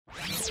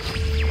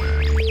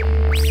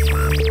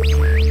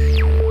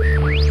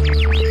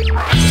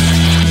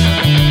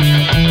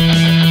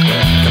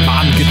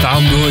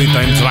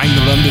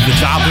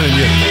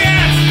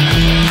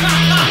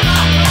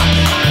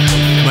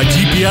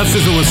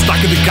sizzle was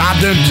stuck in the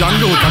goddamn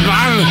jungle. Come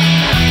on.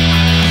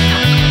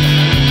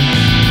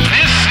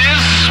 This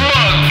is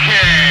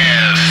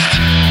Smugcast.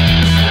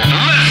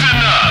 Listen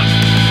up.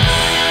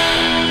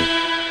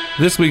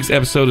 This week's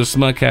episode of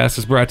Smugcast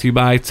is brought to you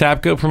by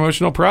Tapco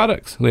Promotional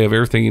Products. They have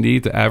everything you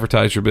need to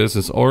advertise your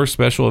business or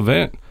special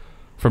event,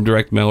 from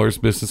direct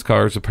mailers, business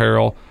cards,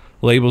 apparel,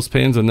 labels,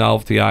 pins, and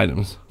novelty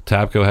items.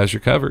 Tapco has you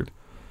covered.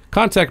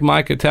 Contact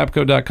Mike at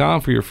tapco.com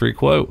for your free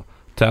quote.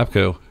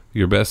 Tapco,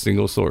 your best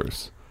single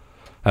source.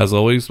 As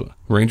always,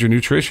 Ranger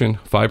Nutrition.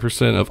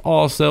 5% of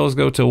all sales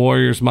go to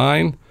Warrior's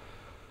Mind.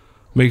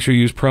 Make sure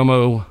you use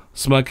promo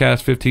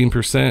Smugcast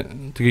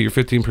 15% to get your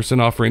 15%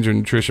 off Ranger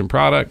Nutrition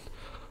product.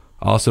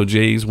 Also,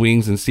 Jay's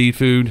Wings and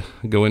Seafood.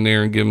 Go in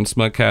there and give them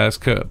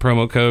Smugcast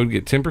promo code.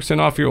 Get 10%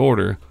 off your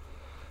order.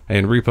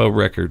 And Repo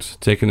Records,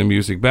 taking the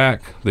music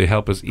back. They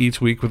help us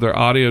each week with our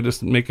audio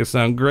just to make it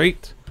sound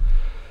great.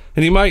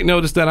 And you might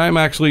notice that I'm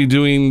actually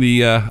doing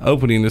the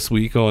opening this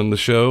week on the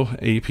show.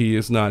 AP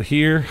is not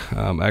here.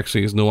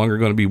 Actually, is no longer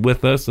going to be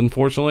with us,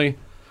 unfortunately.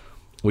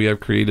 We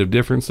have creative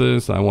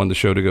differences. I wanted the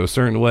show to go a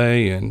certain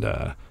way, and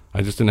I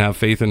just didn't have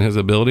faith in his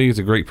ability. He's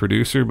a great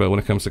producer, but when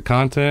it comes to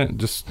content,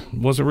 just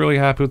wasn't really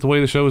happy with the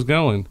way the show was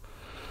going.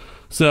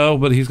 So,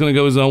 but he's going to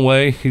go his own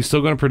way. He's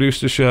still going to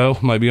produce the show.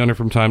 Might be on it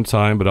from time to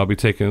time, but I'll be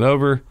taking it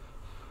over.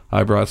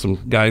 I brought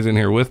some guys in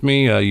here with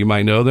me. You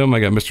might know them. I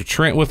got Mr.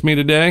 Trent with me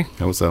today.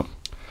 Hey, what's up?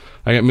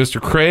 I got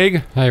Mr.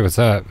 Craig. Hey, what's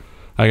up?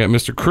 I got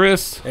Mr.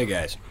 Chris. Hey,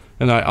 guys.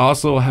 And I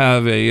also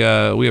have we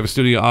have a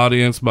studio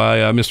audience by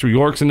Mr.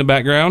 Yorks in the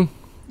background.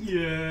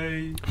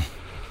 Yay.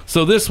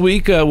 So this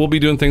week, we'll be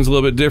doing things a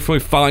little bit differently.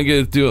 Finally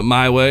get to do it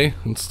my way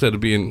instead of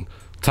being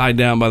tied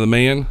down by the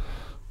man.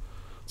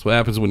 That's what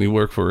happens when you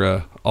work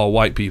for all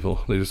white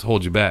people. They just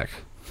hold you back.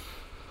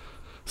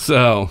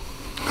 So,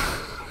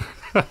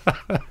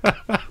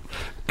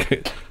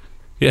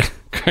 yeah,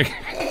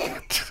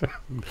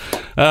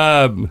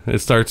 it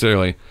starts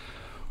early.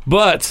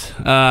 But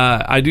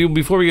I do,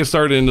 before we get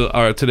started into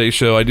our today's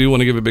show, I do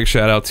want to give a big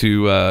shout out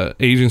to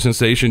Asian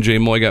sensation Jay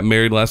Moy. Got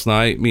married last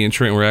night. Me and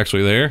Trent were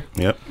actually there.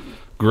 Yep.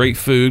 Great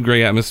food,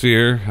 great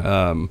atmosphere.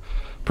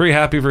 Pretty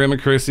happy for him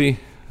and Chrissy.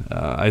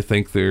 I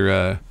think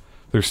they're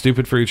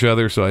stupid for each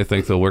other, so I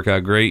think they'll work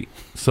out great.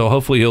 So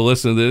hopefully he'll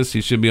listen to this.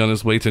 He should be on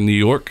his way to New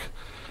York.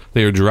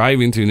 They are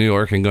driving to New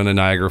York and going to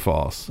Niagara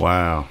Falls.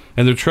 Wow.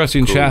 And they're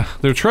trusting Chow.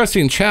 They're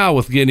trusting Chow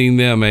with getting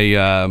them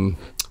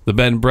the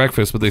bed and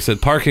breakfast, but they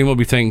said parking will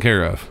be taken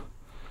care of.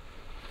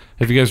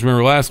 If you guys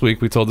remember last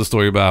week, we told the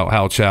story about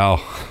how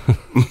Chow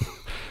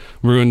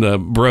ruined the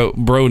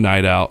bro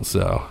night out.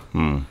 So,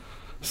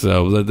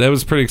 so that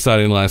was pretty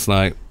exciting last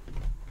night.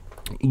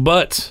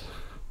 But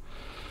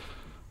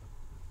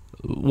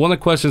one of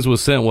the questions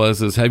was sent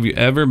was, have you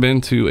ever been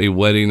to a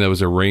wedding that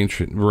was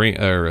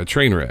a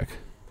train wreck?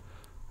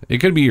 It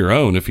could be your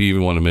own if you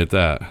even want to admit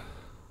that.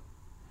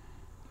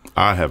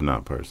 I have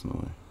not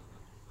personally.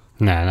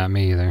 Nah, not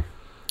me either.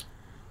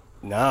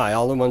 Nah,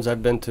 all the ones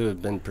I've been to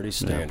have been pretty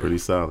standard. Yeah, pretty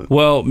solid.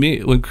 Well,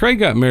 when Craig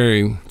got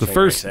married the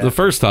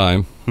first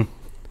time,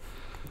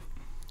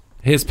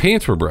 his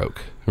pants were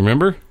broke.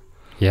 Remember?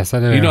 Yes, I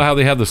do. You know how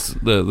they have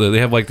they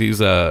have like these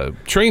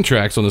train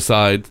tracks on the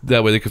side,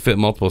 that way they could fit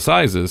multiple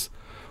sizes.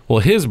 Well,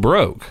 his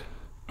broke,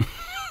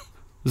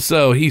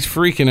 so he's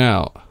freaking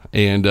out,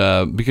 and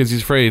because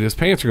he's afraid his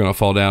pants are going to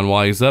fall down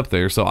while he's up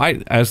there. So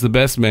I, as the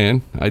best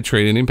man, I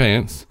traded him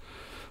pants.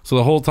 So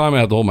the whole time I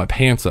had to hold my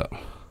pants up.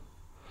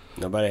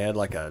 Nobody had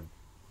like a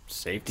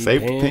safety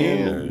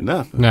pin or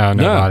nothing. No,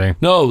 nobody.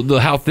 No,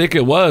 how thick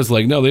it was.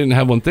 Like, no, they didn't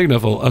have one thick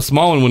enough. A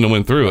small one wouldn't have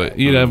went through it.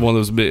 You'd have one of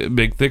those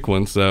big thick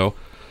ones. So.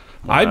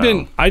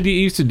 Wow. I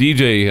used to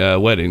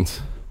DJ weddings.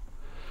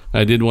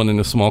 I did one in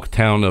the small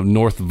town of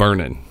North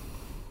Vernon.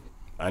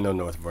 I know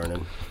North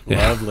Vernon.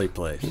 Yeah. Lovely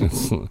place.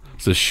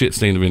 It's a shit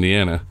stain of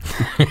Indiana.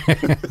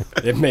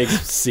 It makes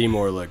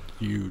Seymour look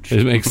huge.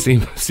 It makes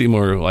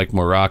Seymour like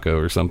Morocco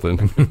or something.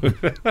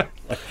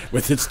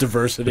 With its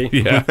diversity.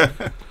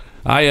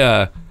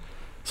 Yeah.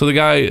 So the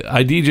guy,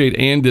 I DJ'd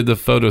and did the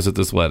photos at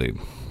this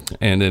wedding.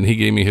 And then he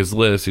gave me his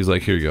list. He's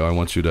like, here you go. I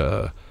want you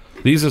to...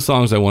 these are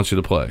songs I want you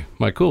to play. I'm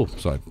like, cool.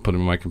 So I put them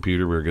in my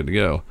computer. We were good to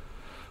go.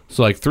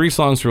 So like 3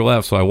 songs were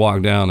left. So I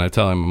walk down and I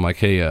tell him, I'm like,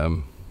 hey,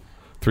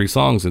 3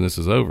 songs and this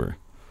is over.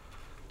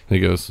 And he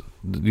goes,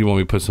 do you want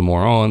me to put some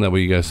more on? That way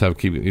you guys have to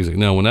keep it. He's like,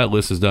 no, when that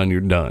list is done, you're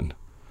done.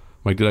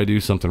 I'm like, did I do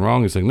something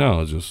wrong? He's like,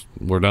 no, it's just,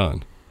 we're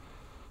done.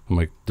 I'm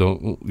like,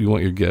 don't you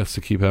want your guests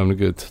to keep having a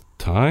good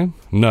time?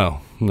 No,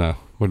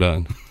 we're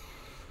done.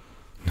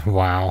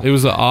 Wow. It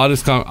was the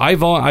oddest I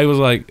was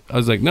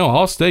like, no,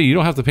 I'll stay. You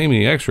don't have to pay me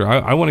any extra.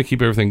 I want to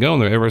keep everything going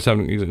there. Everybody's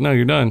having, he's like, no,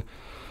 you're done.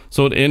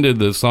 So it ended,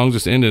 the song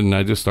just ended, and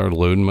I just started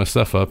loading my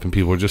stuff up, and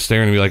people were just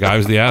staring at me like I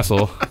was the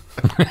asshole.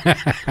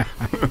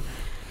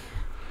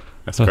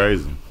 That's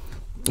crazy.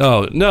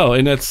 Oh, no,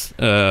 and that's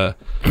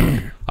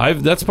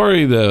that's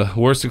probably the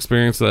worst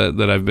experience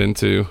that I've been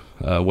to,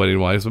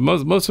 wedding-wise, but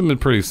most of them have been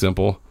pretty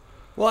simple.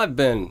 Well,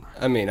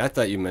 I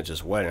thought you meant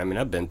just wedding.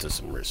 I've been to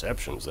some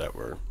receptions that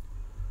were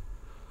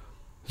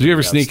Did you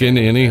ever sneak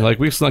into outstanding any? with that. Like,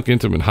 we snuck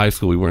into them in high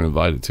school. We weren't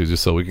invited to,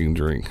 just so we can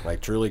drink.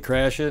 Like truly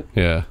crash it?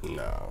 Yeah,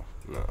 No.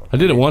 I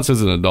did it once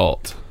as an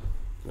adult.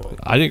 Really?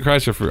 I didn't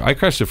crash it for. I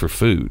crashed it for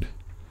food.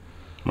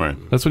 Right.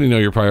 That's when you know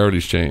your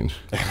priorities change.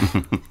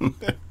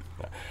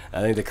 I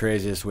think the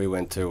craziest we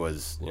went to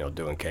was,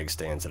 doing keg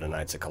stands at the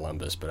Knights of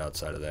Columbus, but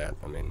outside of that,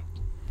 I mean,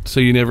 So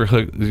you never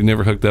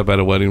hooked up at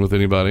a wedding with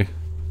anybody?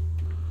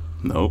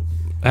 Nope.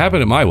 It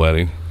happened at my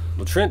wedding.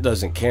 well, Trent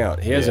doesn't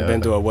count. He hasn't Yeah.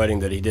 been to a wedding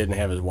that he didn't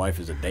have his wife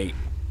as a date.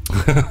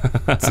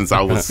 Since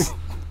I was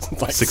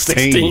Like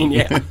 16.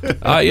 yeah.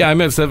 Yeah, I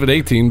met Steph at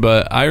 18,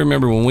 but I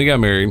remember when we got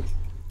married,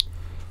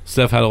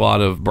 Steph had a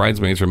lot of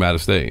bridesmaids from out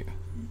of state.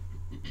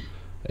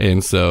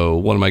 And so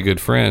one of my good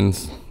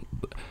friends,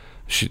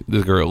 this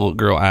little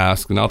girl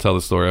asked, and I'll tell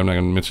the story, I'm not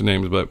going to mention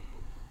names, but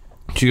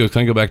she goes,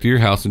 "Can I go back to your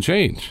house and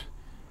change?"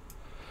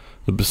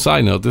 But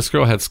side note, this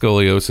girl had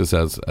scoliosis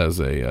as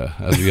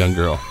a young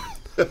girl.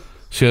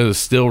 She had a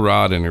steel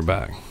rod in her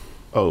back.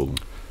 Oh.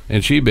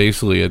 And she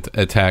basically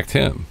attacked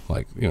him.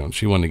 Like,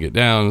 she wanted to get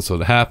down. And so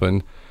it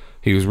happened.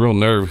 He was real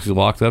nervous. He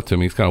walked up to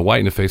me. He's kind of white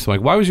in the face. I'm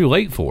like, "Why was you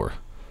late for?"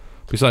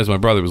 Besides, my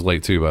brother was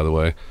late too, by the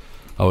way.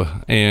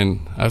 Oh,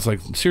 and I was like,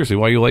 "Seriously,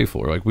 why are you late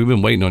for?" Like, "We've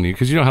been waiting on you."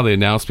 Because you know how they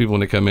announce people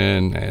when they come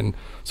in. And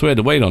so we had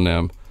to wait on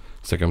them.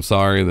 It's like, "I'm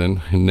sorry."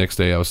 Then the next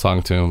day I was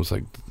talking to him. I was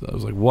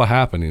like, "What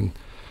happened?" And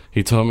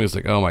he told me, it's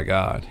like, "Oh my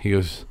God." He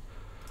goes,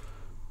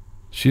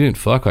 "She didn't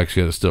fuck like she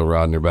had a steel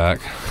rod in her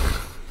back."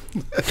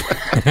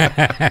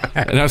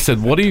 And I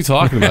said, "What are you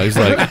talking about?" He's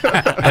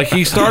like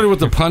he started with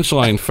the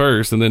punchline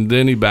first, and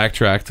then he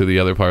backtracked to the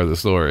other part of the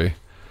story.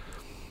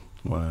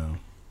 Wow.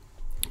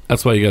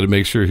 That's why you got to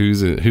make sure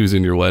who's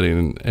in your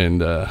wedding,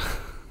 and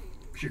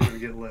You're going to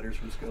get letters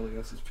from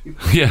scoliosis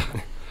people. yeah.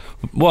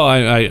 Well,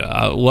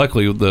 I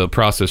luckily the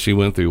process she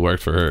went through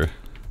worked for her,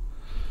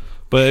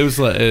 but it was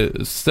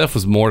like Steph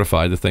was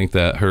mortified to think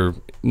that her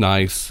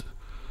nice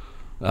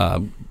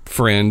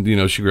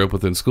friend, she grew up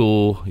with in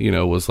school,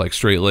 was like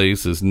straight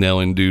laced, is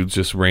nailing dudes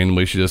just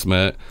randomly she just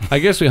met. I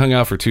guess we hung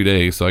out for 2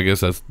 days, so I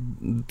guess that's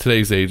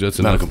today's age. That's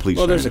Not a enough. complete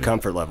Well, there's a stranger.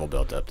 comfort level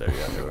built up there. You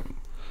gotta do it.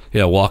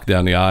 Yeah, walk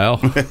down the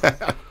aisle.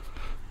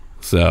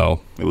 So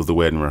It was the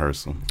wedding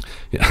rehearsal.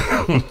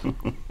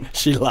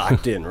 She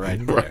locked in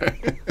right there.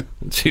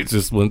 she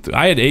just went through.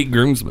 I had 8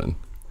 groomsmen.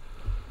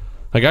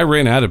 Like, I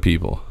ran out of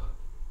people.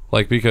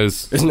 Like,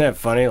 because Isn't that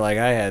funny? Like,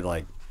 I had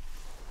like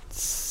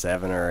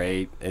 7 or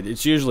 8.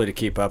 It's usually to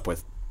keep up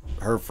with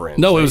her friends.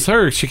 no, it They- was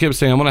her. She kept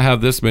saying, "I'm gonna have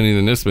this many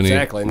and this many."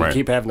 Exactly, and Right. they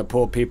keep having to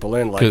pull people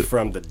in like 'Cause-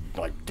 from the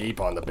deep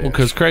on the bench. Well,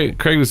 because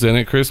Craig was in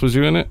it. Chris, was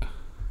you in it?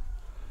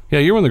 Yeah,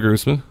 you were one of the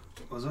groomsmen.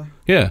 Was I?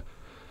 Yeah.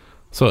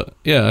 So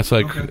yeah, it's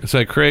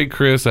like Craig,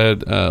 Chris. I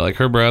had like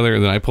her brother,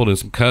 and then I pulled in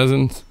some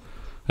cousins,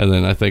 and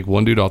then I think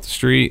one dude off the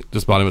street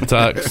just bought him a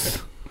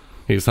tux.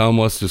 He's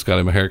homeless, just got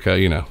him a haircut.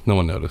 No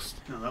one noticed.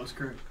 No, that was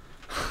correct.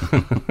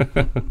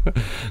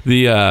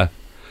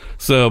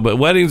 But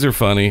weddings are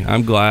funny.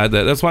 I'm glad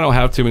that's why I don't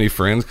have too many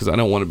friends, because I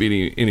don't want to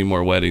be any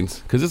more weddings,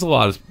 because it's a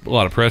lot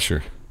of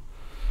pressure.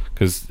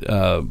 Because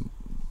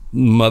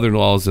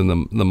mother-in-laws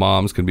and the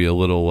moms can be a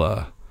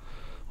little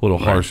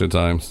harsh at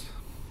times.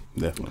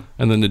 Definitely.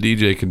 And then the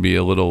DJ can be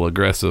a little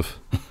aggressive.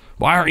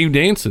 "Why aren't you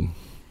dancing?"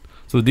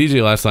 So the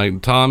DJ last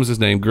night, Tom's his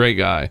name, great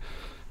guy.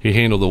 He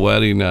handled the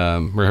wedding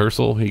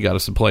rehearsal. He got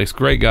us a place,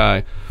 great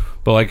guy.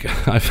 But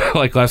like, I felt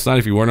like last night,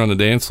 if you weren't on the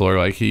dance floor,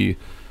 like he's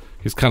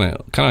kind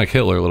of like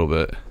Hitler a little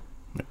bit.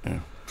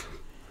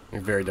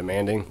 You're very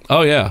demanding.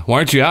 Oh yeah, why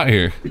aren't you out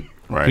here?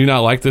 Right. Do you not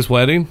like this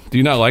wedding? Do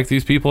you not like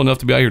these people enough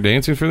to be out here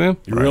dancing for them?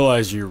 You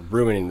realize you're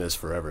ruining this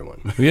for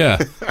everyone. Yeah.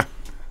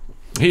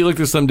 He looked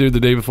at some dude the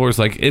day before. It's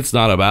like, "It's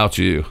not about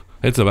you.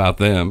 It's about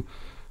them."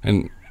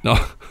 And no,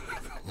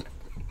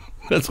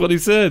 that's what he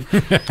said.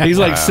 He's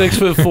like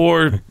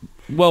 6'4",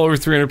 well over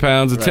 300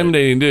 pounds,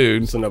 intimidating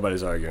dude. So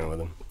nobody's arguing with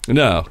him.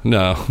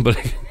 No, but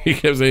he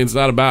kept saying, "It's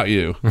not about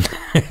you."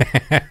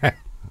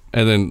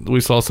 And then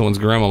we saw someone's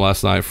grandma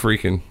last night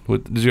freaking.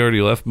 Did you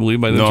already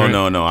leave by then? Trent?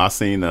 No. I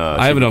seen. I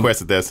She have it on-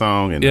 requested that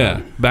song, and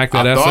Yeah, back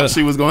that I ass thought up.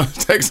 she was going to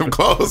take some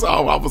clothes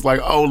off. I was like,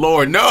 "Oh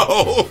Lord,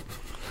 no,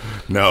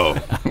 no."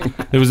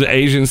 It was an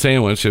Asian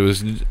sandwich. It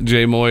was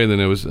Jay Moy, and then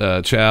it was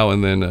Chow,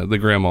 and then the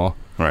grandma.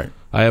 Right.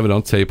 I have it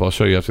on tape. I'll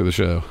show you after the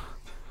show.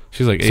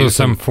 She's like, So 87.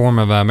 some form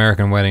of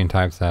American wedding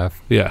type stuff.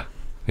 Yeah.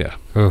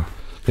 Ooh,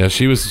 Yeah,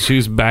 she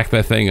was back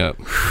that thing up.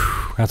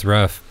 that's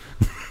rough.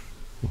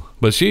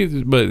 But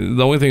the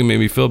only thing that made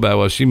me feel bad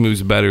was she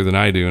moves better than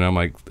I do, and I'm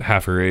like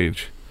half her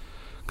age.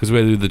 Because we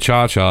had to do the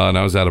cha-cha, and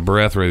I was out of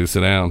breath, ready to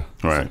sit down.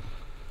 Right.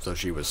 So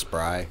she was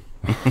spry.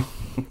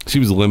 She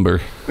was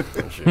limber.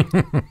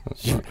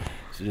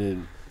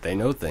 They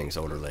know things,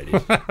 older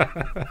ladies.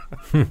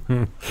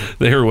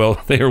 They are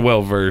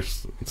well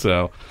versed.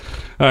 So, all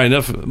right,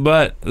 enough.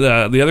 But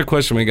the other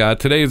question we got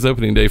today is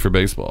opening day for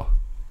baseball.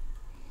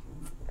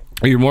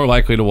 Are you more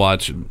likely to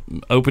watch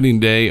opening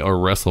day or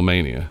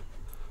WrestleMania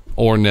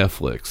or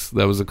Netflix?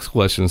 That was a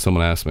question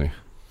someone asked me.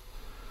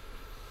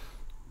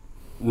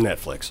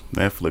 Netflix.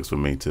 Netflix for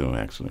me too,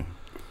 actually.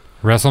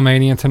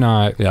 WrestleMania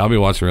tonight. Yeah, I'll be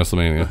watching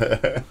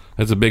WrestleMania.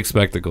 It's a big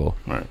spectacle.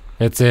 Right.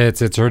 It's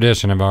a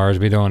tradition of ours.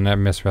 We don't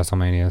never miss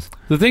WrestleManias.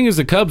 The thing is,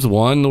 the Cubs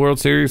won the World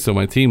Series, so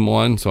my team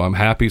won, so I'm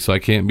happy. So I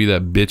can't be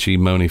that bitchy,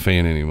 moany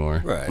fan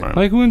anymore. Right. Right.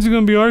 Like, when's it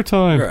gonna be our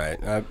time?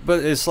 Right.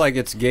 But it's like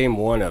it's game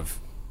one of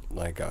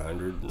like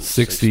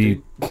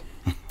 60,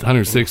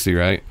 160,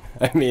 right?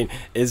 I mean,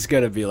 it's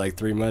gonna be like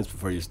 3 months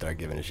before you start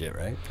giving a shit,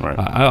 right? Right.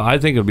 I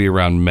think it'll be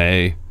around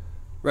May.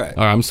 Right.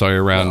 Or I'm sorry,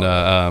 around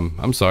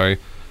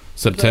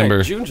September,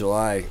 Like June,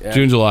 July. Yeah.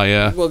 June, July.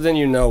 Yeah. Well, then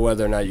you know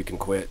whether or not you can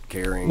quit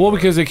caring. Well, or-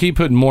 because they keep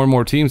putting more and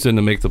more teams in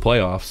to make the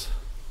playoffs.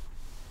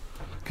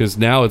 Because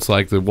now it's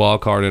like the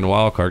wild card and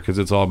wild card because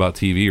it's all about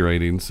TV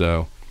ratings.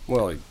 So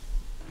Well,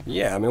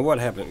 yeah. I mean, what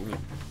happened?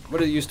 What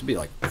did it used to be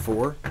like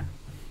 4?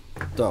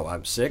 No,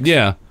 I'm 6.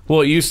 yeah. Well,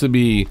 there used to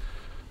be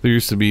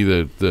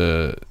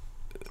the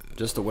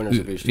Just the winners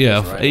of each. yeah,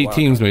 division, right? 8 Wild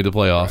teams card. made the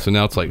playoffs, Right. and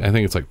now it's like I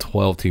think it's like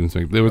 12 teams.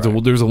 There was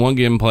Right. there's a 1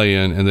 game play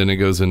in, and then it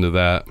goes into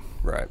that.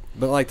 Right.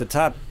 But like the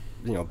top,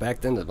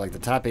 back then, like the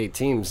top 8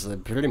 teams, they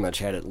pretty much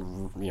had it,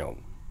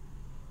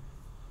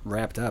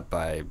 wrapped up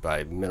by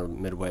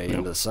midway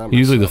into the summer.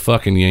 Usually so- the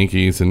fucking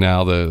Yankees, and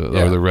now or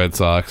Yeah. the Red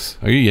Sox.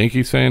 Are you a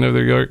Yankees fan over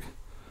there, York?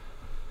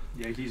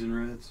 Yankees and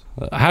Reds.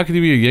 How could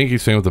you be a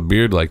Yankees fan with a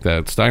beard like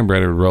that?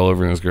 Steinbrenner would roll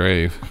over in his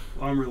grave.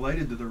 Well, I'm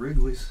related to the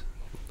Wrigleys.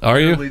 Are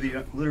you?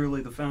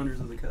 Literally the founders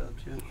of the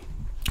Cubs. Yeah.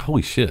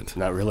 Holy shit!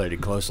 not related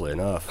closely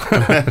enough.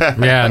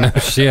 Yeah, no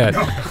shit.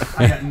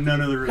 I got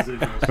none of the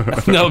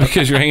residuals. No,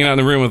 because you're hanging out in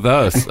the room with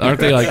us. Aren't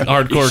they like You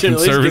hardcore should at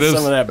least get conservatives?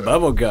 some of that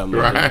bubble gum.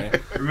 Right.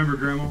 Remember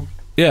Grandma?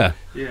 Yeah,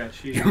 Yeah,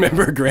 she.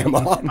 Remember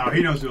Grandma? Oh,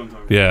 he knows who I'm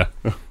talking yeah.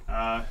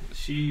 about.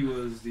 She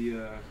was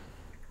the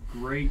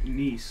great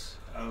niece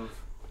of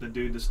the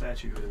dude the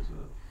statue is.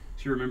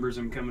 She remembers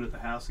him coming to the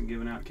house and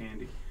giving out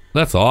candy.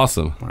 That's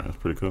awesome. Right. That's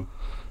pretty cool.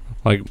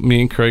 Like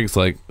me and Craig's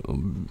like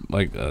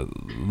the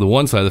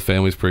one side of the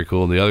family's pretty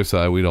cool, and the other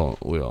side we don't.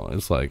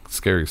 It's like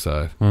scary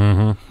side.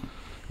 Mm-hmm.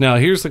 Now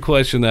here's the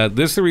question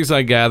this is the reason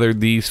I gathered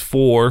these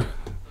 4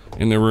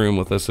 in the room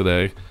with us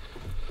today.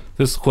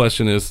 This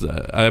question is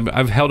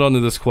I've held on to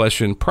this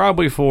question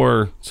probably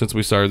since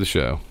we started the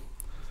show.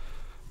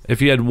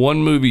 If you had one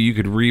movie you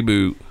could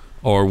reboot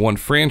or one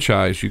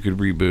franchise you could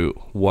reboot,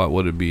 what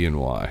would it be and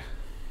why?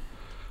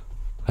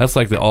 That's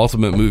like the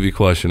ultimate movie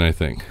question, I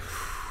think.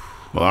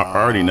 Well, I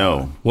already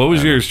know. What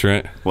was yours,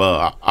 Trent?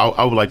 Well,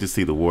 I would like to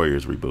see the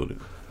Warriors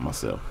rebooted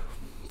myself.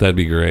 That'd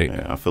be great.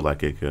 Yeah, I feel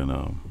like it could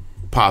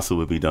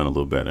possibly be done a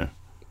little better,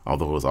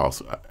 although it was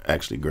also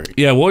actually great.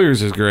 Yeah,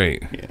 Warriors is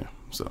great. Yeah,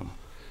 so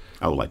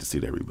I would like to see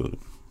that rebooted.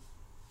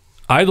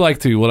 What I'd like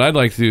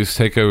to do is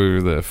take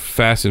over the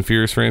Fast and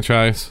Furious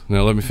franchise.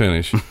 Now let me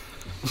finish.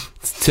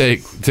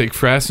 take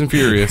Fast and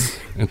Furious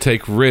and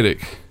take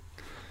Riddick,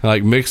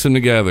 like mix them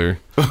together.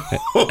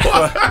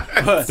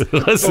 But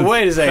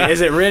wait a second.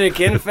 Is it Riddick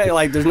in fact?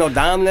 Like, there's no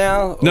Dom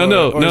now?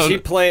 No. Or is he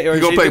playing? Or You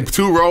is gonna he play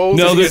 2 roles?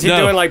 No, Is he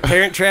no. doing like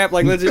Parent Trap?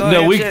 Like, let's do all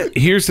No, that shit?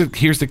 here's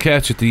the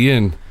catch at the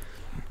end.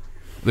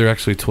 They're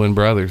actually twin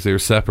brothers. They were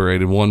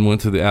separated. One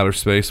went to the outer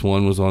space.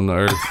 One was on the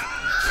Earth.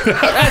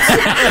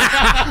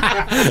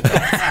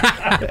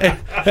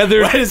 And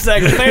they're- Wait a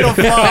second. Fatal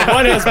flaw.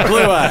 One has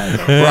blue eyes.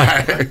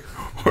 Right.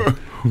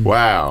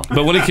 Wow.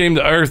 but when he came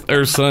to Earth,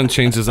 Earth's son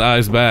changed his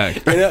eyes back.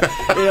 You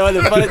know,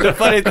 the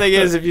funny thing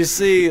is, if you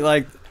see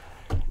like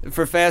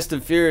for Fast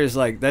and Furious,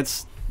 like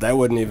that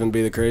wouldn't even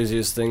be the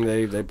craziest thing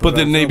they put. But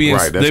then on they'd be film.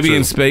 Right, that's in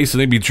true. space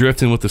and they'd be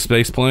drifting with the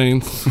space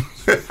planes.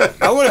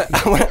 I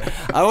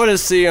want to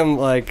see them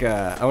like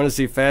I want to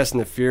see Fast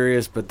and the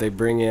Furious, but they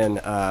bring in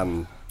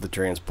the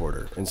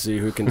transporter and see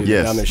who can do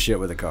Yes. the dumbest shit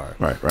with a car.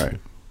 Right.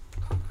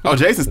 Oh,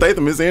 Jason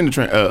Statham is in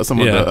the some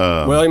Yeah. of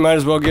the. Well, you might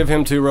as well give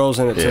him 2 roles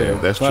in it yeah, too.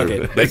 that's Fuck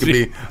true. it. They could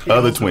be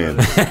other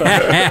twins.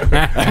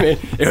 I mean,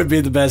 it would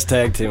be the best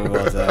tag team of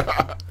all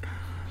time.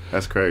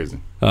 That's crazy.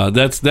 I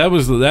was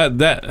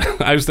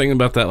thinking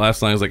about that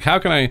last night. I was like, how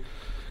can I?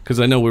 Because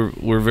I know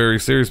we're very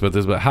serious about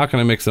this, but how can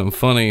I make something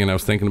funny? And I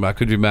was thinking about,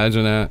 could you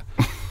imagine that?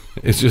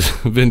 It's just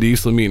Vin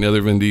Diesel meeting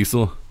other Vin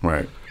Diesel.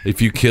 Right.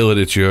 If you kill it,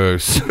 it's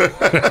yours.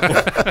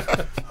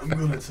 I'm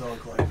gonna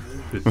talk like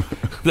this.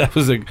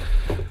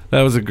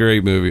 that was a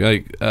great movie.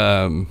 Like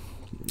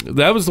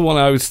that was the one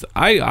I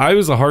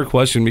was a hard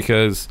question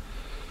because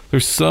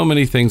there's so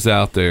many things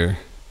out there.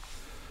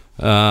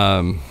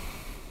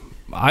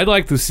 I'd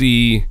like to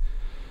see.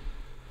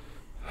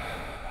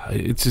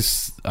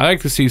 I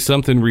like to see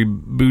something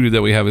rebooted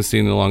that we haven't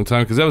seen in a long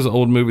time because that was an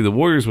old movie. The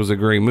Warriors was a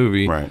great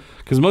movie, Right.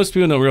 Because most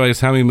people don't realize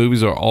how many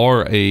movies they're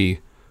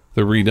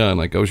redone.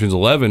 Like Ocean's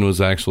 11 was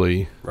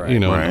actually Right.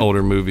 an Right.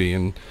 older movie,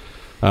 and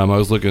I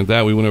was looking at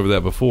that. We went over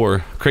that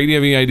before. Craig, do you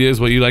have any ideas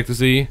what you'd like to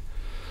see?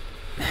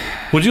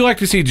 Would you like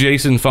to see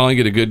Jason finally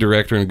get a good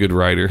director and a good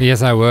writer?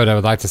 Yes, I would. I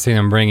would like to see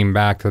them bring him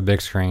back to the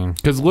big screen.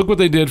 Because look what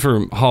they did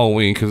for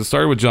Halloween. Because it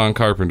started with John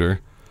Carpenter.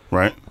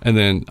 Right. And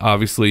then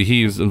obviously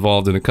he's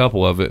involved in a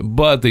couple of it,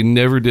 but they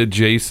never did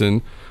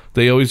Jason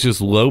they always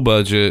just low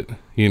budget,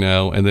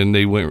 and then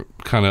they went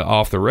kind of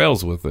off the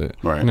rails with it.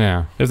 Right.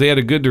 Yeah. If they had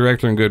a good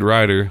director and good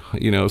writer,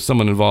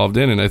 someone involved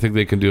in it, I think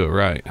they can do it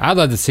right. I'd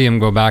love to see him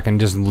go back and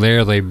just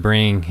literally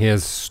bring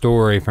his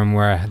story from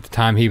where at the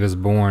time he was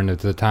born to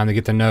the time to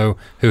get to know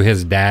who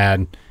his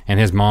dad and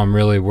his mom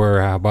really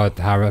were, how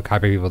type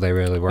of people they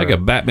really were. Like a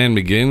Batman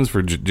Begins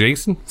for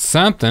Jason?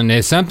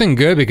 It's something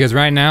good, because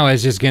right now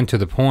it's just getting to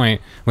the point,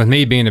 with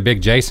me being a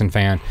big Jason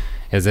fan,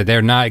 is that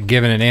they're not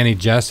giving it any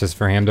justice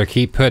for him. They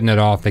keep putting it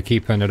off,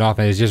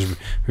 and it's just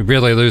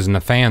really losing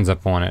the fans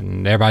up on it,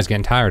 and everybody's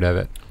getting tired of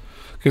it.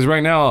 Because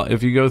right now,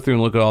 if you go through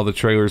and look at all the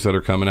trailers that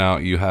are coming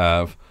out, you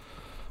have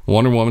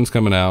Wonder Woman's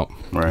coming out,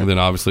 Right. and then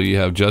obviously you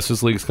have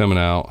Justice League's coming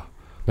out.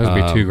 Those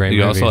would be two great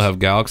You movies. also have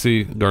Guardians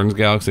of the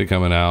Galaxy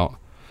coming out,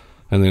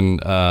 and then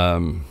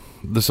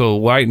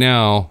so right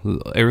now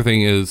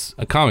everything is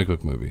a comic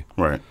book movie.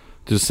 Right.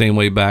 Just same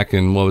way back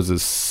in, what was it,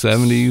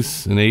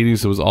 70s and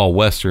 80s, it was all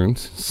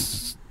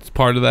westerns. It's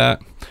part of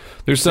that.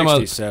 There's some 60s,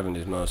 other,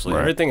 70s mostly.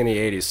 Right. Everything in the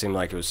 80s seemed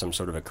like it was some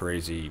sort of a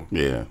crazy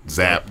Yeah.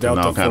 Zap. and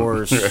Delta all kind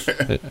Force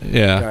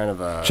yeah. kind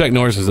of. Chuck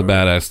Norris is a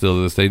badass still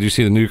to this day. Did you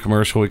see the new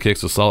commercial? He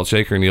kicks a salt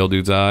shaker in the old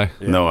dude's eye.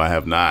 No, I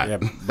have not. Yeah,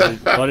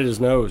 blooded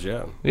his nose.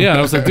 Yeah. Yeah,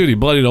 I was like, dude, he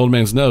bloodied old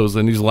man's nose,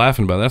 and he's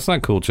laughing about it. That's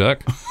not cool,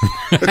 Chuck.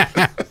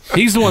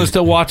 He's the one that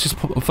still watches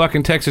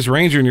fucking Texas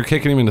Ranger, and you're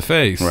kicking him in the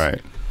face. Right.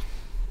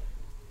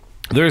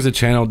 There's a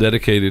channel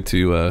dedicated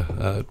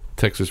to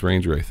Texas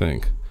Ranger, I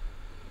think.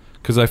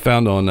 Because I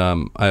found on,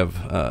 I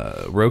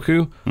have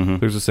Roku.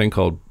 There's this thing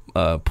called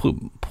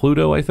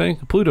Pluto, I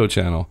think, Pluto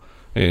channel,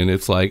 and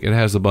it's like it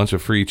has a bunch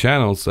of free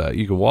channels that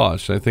you can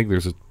watch. I think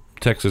there's a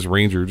Texas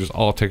Ranger, just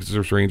all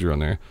Texas Ranger on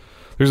there.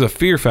 There's a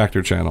Fear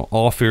Factor channel,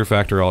 all Fear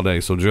Factor all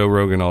day. So Joe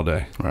Rogan all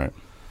day, Right.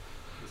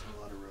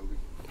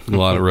 a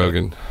lot of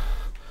Rogan.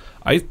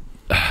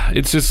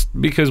 It's just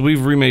because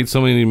we've remade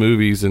so many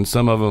movies, and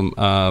some of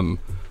them,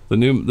 the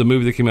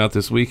movie that came out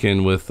this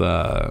weekend with.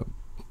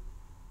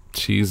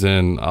 She's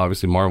in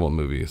obviously Marvel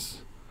movies.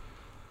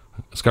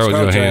 Scarlett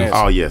Johansson.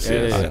 Oh, yes, Yeah,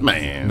 yes. yeah, yeah.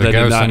 Man. The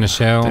Ghost in the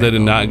Shell. That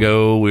did not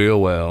go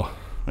real well.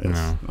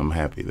 Yes. I'm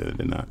happy that it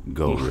did not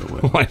go real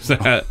well. Why is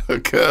that?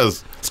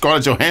 Because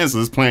Scarlett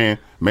Johansson is playing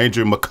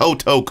Major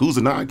Makoto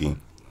Kusanagi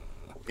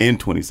in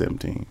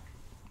 2017.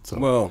 So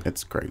Well-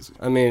 it's crazy.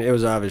 I mean, it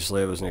was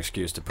an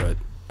excuse to put.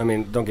 I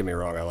mean, don't get me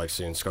wrong. I like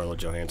seeing Scarlett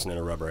Johansson in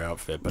a rubber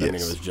outfit, but I mean, it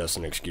Yes. was just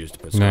an excuse to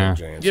put Yeah. Scarlett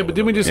Johansson. Yeah, but in a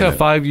didn't we rubber just Yeah. have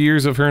 5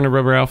 years of her in a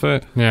rubber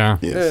outfit? Yeah.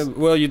 Yes.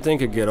 Well, you'd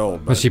think it'd get old,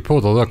 But but she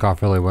pulled the look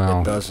off really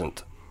well. it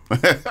doesn't.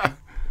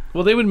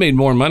 Well, they would have made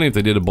more money if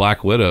they did a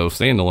Black Widow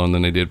standalone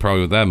than they did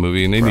probably with that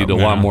movie, and they need a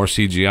Probably. lot more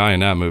CGI in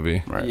that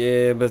movie. Right.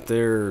 Yeah, but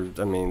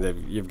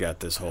you've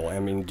got this whole. I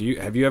mean,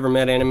 have you ever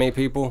met anime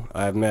people?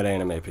 I've met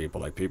anime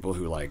people, like people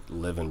who like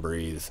live and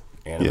breathe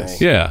anime.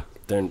 Yes. Yeah.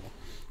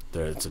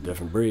 It's a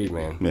different breed,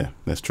 man. Yeah,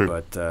 that's true.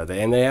 But they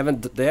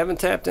haven't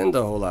tapped into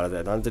a whole lot of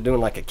that. Aren't they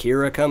doing like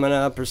Akira coming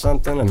up or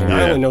something? I mean, I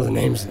Yeah. only know the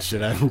names and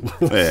shit. I haven't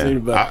really yeah. seen,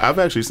 but I've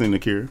actually seen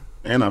Akira,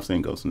 and I've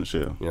seen Ghost in the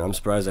Shell. I'm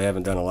surprised they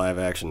haven't done a live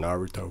action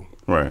Naruto.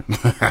 Right.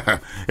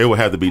 It would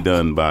have to be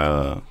done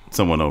by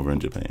someone over in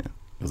Japan,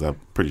 because I'm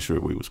pretty sure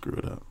we would screw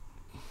it up.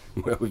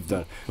 We've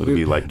done. It would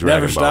be like Never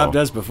Dragon stopped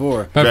Ball. us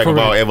before. But Dragon for-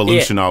 Ball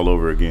Evolution all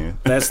over again.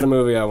 That's the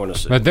movie I want to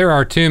see. But there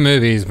are two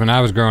movies when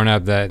I was growing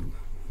up that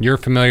you're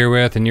familiar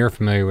with and you're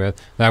familiar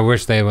with that I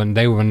wish they would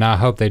not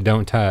hope they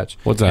don't touch.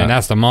 What's that? And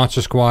that's the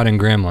Monster Squad and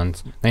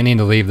Gremlins. They need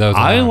to leave those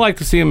I'd alone. like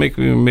to see him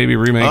maybe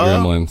remake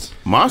Gremlins.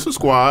 Monster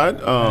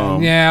Squad.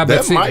 Yeah, but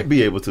that see- might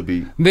be able to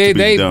be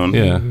They done.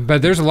 Yeah.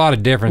 But there's a lot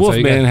of difference. So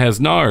you Wolfman got- has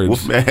Nards.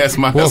 Wolfman, that's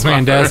my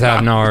Wolfman does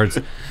have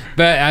Nards.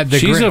 But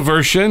She's a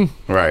version.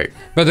 right.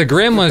 but the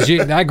Gremlins,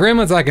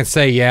 Gremlins, I can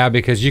say yeah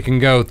because you can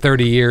go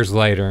 30 years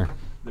later.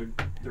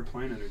 They're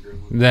playing it at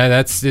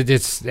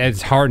Gremlins.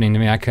 It's heartening to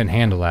me. I couldn't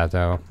handle that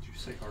though. Did you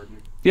say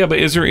hardening? Yeah, but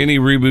is there any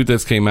reboot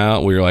that's came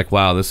out where you're like,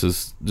 wow, this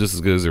is just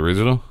as good as the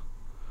original?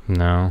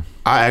 No.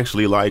 I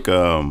actually like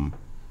the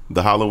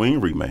Halloween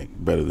remake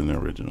better than the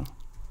original.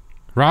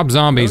 Rob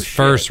Zombie's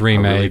first I really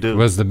remake do.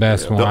 was the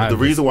best one. The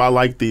reason why I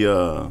like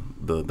the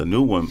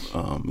new one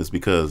is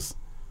because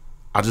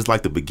I just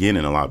like the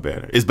beginning a lot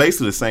better. It's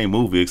basically the same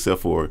movie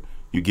except for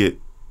you get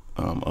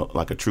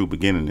like a true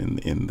beginning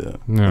in the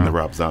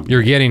Rob Zombie.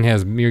 You're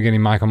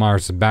getting Michael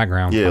Myers'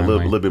 background. yeah, a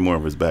finally. little bit more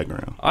of his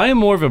background. I am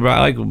more of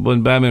like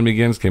when Batman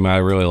Begins came out, I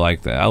really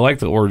liked that. I like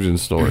the origin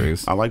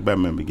stories. I like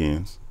Batman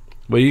Begins.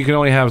 But you can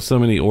only have so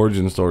many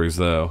origin stories,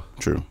 though.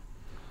 True.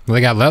 Well,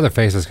 they got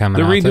Leatherfaces coming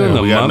They're out redoing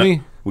too. The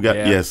Mummy? We got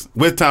Yeah. yes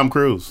with Tom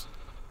Cruise.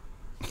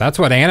 That's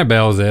what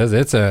Annabelle's is.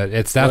 That's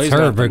he's her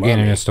not the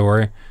beginning Mummy. of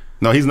story.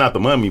 No, he's not the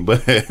Mummy,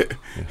 but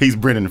he's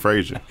Brendan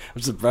Fraser.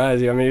 I'm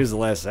surprised. I mean, he was the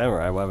last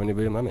samurai. Why wouldn't he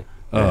be a mummy?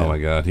 Oh my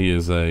God, he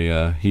is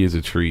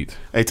a treat.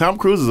 Hey, Tom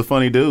Cruise is a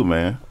funny dude,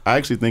 man. I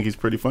actually think he's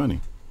pretty funny.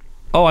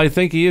 Oh, I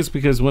think he is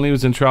because when he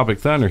was in Tropic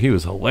Thunder, he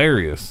was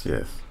hilarious.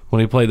 Yes. When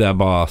he played that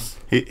boss.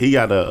 He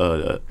got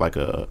a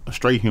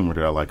straight humor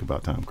that I like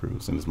about Tom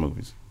Cruise in his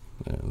movies.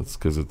 Yeah, that's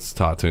because it's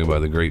taught to him by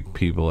the great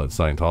people at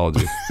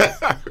Scientology.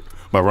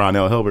 By Ron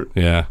L. Hilbert.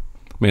 Yeah.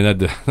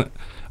 mean,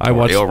 I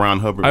watched L. Ron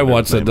Hubbard. I whatever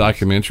watched his that name is.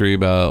 documentary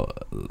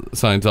about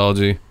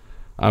Scientology.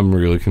 I'm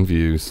really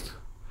confused.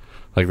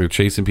 Like they're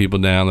chasing people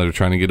down that are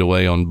trying to get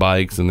away on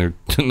bikes, and they're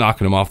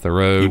knocking them off the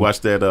road. You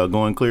watched that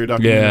Going Clear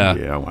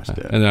documentary? Yeah, Yeah, I watched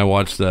that. And then I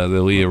watched the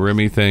Leah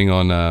Remy thing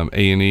on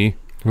A&E.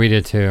 We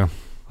did too.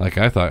 Like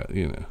I thought,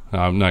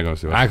 I'm not going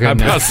to say. I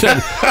couldn't-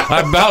 I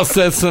about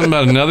said something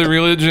about another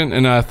religion,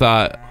 and I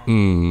thought, I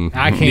need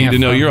can't to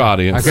know your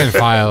audience. I couldn't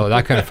follow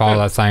that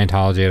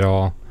Scientology at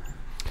all.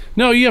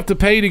 No, you have to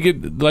pay to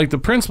get, like, the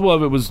principle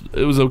of it was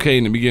okay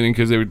in the beginning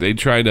because they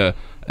try to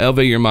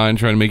elevate your mind,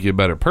 trying to make you a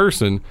better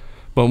person.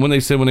 But when they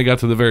got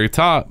to the very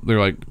top, they're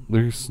like,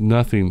 there's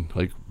nothing,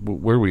 like,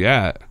 where are we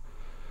at?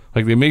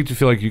 Like, they made you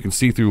feel like you can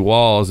see through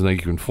walls and like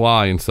you can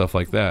fly and stuff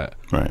like that.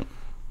 Right.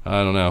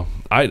 I don't know.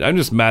 I'm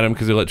just mad at them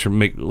because they let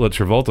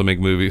Travolta make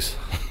movies.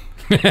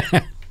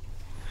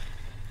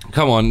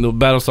 Come on, the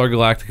Battlestar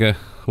Galactica.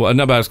 Well,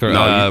 not Battlestar.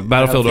 No,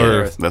 Battlefield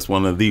Earth. That's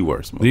one of the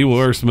worst movies. The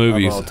worst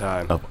movies. Of all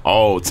time. Of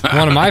all time.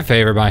 One of my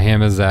favorite by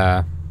him is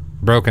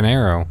Broken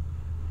Arrow.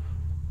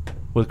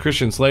 With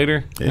Christian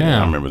Slater.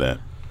 Yeah, I remember that.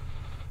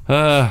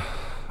 I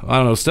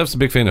don't know. Steph's a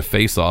big fan of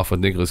Face Off with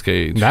Nicolas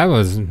Cage. That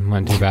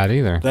wasn't too bad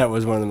either. That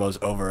was one of the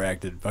most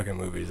overacted fucking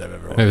movies I've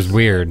ever watched. It was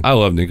weird. I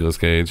love Nicolas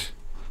Cage.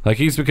 Like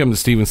he's become the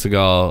Steven Seagal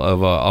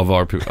of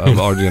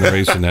our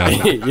generation now.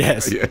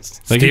 Yes.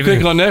 Yes. Like you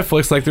click on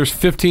Netflix, like there's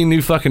 15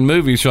 new fucking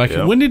movies. You're like,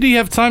 Yep. when did he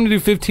have time to do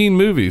 15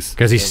 movies?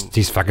 Because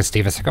he's fucking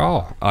Steven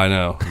Seagal. I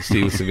know,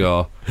 Steven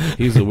Seagal.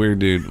 He's a weird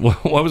dude.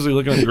 What was he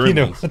looking at? Gremlins? You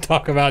know what to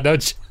talk about,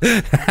 don't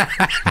you?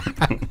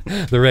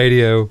 The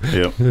radio.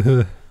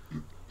 Yep.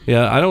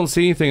 Yeah, I don't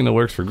see anything that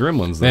works for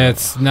Gremlins. Though.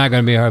 It's not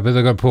going to be hard, but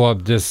they're going to pull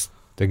up just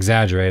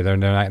exaggerate. They're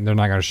not going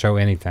to show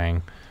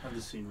anything. I've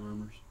just seen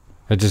rumors.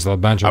 It's just a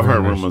bunch of I've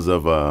heard rumors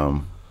of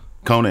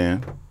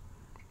Conan.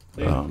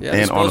 Yeah, And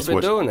they're Arnold supposed to be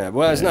Schwarzenegger. doing that.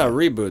 Well, it's not a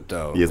reboot,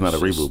 though. Yeah, it's not a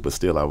just- reboot, but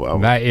still, I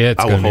would It's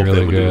I would gonna be hope really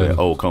they would do good. that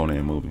old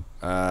Conan movie.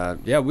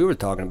 Yeah, we were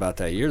talking about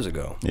that years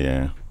ago.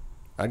 Yeah,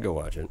 I'd go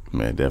watch it.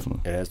 man,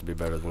 definitely. It has to be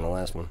better than the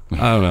last one. I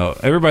don't know.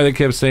 Everybody that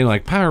kept saying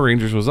like Power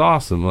Rangers was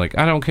awesome. Like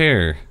I don't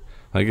care.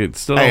 Like it's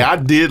still. Hey, I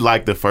did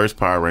like the first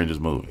Power Rangers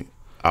movie.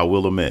 I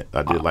will admit,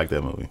 I did like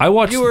that movie. I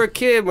watched. You were a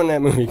kid when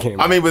that movie came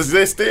out. I mean, but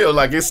it's still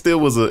like it's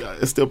still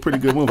a pretty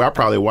good movie. I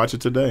probably watch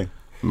it today,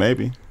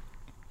 maybe.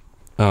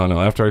 I don't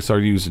know. After I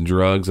started using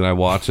drugs and I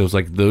watched, I was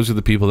like, those are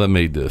the people that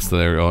made this.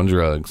 They're on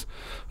drugs.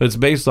 But it's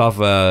based off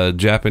a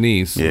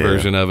Japanese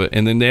version of it.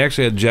 And then they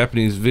actually had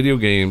Japanese video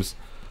games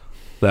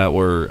that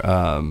were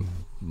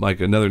like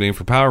another name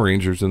for Power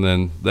Rangers. And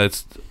then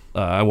that's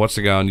I watched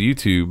a guy on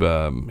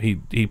YouTube.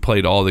 He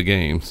played all the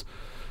games.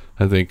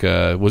 I think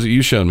was it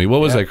you showing me?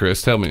 What was that,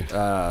 Chris? Tell me.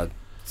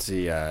 It's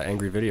the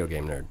Angry Video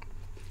Game Nerd.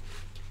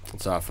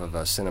 It's off of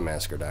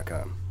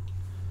Cinemasker.com.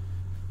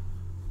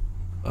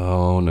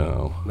 Oh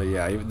no. But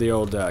yeah, the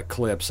old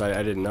clips.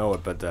 I didn't know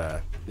it, but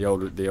the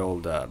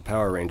old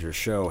Power Rangers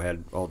show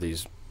had all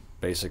these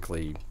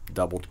basically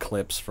doubled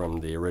clips from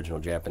the original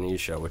Japanese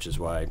show, which is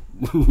why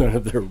none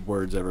of their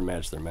words ever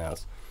matched their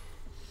mouths.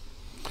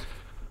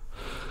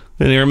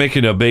 And they were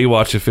making a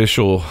Baywatch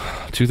official.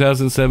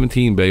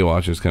 2017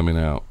 Baywatch is coming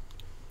out.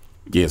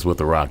 Yes, with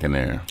the Rock in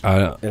there.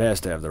 It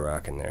has to have The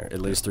Rock in there.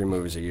 At least 3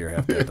 movies a year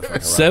have to have the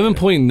fucking Rock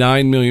in it.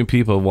 7.9 million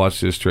people have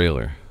watched this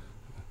trailer.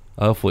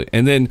 Hopefully.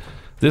 And then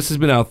this has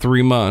been out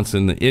 3 months,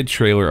 and the It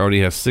trailer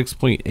already has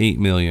 6.8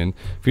 million.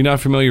 If you're not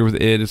familiar with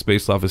It, it's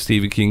based off a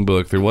Stephen King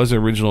book. There was an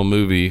original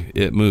movie,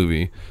 It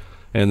movie.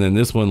 And then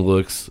this one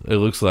looks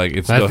like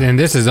it's... And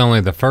this is only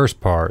the first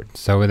part.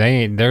 So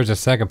there's a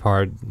second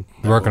part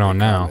working on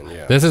now. coming,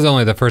 yeah. This is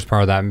only the first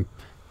part of that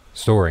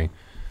story.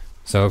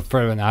 So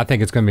I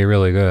think it's going to be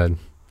really good.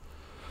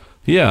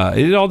 Yeah,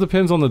 it all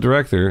depends on the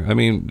director. I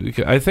mean,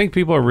 I think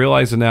people are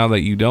realizing now that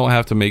you don't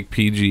have to make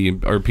PG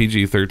or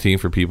PG-13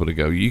 for people to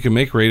go. You can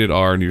make rated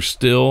R, and you're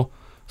still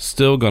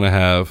going to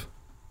have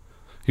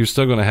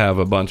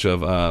a bunch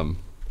of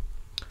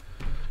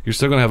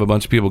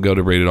people go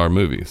to rated R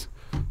movies.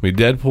 I mean,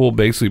 Deadpool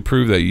basically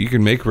proved that you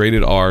can make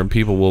rated R and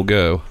people will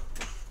go.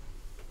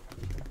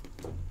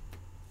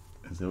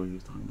 Is that what you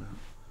was talking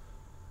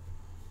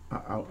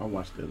about? I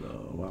watched it a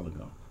while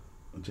ago.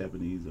 A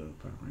Japanese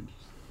Power Rangers.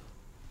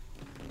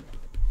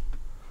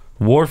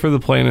 War for the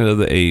Planet of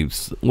the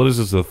Apes. What is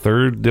this? The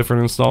third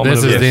different installment?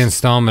 This of is it? the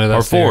installment of that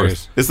Or fourth.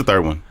 series. It's the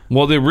third one.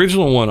 Well, the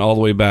original one all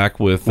the way back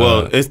with.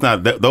 Well, it's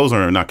not. Those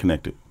are not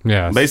connected.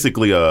 Yes.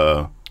 Basically,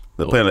 the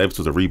Planet of the Apes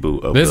was a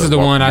reboot of. This is the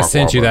one I Mark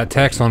sent you Wahlberg. that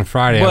text on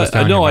Friday. I was But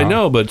telling no, you I about.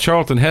 know. But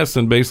Charlton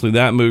Heston, basically,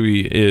 that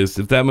movie is.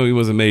 If that movie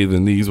wasn't made,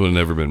 then these would have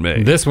never been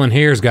made. This one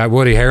here's got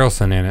Woody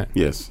Harrelson in it.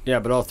 Yes. Yeah,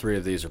 but all 3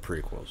 of these are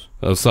prequels.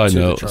 Oh, side To the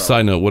note. Charlton.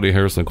 Side note. Woody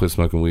Harrelson quit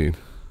smoking weed.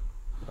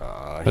 He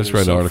I just was read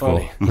the so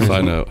article. funny.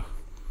 Side note.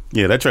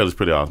 Yeah, that trailer's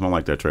pretty awesome. I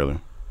like that trailer.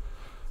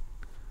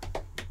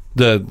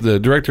 The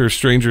director of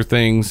Stranger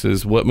Things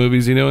is what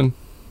movies he doing?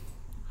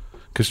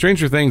 Because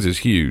Stranger Things is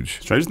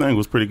huge. Stranger Things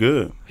was pretty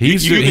good.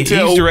 He's can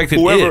tell he's directed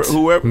whoever, it.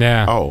 Whoever,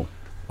 Yeah. Oh.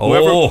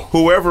 Oh.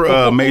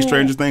 Whoever made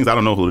Stranger Things, I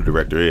don't know who the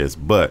director is,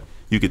 but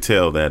you could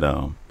tell that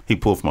he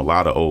pulled from a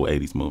lot of old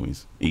 '80s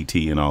movies,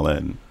 E.T. and all that,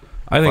 and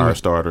I think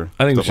Firestarter.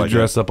 I think we stuff should like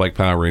dress that. up like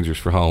Power Rangers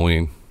for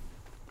Halloween.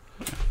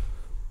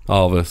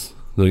 All of us.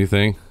 Do you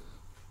think?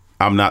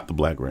 I'm not the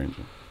Black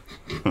Ranger.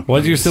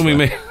 Why'd you assume we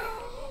made?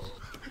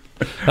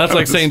 That's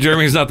like saying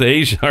Jeremy's not the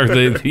Asian or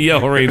the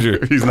Yellow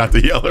Ranger. He's not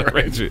the Yellow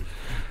Ranger.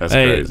 That's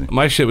Hey, crazy.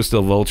 my shit was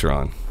still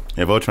Voltron.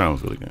 Yeah, Voltron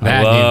was really good.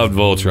 That- I loved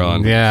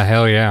Voltron. Yeah,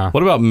 hell yeah.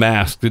 What about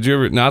Mask? Did you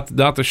ever not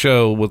the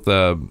show with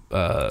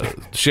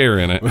Cher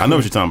in it, I know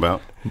what you're talking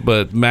about.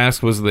 but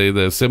Mask was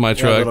the semi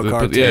truck. little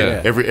cartoon,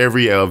 yeah.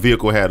 Every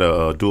vehicle had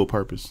a dual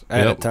purpose. I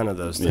had Yep. a ton of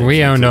those things.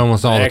 We owned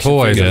almost all the Action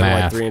toys in figures were like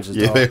Mask. 3 inches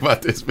Yeah, tall. they're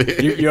about this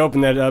big. You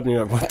open that up and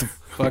you're like, what the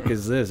fuck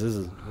is this?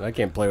 I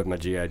can't play with my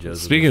G.I.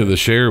 Joes. Speaking of the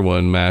Cher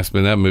one, Mask,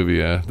 man, that movie,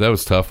 that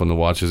was tough one to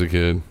watch as a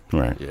kid.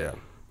 Right. Yeah.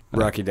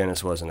 Rocky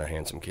Dennis wasn't a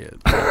handsome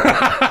kid.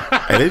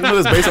 Hey, did you know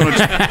it's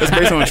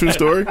based on a true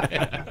story?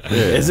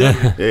 Is it?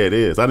 Yeah, it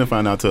is. I didn't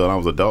find out till I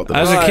was an adult. that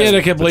As a it's kid,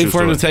 I kept a waiting true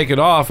for him to story. take it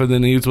off, and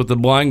then he was with the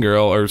blind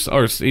girl, or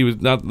he was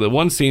not the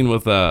one scene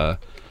with the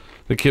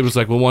kid was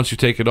like, "Well, once you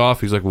take it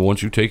off," he's like, "Well,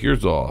 once you take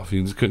yours off,"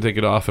 he just couldn't take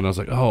it off, and I was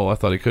like, "Oh, I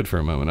thought he could for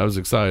a moment." I was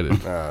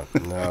excited, No.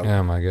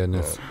 Oh my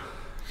goodness.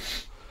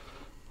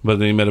 but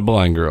then he met a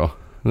blind girl,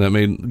 and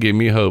that gave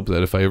me hope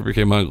that if I ever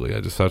became ugly,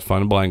 I just had to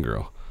find a blind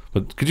girl.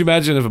 But could you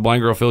imagine if a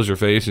blind girl fills your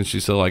face and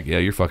she's still like, "Yeah,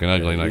 you're fucking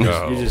ugly," and I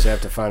go, You just have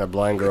to find a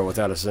blind girl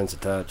without a sense of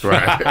touch.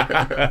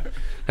 Right.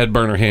 had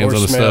burn her hands Or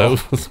on the smell.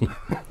 stove.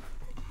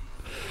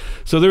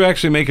 So they're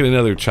actually making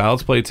another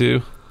Child's Play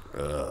too.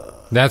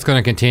 That's going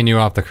to continue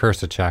off the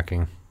curse of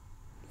Chucky.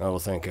 I will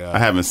think. I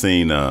haven't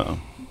seen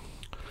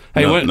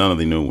Hey, none of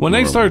the new when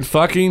they new started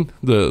fucking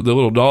the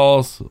little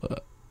dolls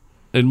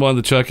in one of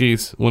the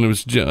Chuckies, when it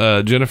was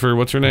Jennifer,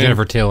 what's her name?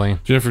 Jennifer Tilly.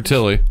 Jennifer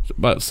Tilly.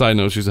 But side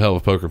note, she's a hell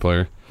of a poker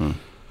player.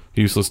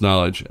 Useless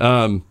knowledge.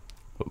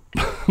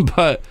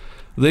 But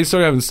they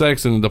started having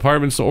sex in the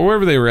department store or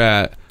wherever they were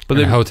at. But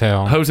In a they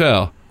hotel. I was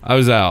out.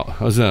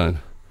 I was done.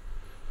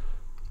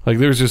 Like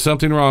there was just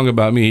something wrong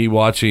about me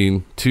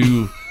watching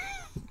two.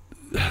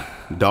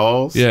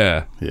 dolls.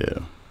 Yeah, Yeah.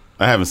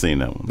 I haven't seen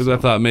that one. because I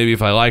thought maybe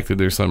if I liked it,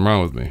 there's something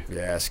wrong with me.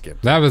 Yeah, I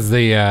skipped. That was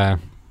the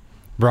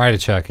Bride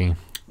of Chucky.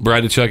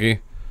 Bride of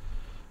Chucky.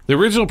 The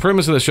original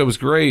premise of the show was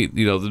great.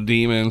 You know, the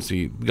demons,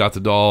 he got the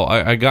doll.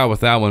 I got with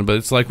that one, but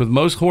it's like with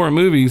most horror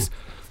movies,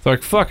 they're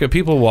like, fuck it,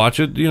 people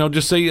watch it. You know,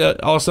 just say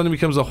all of a sudden it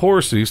becomes a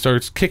horse and he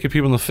starts kicking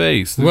people in the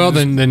face. Well,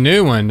 Just- the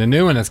new one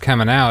that's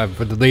coming out,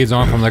 but the leads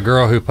on from the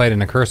girl who played in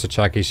The Curse of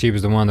Chucky. She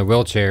was the one in the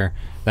wheelchair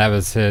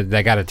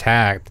that got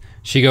attacked.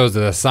 She goes to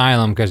the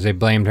asylum because they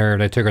blamed her.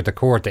 They took her to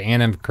court to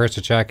end Curse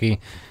of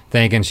Chucky,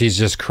 thinking she's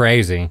just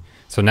crazy.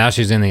 So now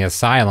she's in the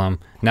asylum.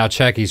 Now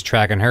Chucky's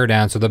tracking her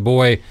down. So the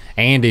boy,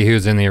 Andy,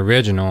 who's in the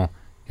original,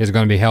 is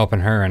going to be helping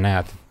her in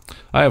that.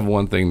 I have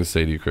one thing to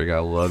say to you, Craig. I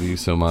love you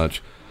so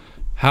much.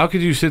 How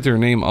could you sit there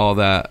and name all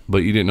that, but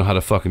you didn't know how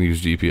to fucking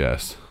use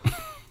GPS?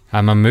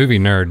 I'm a movie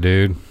nerd,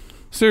 dude.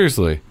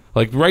 Seriously.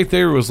 Like, right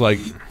there was, like,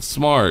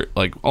 smart,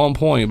 like, on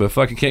point, but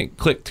fucking can't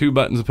click 2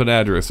 buttons and put an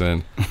address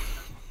in.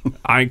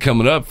 I ain't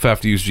coming up if I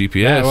have to use GPS.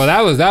 Yeah, well,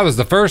 that was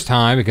the first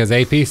time because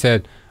AP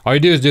said, all you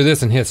do is do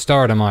this and hit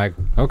start. I'm like,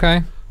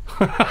 okay.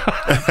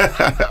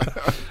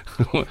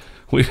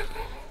 we,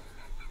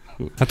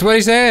 That's what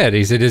he said.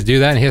 He said, just do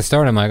that and hit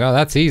start. I'm like, oh,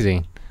 that's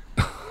easy.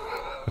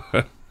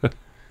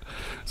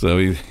 so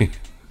he...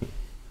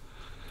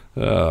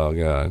 Oh,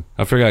 God.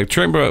 I forgot.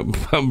 Trent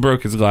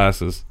broke his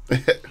glasses.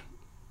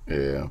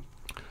 Yeah.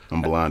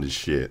 I'm blind as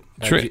shit.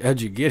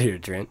 How'd you get here,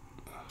 Trent?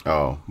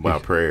 Oh, by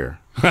prayer.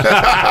 No,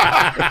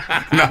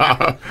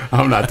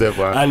 I'm not that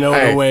blind. I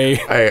know the way.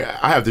 Hey,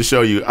 I have to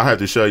show you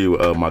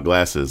my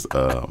glasses.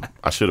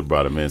 I should have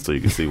brought them in so you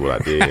can see what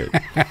I did.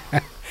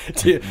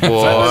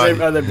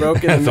 Are they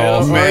broken in the middle?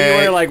 awesome. Or you Man.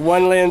 wear like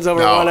one lens over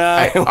No, one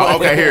eye? hey,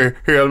 okay,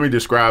 here, let me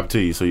describe to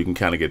you so you can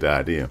kind of get the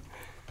idea.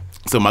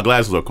 So my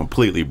glasses are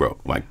completely broke.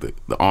 Like the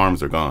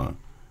arms are gone.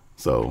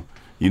 So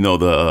you know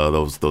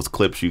those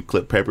clips you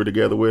clip paper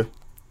together with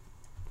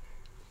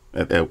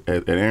at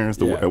Aaron's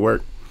Yeah. at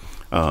work.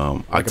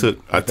 I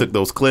took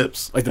those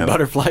clips Like the and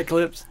butterfly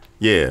clips?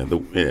 Yeah,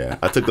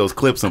 I took those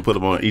clips and put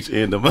them on each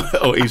end of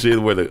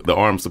where the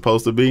arm's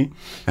supposed to be.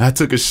 And I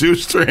took a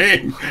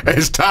shoestring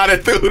and tied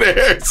it through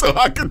there so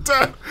I could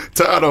tie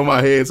it on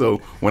my head. So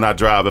when I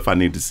drive, if I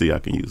need to see, I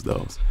can use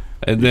those.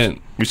 And then...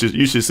 You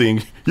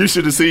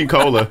should have seen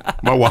Cola,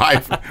 my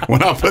wife,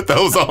 when I put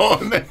those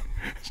on.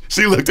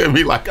 She looked at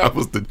me like I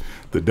was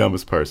the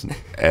dumbest person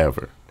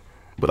ever.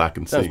 But I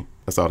can see.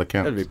 That's all that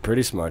That'd be counts.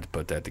 pretty smart to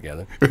put that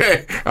together.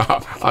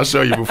 I'll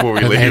show you before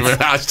we leave.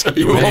 I'll show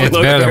you. It's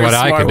Look better than very what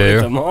I smart could with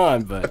do. them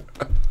on, but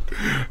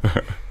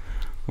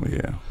Well,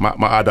 yeah, my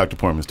eye doctor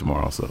appointment's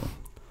tomorrow, so.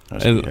 I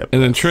should be happy.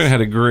 And then Trent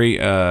had a great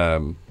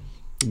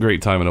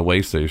time in a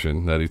way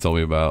station that he told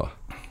me about.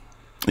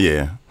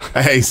 Yeah.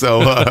 Hey, so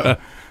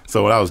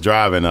when I was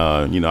driving,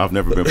 I've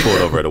never been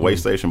pulled over at a weigh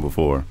station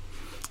before,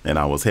 and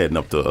I was heading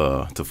up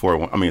to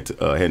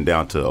heading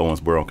down to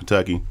Owensboro,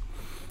 Kentucky,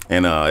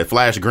 and it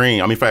flashed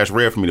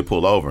red for me to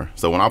pull over.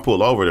 So when I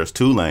pull over, there's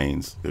 2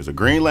 lanes. There's a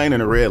green lane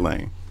and a red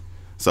lane.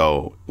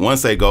 So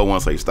once they go,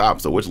 once they stop.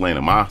 So which lane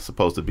am I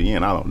supposed to be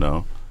in? I don't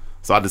know.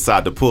 So I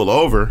decided to pull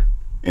over,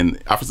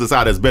 and I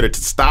decided it's better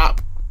to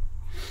stop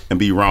and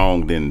be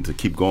wrong than to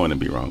keep going and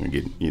be wrong and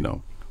get,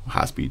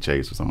 high speed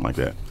chase or something like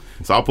that.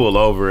 So I pull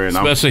over and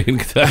Especially in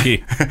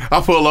Kentucky.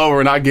 I pull over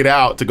and I get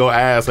out to go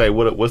ask, hey,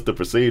 what's the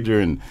procedure?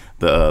 And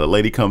the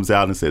lady comes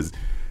out and says,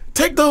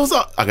 take those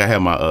off. I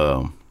have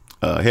my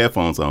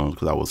headphones on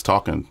because I was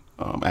talking,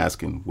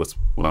 asking what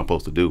I'm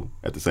supposed to do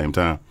at the same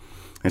time.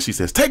 And she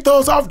says, take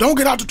those off. Don't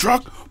get out the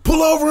truck.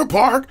 Pull over and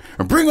park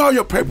and bring all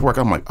your paperwork.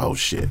 I'm like, oh,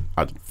 shit.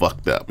 I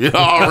fucked up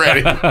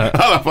already.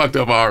 I fucked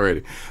up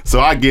already. So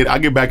I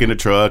get back in the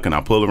truck and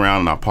I pull around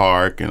and I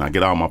park and I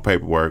get all my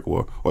paperwork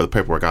or the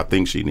paperwork I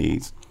think she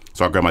needs.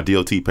 So I grab my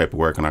DOT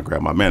paperwork and I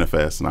grab my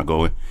manifest and I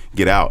go and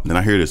get out. And then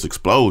I hear this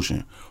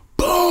explosion.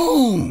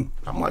 Boom!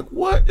 I'm like,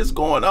 what is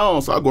going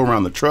on? So I go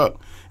around the truck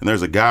and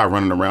there's a guy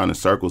running around in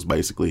circles.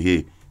 Basically,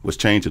 he was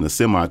changing a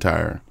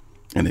semi-tire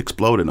and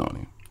exploded on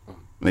him.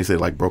 And they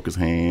said, broke his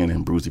hand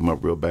and bruised him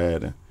up real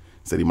bad and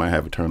said he might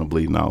have internal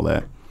bleed and all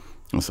that.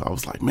 And so I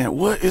was like, man,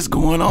 what is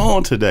going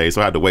on today? So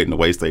I had to wait in the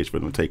weigh stage for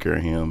them to take care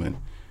of him.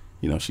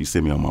 And, she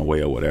sent me on my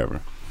way or whatever.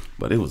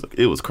 But it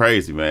was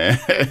crazy, man.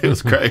 It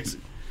was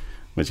crazy.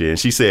 But yeah, and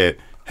she said,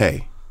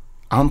 hey,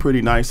 I'm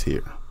pretty nice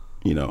here.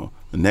 The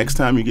next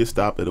time you get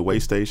stopped at a weigh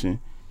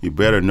station, you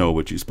better know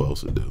what you're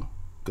supposed to do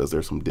because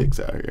there's some dicks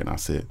out here. And I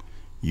said,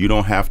 you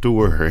don't have to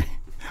worry.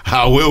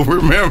 I will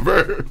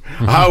remember.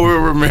 I will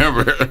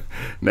remember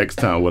next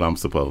time what I'm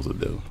supposed to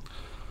do.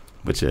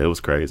 But yeah, it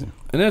was crazy.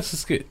 And that's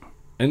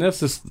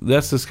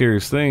the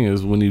scariest thing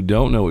is when you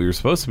don't know what you're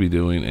supposed to be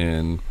doing,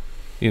 and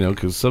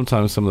because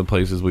sometimes some of the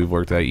places we've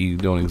worked at, you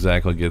don't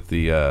exactly get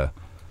the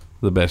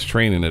best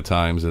training at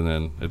times, and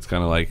then it's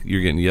kind of like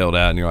you're getting yelled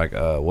at, and you're like,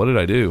 what did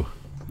I do?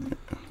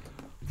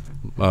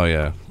 Oh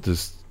yeah,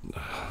 there's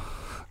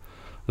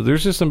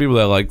just some people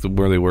that like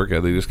where they work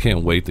at, they just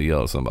can't wait to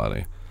yell at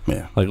somebody.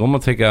 Yeah. Like,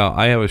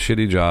 I have a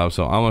shitty job,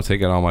 so I'm going to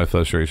take out all my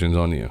frustrations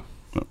on you.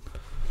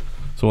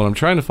 So what I'm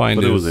trying to find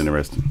But it was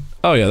interesting.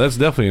 Oh, yeah, that's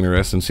definitely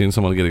interesting, seeing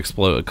someone get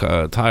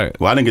tired.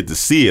 Well, I didn't get to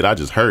see it. I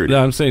just heard it.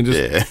 No, I'm saying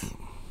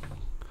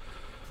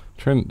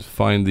trying to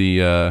find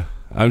the...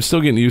 I'm still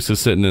getting used to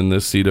sitting in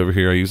this seat over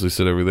here. I usually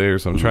sit over there,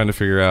 so I'm trying to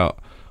figure out,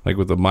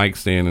 with the mic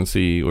stand and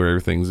see where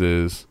everything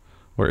is.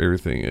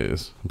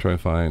 I'm trying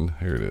to find...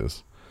 Here it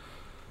is.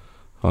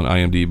 On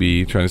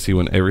IMDb, trying to see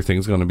when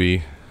everything's going to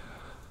be...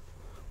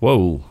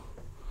 Whoa,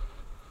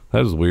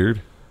 that is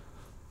weird.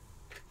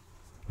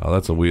 Oh,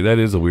 that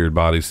is a weird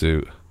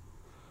bodysuit.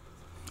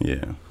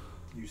 Yeah,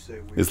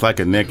 it's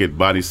like a naked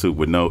bodysuit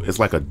with it's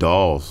like a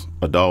doll's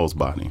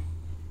body.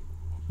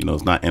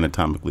 It's not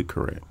anatomically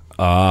correct.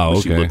 Oh,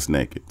 okay. She looks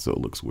naked, so it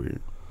looks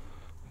weird.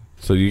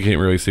 So you can't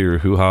really see her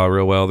hoo-ha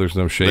real well. There's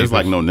no shape.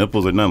 There's no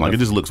nipples or nothing. It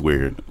just looks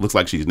weird. It looks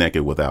like she's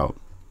naked without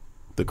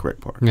the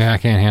correct part. Yeah, I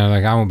can't handle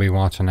it. I won't be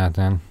watching that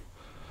then.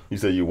 You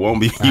said you won't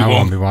be. I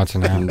won't be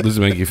watching that. Does it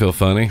make you feel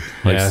funny?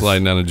 Yes.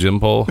 Sliding down a gym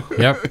pole?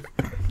 Yep.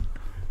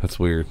 That's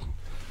weird.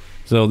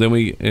 So then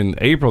in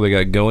April, they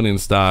got Going in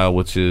Style,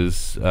 which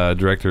is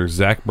director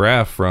Zach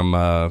Braff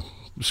from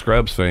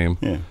Scrubs fame.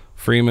 Yeah.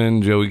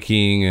 Freeman, Joey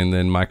King, and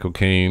then Michael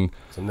Caine.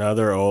 It's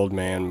another old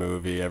man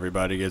movie.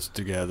 Everybody gets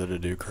together to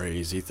do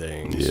crazy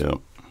things. Yeah.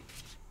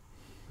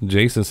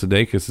 Jason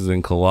Sudeikis is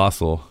in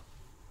Colossal.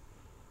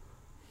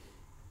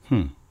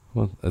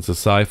 Well, it's a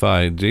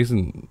sci-fi.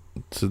 Jason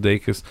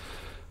Sudeikis.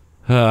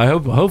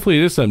 Hopefully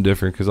it is something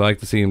different because I like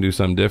to see him do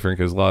something different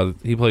because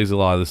he plays a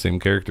lot of the same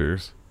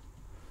characters.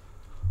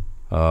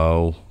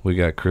 Oh, we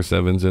got Chris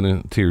Evans in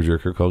a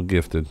tearjerker called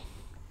Gifted.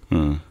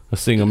 A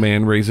single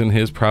man raising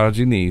his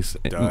prodigy niece.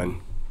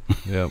 Done.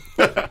 Yep.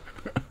 And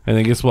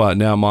then guess what?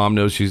 Now mom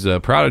knows she's a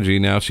prodigy.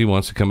 Now she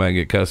wants to come back and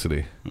get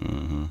custody.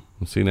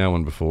 I've seen that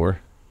one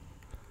before.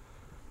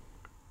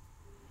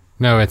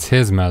 No, it's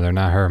his mother,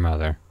 not her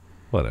mother.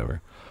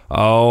 Whatever.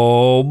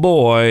 Oh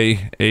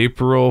boy,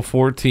 April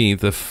 14th,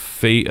 The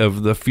Fate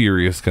of the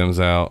Furious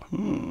comes out.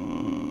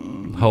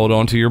 Hold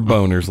on to your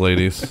boners,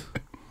 ladies.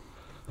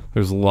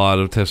 There's a lot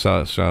of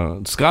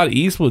testosterone. Scott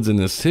Eastwood's in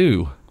this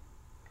too.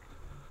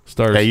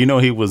 Stars. Hey,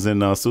 he was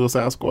in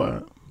Suicide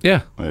Squad?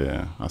 Yeah. Oh,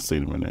 yeah, I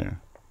seen him in there.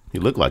 He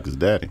looked like his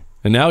daddy.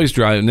 And now he's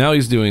driving. Now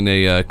he's doing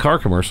a car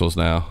commercials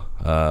now.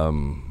 I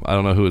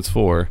don't know who it's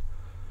for.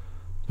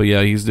 But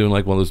yeah, he's doing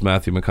like one of those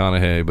Matthew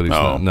McConaughey, but he's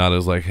not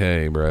as like,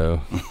 hey,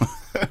 bro.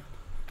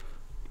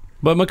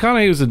 But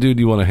McConaughey was a dude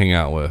you want to hang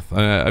out with.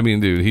 I mean,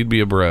 dude, he'd be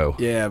a bro.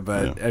 Yeah,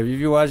 but if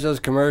you watch those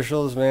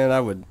commercials, man,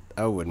 I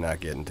would not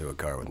get into a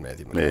car with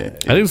Matthew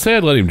McConaughey. I didn't say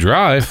I'd let him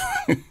drive.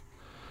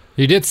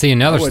 You did see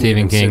another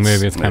Stephen King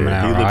movie that's coming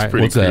out, right?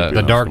 What's that?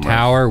 The Dark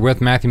Tower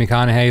with Matthew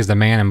McConaughey as the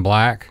Man in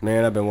Black.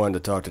 Man, I've been wanting to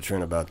talk to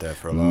Trent about that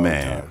for a long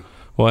time.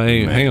 Well,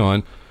 hey, hang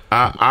on.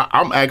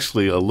 I'm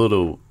actually a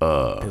little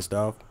Pissed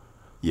off?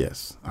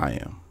 Yes, I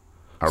am.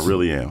 I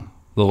really am.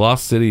 The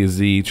Lost City is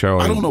the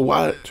Charlie. I don't know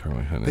why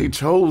Charlie Hunnam. they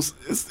chose.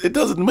 It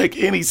doesn't make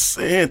any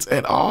sense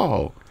at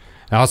all.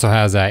 It also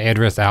has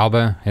Idris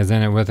Elba is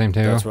in it with him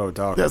too. That's what we're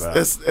talking about.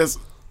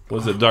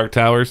 Was it Dark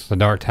Towers? The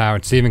Dark Tower.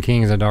 Stephen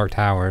King's The Dark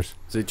Towers.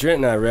 See, Trent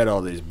and I read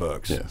all these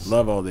books. Yes.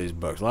 Love all these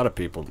books. A lot of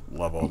people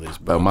love all these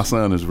books. My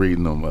son is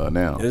reading them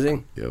now. Is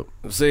he? Yep.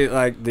 See,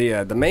 like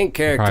the main Probably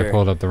character,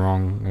 pulled up the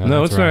wrong.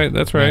 No, that's right.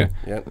 That's right.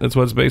 Yep. That's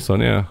what it's based on.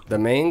 Yeah. the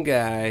main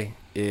guy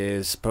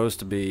is supposed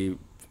to be.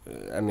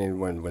 I mean,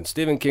 when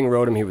Stephen King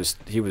wrote him, he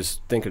was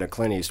thinking of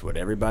Clint Eastwood.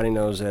 Everybody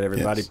knows that.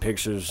 Everybody Yes.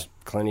 pictures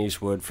Clint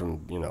Eastwood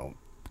from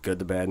Good,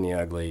 the Bad, and the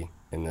Ugly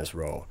in this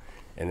role,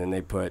 and then they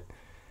put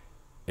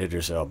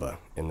Idris Elba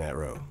in that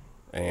role,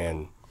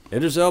 and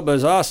Idris Elba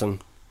is awesome.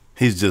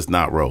 He's just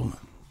not rolling.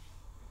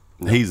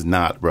 He's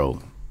not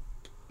rolling.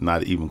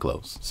 Not even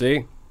close.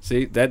 See,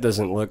 that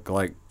doesn't look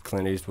like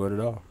Clint Eastwood at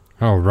all.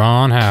 Oh,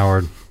 Ron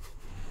Howard.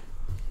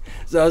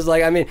 So I was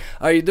like, I mean,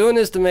 are you doing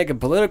this to make a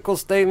political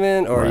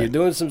statement, or are you Right.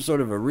 doing some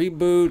sort of a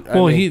reboot?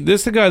 Well,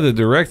 this is the guy that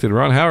directed.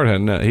 Ron Howard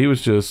had nothing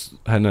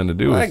to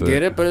do with I it.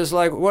 get it, but it's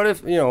like, what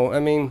if I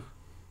mean,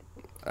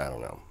 I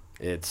don't know.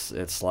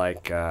 It's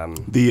like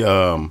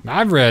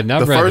I've read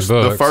the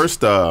books.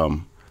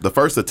 The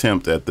first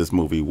attempt at this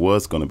movie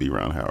was going to be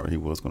Ron Howard. He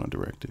was going to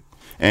direct it,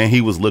 and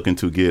he was looking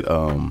to get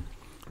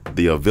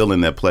the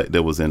villain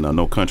that was in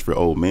No Country for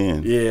Old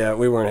Men. yeah,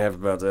 we weren't happy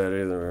about that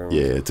either.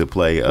 Yeah, to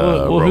play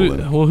Who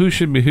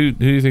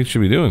do you think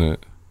should be doing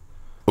it?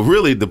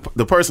 Really, the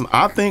person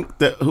I think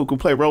that who could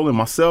play Roland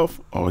myself,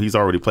 he's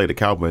already played a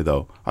cowboy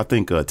though. I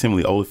think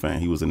Timothy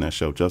Olyphant. He was in that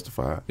show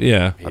Justified.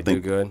 Yeah. He'd do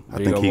good. I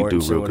think he'd do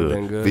Mortensen real would have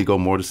been good. Viggo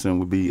Mortensen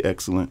would be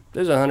excellent.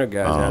 There's 100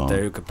 guys out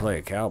there who could play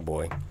a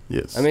cowboy.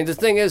 Yes. I mean, the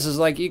thing is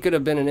like you could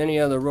have been in any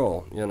other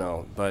role,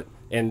 but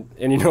and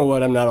you know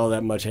what? I'm not all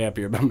that much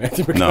happier about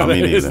Matthew McConaughey No,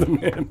 me as neither. the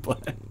Man in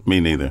Black. Me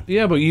neither.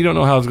 Yeah, but you don't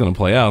know how it's going to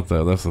play out,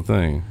 though. That's the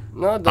thing.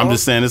 No, don't. I'm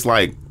just saying it's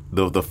like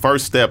the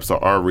first steps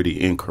are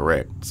already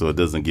incorrect, so it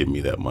doesn't give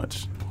me that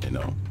much,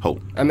 hope.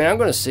 I mean, I'm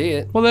going to see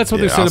it. Well, that's what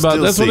Yeah, they said I'll about.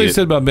 still That's what see they it.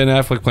 said about Ben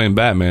Affleck playing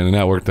Batman, and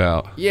that worked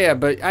out. Yeah,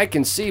 but I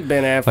can see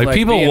Ben Affleck. Like,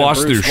 people being a watch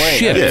Bruce their Wayne.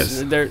 shit.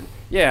 Yes.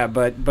 Yeah,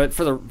 but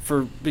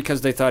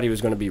because they thought he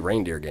was going to be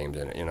reindeer games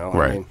in it,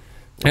 Right. I mean,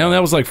 And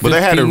that was like 15 But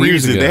they had a years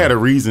reason. ago. They had a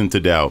reason to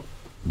doubt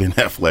Ben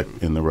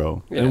Affleck in the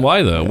role. And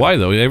why though? Why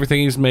though? Everything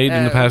he's made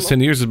in the past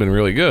 10 years has been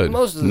really good.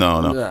 most of the,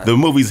 No. The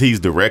movies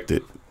he's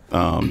directed,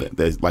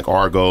 that's like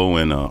Argo,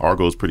 and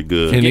Argo's pretty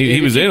good. And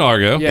he was in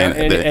Argo. Yeah,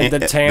 and the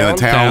town.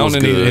 The town was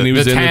and he good.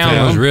 was The in the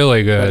town was town.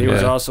 really good. But he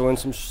was Yeah. also in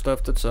some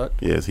stuff that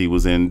sucked. Yes, he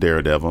was in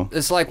Daredevil.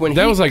 It's like when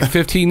That was like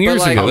 15 years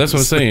like- ago. That's what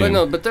I'm saying. But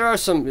no, but there are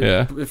some.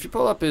 Yeah. If you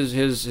pull up his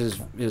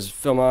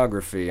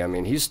filmography, I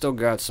mean, he's still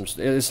got some.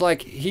 It's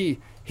like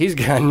he's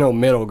got no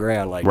middle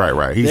ground. Like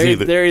Right. He's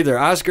they're either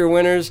Oscar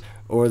winners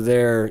or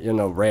they're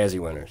Razzie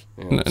winners.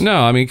 No,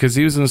 I mean, because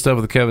he was in stuff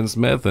with Kevin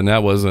Smith, and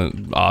that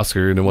wasn't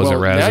Oscar, and it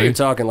wasn't Now you're Razzie.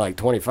 talking like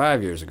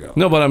 25 years ago.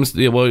 No, but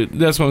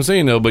that's what I'm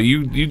saying, though. But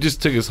you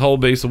just took his whole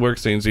base of work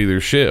saying it's either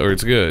shit or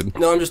it's good.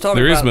 No, I'm just talking.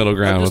 There is about, middle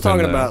ground I'm just within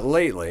talking that. about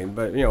lately,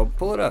 but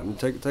pull it up and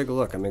take a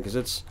look. I mean, because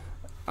it's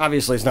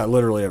obviously it's not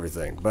literally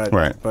everything, but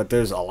Right. but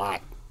there's a lot,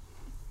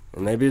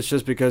 and maybe it's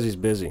just because he's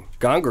busy.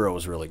 Gone Girl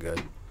was really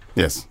good.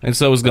 Yes. And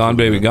so was Gone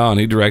Baby Gone.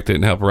 He directed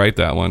and helped write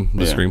that one,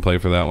 the Yeah.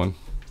 screenplay for that one.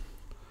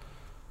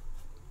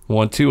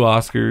 Won 2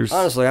 Oscars.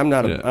 Honestly, I'm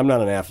not Yeah. an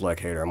Affleck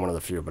hater. I'm one of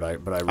the few, but I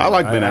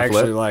like Ben I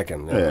actually Affleck. like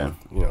him. Yeah.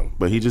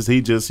 But he just he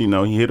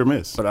hit or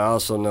miss. But I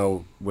also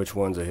know which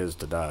ones are his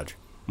to dodge.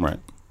 Right.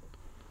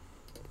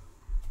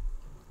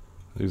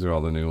 These are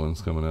all the new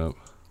ones coming up.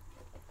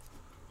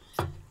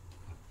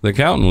 The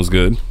Accountant was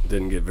good.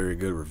 Didn't get very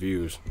good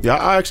reviews. Yeah,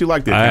 I actually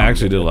liked it. I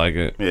actually did like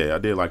it. Yeah, I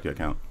did like your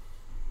account.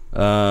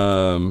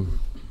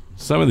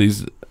 Some of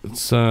these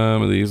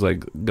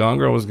like Gone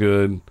Girl was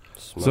good.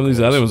 Some of these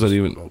other ones I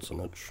didn't even. Not so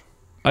much.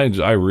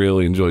 I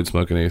really enjoyed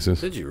Smoking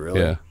Aces. Did you really?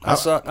 Yeah. I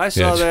saw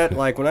Yeah. that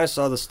like when I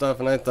saw the stuff,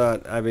 and I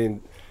thought, I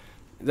mean,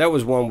 that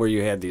was one where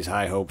you had these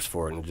high hopes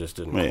for it, and it just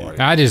didn't Yeah. quite.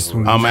 I just.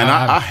 Oh man,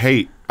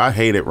 I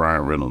hated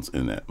Ryan Reynolds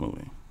in that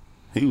movie.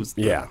 He was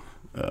Yeah.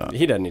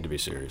 He doesn't need to be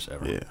serious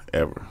ever. yeah,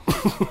 ever.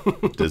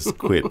 Just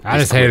quit. I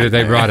just hated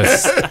they brought a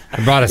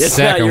It's not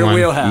second your one.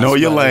 wheelhouse. Know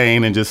your buddy.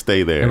 lane and just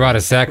stay They there. brought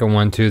a second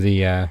one to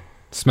the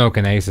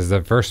Smoking Aces.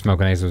 The first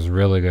Smoking Aces was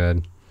really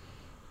good.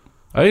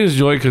 I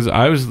enjoyed because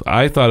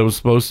I thought it was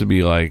supposed to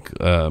be like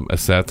a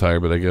satire,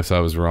 but I guess I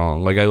was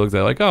wrong. Like I looked at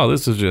it like, oh,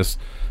 this is just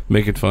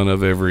making fun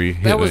of every.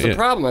 That was the yeah.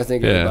 problem I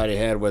think Yeah. everybody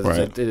had with Right.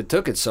 it. It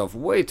took itself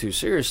way too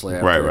seriously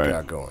after Right, it right.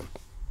 got going.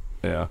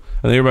 Yeah,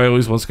 and everybody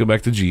always wants to go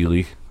back to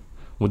Geely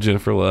with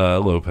Jennifer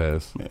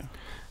Lopez. Yeah.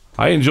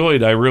 I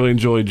really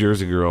enjoyed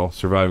Jersey Girl.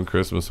 Surviving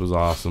Christmas was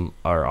awesome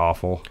or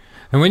awful.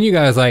 And when you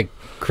guys, like,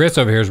 Chris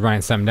over here is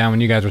writing something down,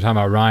 when you guys were talking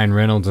about Ryan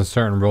Reynolds and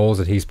certain roles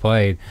that he's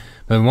played,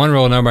 but one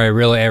role nobody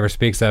really ever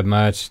speaks of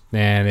much,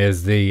 and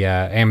is the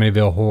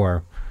Amityville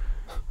Horror.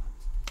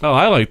 Oh,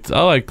 I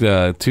liked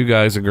Two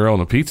Guys, a Girl,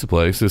 and a Pizza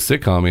Place. This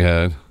sitcom he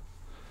had.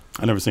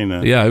 I never seen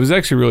that. Yeah, it was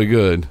actually really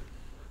good.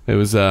 It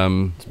was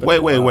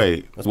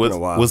Wait. It's been a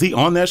while. Was he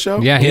on that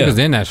show? Yeah, he Yeah. was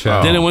in that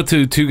show. Then it went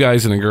to Two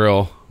Guys and a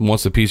Girl.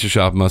 Once the pizza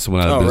shop must have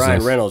went out of Oh, business.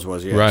 Ryan Reynolds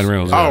was, yes. Ryan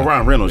Reynolds. Oh, yeah.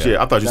 Ryan Reynolds.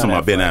 Yeah, I thought you were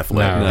Not talking about Ben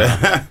Affleck.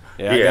 No.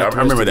 Yeah, Yeah, got I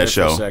remember twisted that there for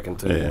show. a second,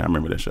 too. Yeah, I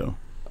remember that show.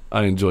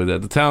 I enjoyed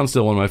that. The Town's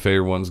still one of my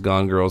favorite ones.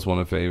 Gone Girl's one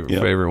of my Yep.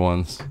 favorite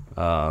ones.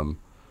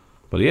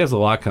 But he has a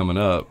lot coming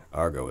up.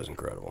 Argo is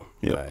incredible.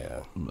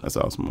 Yep. That's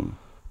an awesome movie.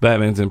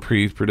 Batman's in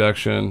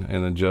pre-production,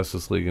 and then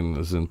Justice League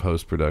is in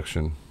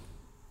post-production.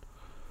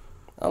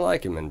 I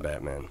like him in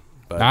Batman.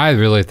 But I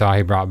really thought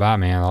he brought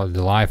Batman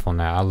to life on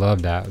that. I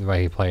loved that, the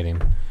way he played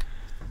him.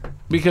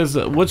 Because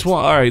which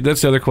one? All right,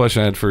 that's the other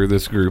question I had for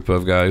this group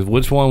of guys.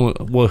 Which one?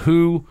 Well,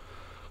 who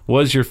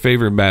was your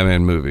favorite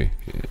Batman movie?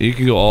 You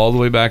can go all the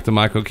way back to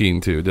Michael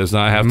Keaton too. It does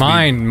not have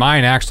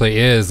Mine actually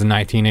is the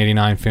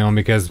 1989 film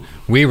because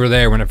we were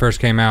there when it first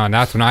came out, and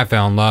that's when I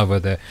fell in love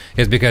with it.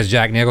 Is because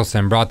Jack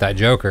Nicholson brought that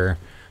Joker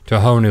to a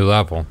whole new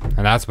level,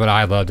 and that's what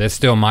I loved. It's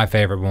still my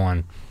favorite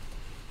one.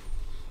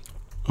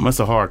 That's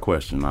a hard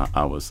question,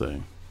 I would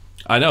say.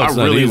 I know I it's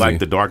not really easy. like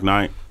The Dark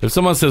Knight. If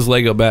someone says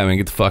Lego Batman,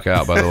 get the fuck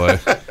out. By the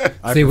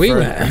way, See, we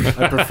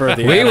I prefer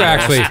the we were Adam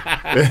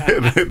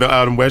actually, The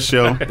Adam West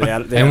show. West- the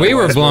Adam- the and we Adam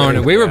were West blown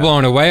movie. we were Yeah.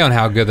 blown away on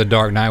how good The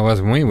Dark Knight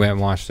was when we went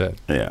and watched it.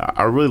 Yeah,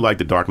 I really like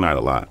The Dark Knight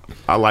a lot.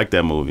 I like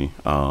that movie.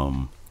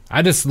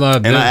 I just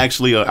loved And it. I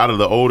actually, out of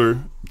the older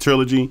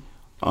trilogy,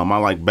 I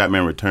like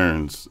Batman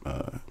Returns.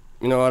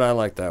 You know what? I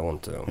like that one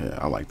too. Yeah,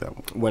 I like that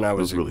one. When I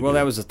was, really well, good.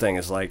 that was the thing.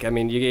 It's like, I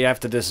mean, you have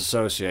to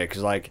disassociate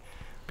because, like,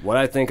 what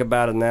I think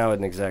about it now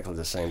isn't exactly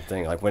the same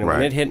thing. Like when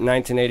Right. it hit in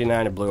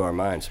 1989, it blew our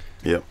minds.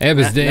 Yep. It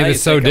was Now it you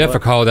was so take a look.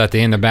 difficult at the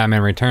end of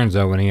Batman Returns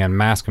though when he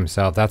unmasked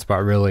himself. That's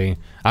what really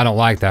I don't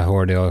like that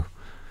ordeal.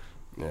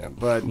 Yeah,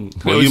 but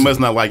Well, you must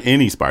not like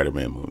any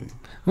Spider-Man movie.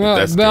 Well,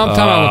 That's but I'm good.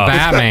 talking about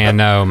Batman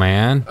though,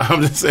 man.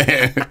 I'm just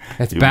saying.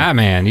 It's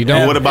Batman. You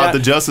don't. What about Yeah. the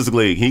Justice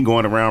League? He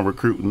going around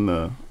recruiting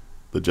the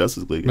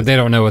Justice League. But they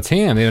don't know it's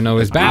him. They don't know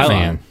it's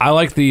Batman. I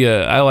like the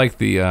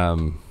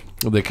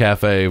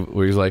cafe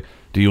where he's like,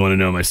 "Do you want to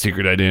know my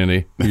secret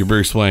identity? You're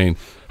Bruce Wayne.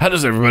 How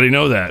does everybody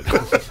know that?"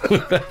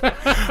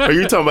 Are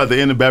you talking about the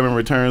end of Batman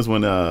Returns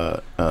when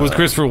Was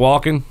Christopher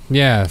Walken?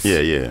 Yes.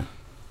 yeah.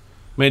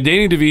 Man,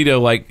 Danny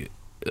DeVito,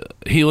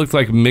 he looked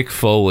like Mick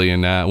Foley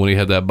in that when he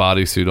had that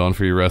bodysuit on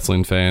for you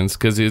wrestling fans.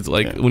 Because it's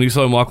like when you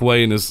saw him walk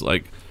away and his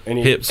And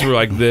he- hips were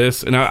like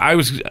this, and I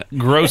was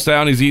grossed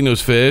out. He's eating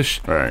those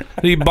fish. Right.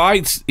 And he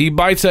bites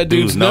that dude's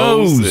Dude's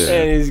nose. nose. Yeah.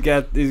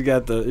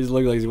 and he's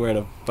looking like he's wearing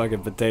a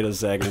fucking potato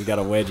sack and he's got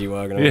a wedgie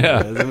walking around.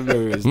 Yeah. That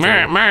movie was Meh,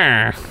 terrible.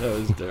 meh. That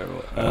was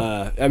terrible.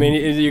 I mean,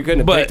 you couldn't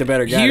have But picked a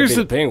better guy to be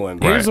the Penguin.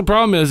 But Here's the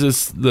problem: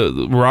 is the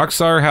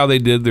Rockstar how they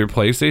did their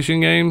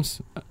PlayStation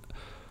games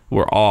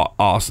were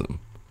awesome.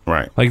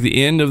 Right. Like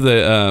the end of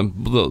the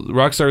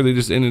Rockstar, they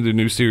just ended a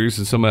new series,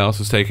 and somebody else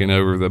is taking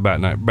over the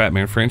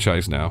Batman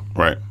franchise now.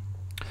 Right.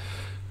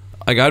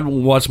 Like I'd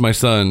watch my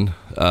son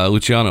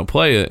Luciano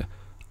play it.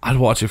 I'd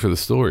watch it for the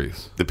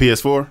stories. The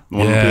PS4? The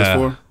one on the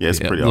PS4? Yeah, it's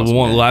pretty awesome. The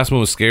man. last one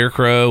was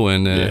Scarecrow,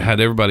 and it Yeah. had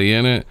everybody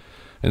in it.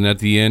 And at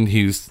the end,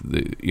 he has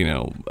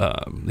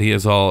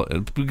all,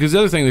 because the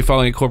other thing, they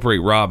finally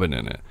incorporate Robin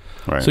in it.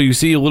 Right. So you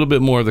see a little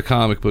bit more of the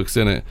comic books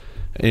in it.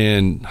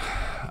 And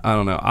I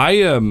don't know.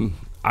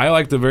 I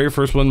like the very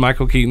first one,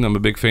 Michael Keaton. I'm a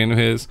big fan of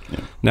his. Yeah.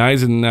 Now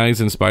he's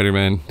in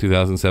Spider-Man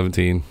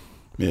 2017.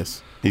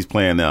 Yes. He's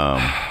playing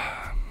the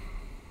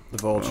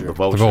Vulture. the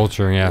Vulture. The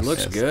Vulture. Yes. It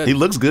looks Yes. good. He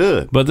looks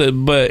good. But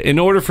in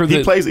order for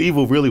He plays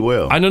evil really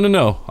well. I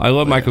no. I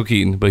love Michael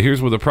Keaton, but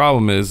here's where the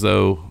problem is,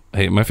 though.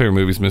 Hey, my favorite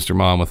movie is Mr.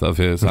 Monmouth of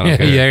his. I don't Yeah,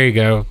 care. there you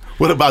go.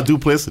 What about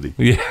Duplicity?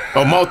 Yeah.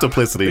 Oh,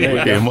 Multiplicity.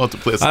 Okay,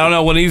 Multiplicity. I don't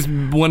know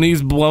when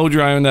he's blow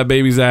drying that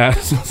baby's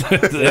ass, yeah,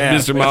 Mr.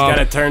 He's Mom, got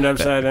it turned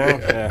upside down.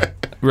 Yeah.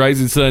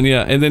 Rising Sun,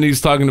 yeah. And then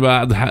he's talking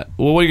about,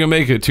 well, what are you gonna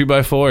make it?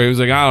 2x4? He was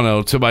like, I don't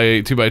know,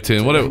 2x8,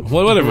 2x10, whatever works.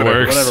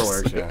 Whatever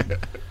works. Yeah.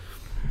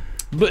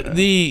 But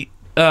the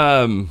That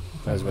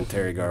was when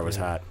Terry Garr was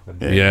hot.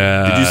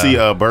 Yeah. Did you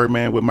see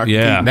Birdman with Michael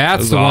Yeah. Keaton? That's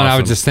was the one I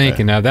awesome. was just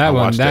thinking of. That I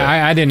one. watched That,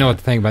 that. I didn't know what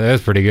to think about it. It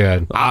was pretty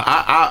good.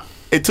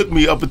 It took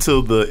me up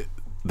until the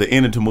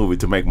end of the movie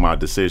to make my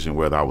decision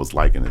whether I was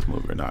liking this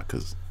movie or not,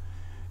 because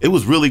it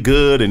was really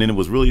good and then it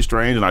was really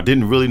strange and I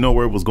didn't really know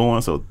where it was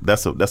going. So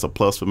that's a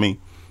plus for me.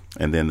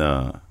 And then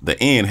the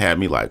end had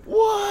me like,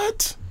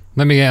 what?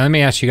 Let me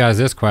ask you guys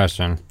this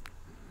question: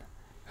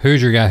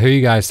 Who's your guy? Who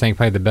you guys think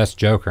played the best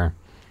Joker?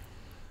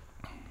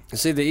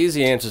 See, the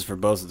easy answers for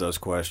both of those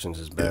questions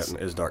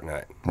is Dark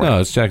Knight. No,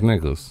 it's Jack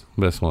Nicklaus,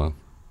 best one.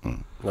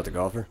 Not the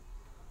golfer?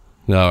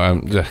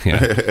 No,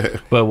 yeah.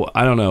 But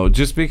I don't know,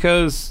 just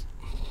because.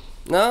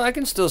 No, I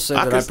can still say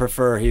I that can- I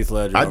prefer Heath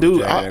Ledger. I over do.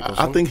 Jack I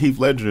Nicholson. think Heath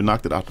Ledger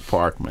knocked it out the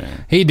park,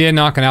 man. He did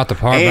knock it out the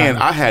park. And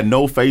but I had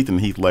no faith in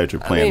Heath Ledger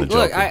playing the Joker.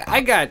 Look, I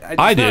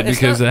I did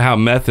because of how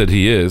method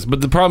he is.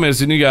 But the problem is,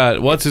 then you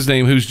got, what's his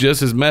name, who's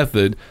just as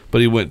method, but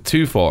he went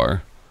too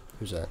far.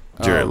 Who's that?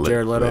 Jared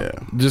Leto. Yeah.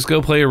 Just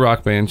go play a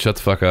rock band. Shut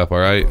the fuck up, all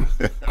right?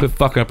 Quit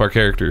fucking up our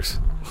characters.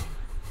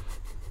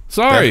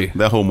 Sorry.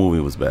 That whole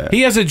movie was bad.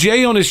 He has a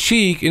J on his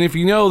cheek, and if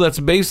you know, that's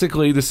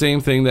basically the same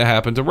thing that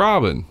happened to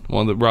Robin.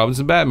 One of the Robins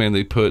and Batman,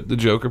 the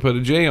Joker put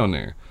a J on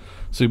there.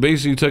 So he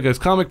basically took us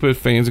comic book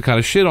fans and kind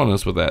of shit on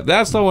us with that.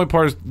 That's the only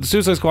part of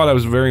Suicide Squad I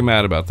was very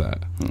mad about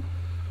that.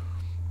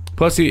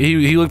 Plus,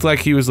 he looked like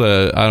he was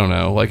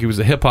like he was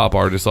a hip hop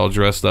artist all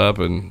dressed up,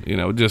 and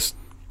just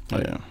Oh,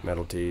 yeah.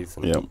 Metal teeth.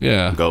 And Yep.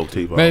 Yeah. Gold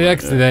teeth. all But that,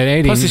 that's yeah. that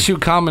 80s. Plus, they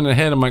shoot Common in the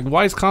head. I'm like,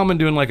 why is Common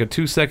doing like a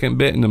 2-second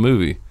bit in the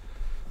movie?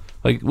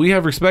 Like, we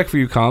have respect for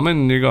you, Common,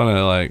 and you're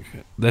gonna like,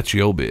 that's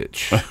your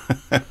bitch,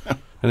 and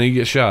then you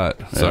get shot.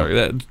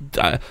 Sorry,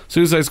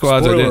 Suicide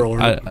Squad. Spoiler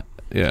alert.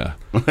 Yeah,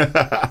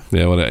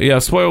 yeah, whatever. Yeah,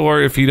 spoiler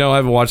alert. If you don't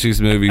ever watch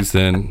these movies,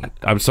 then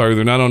I'm sorry,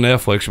 they're not on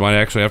Netflix. You might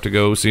actually have to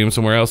go see them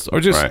somewhere else, or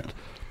just, Right.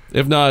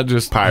 if not,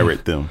 just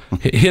Pirate them.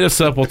 hit us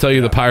up. We'll tell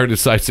you the pirated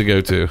sites to go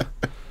to.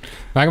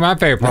 Like my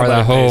favorite part of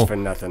Nobody that pays whole for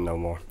nothing no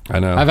more. I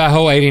know. that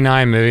whole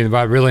 89 movie,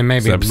 what really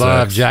made me Except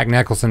love sex. Jack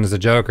Nicholson as the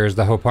Joker is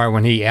the whole part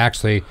when he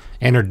actually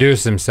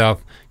introduced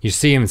himself. You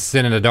see him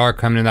sitting in the dark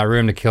coming in that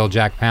room to kill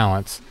Jack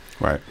Palance.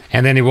 Right.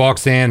 And then he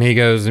walks in, he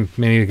goes and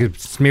he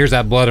smears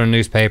that blood on a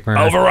newspaper. And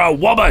Over a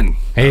woman.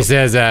 he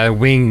says,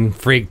 wing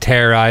freak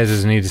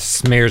terrorizes, and he just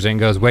smears it and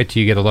goes, wait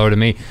till you get a load of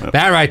me.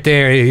 That right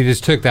there, he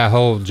just took that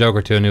whole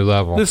Joker to a new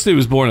level. This dude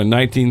was born in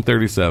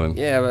 1937.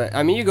 Yeah, but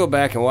I mean, you go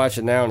back and watch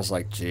it now, and it's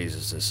like,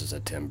 Jesus, this is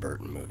a Tim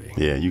Burton movie.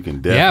 Yeah, you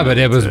can definitely. Yeah, but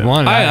it was tell.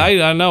 one.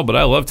 I know, but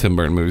I love Tim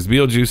Burton movies.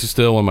 Beetlejuice is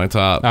still one of my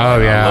top. Oh,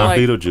 I yeah. love like-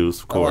 Beetlejuice,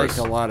 of I course.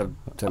 like a lot of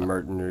Tim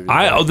Burton movies.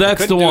 That's the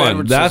Couldn't do one.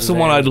 Edward That's the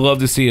one I'd Scissorhands. love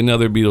to see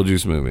another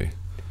Beetlejuice movie.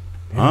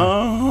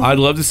 Oh, I'd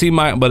love to see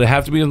but it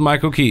have to be with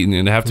Michael Keaton,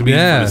 and it have to be.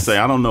 Yeah. I say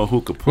I don't know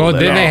who could pull Well, that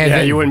didn't they off. have Yeah,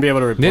 that- you wouldn't be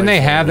able to replace Didn't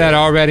they have that yeah.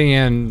 already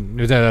in?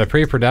 Was that a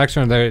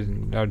pre-production?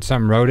 Or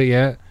something wrote it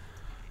yet?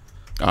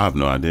 I have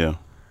no idea.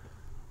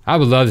 I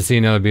would love to see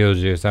another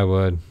Beetlejuice. I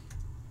would.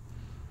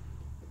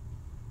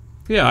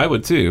 Yeah, I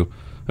would too.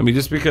 I mean,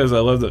 just because I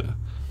love the,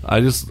 I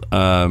just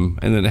and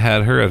then it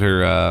had her at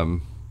her.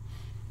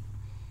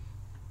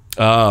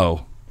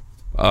 Oh,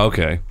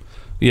 okay,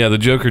 yeah, the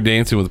Joker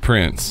dancing with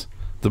Prince.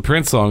 The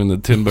Prince song in the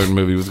Tim Burton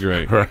movie was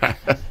great.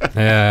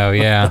 Oh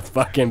yeah.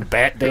 Fucking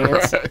bat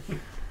dance.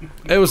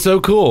 It was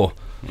so cool.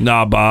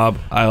 Nah, Bob,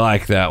 I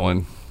like that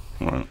one.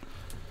 Right.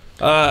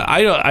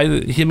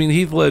 I mean,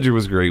 Heath Ledger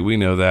was great. We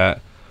know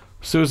that.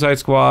 Suicide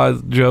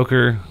Squad,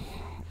 Joker.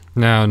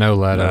 No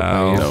Leto.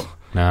 No. Please.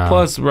 No.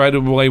 Plus, right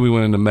away we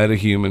went into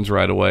metahumans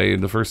right away,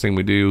 and the first thing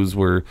we do is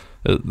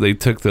they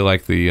took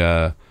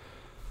the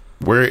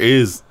Where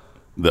is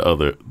the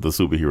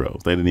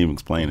superheroes? They didn't even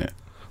explain it.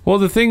 well,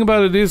 the thing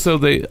about it is, so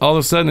they all of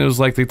a sudden it was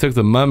like they took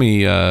the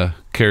Mummy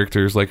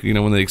characters, like, you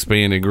know, when they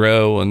expand and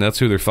grow, and that's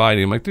who they're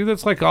fighting. I'm like, dude,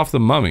 that's like off the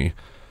Mummy.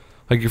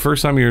 Like, your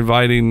first time you're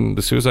inviting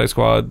the Suicide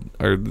Squad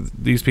or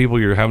these people,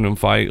 you're having them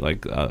fight.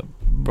 Like, I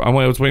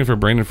was waiting for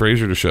Brandon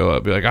Fraser to show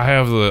up, be like, I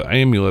have the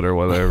amulet or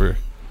whatever.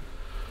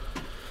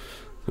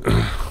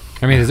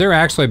 I mean, is there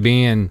actually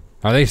being?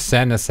 Are they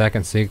setting a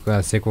second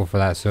sequel for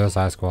that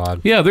Suicide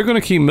Squad? Yeah, they're going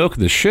to keep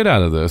milking the shit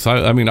out of this.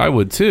 I mean, I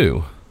would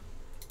too.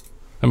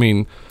 I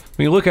mean,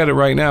 when you look at it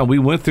right now, we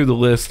went through the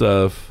list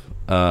of.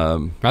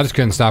 I just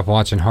couldn't stop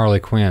watching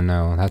Harley Quinn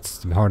though. That's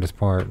the hardest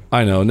part.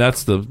 I know, and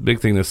that's the big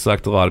thing that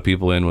sucked a lot of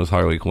people in was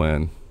Harley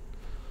Quinn.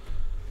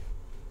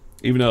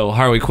 Even though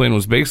Harley Quinn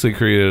was basically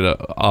created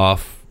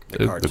off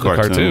the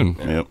cartoon.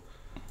 Yep.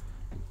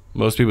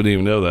 Most people didn't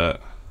even know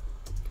that.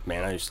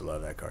 Man, I used to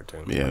love that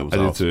cartoon. Yeah, it was I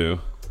did awesome. too.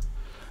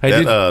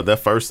 Hey, That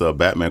first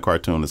Batman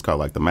cartoon is called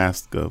like the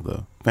Mask of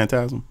the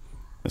Phantasm.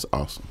 It's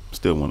awesome.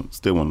 Still one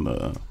of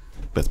the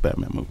best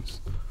Batman movies.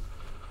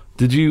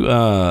 did you?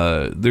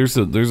 There's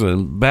a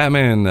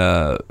Batman.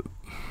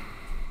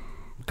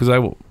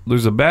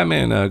 There's a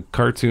Batman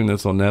cartoon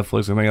that's on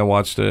Netflix. I think I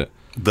watched it.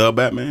 The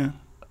Batman.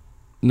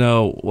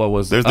 No, what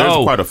was There's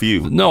it? quite a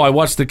few. No, I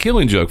watched The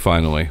Killing Joke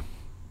finally,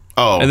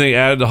 Oh, and they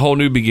added a whole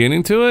new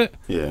beginning to it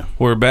yeah.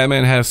 where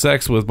Batman has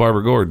sex with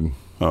Barbara Gordon.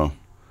 Oh,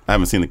 I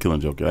haven't seen The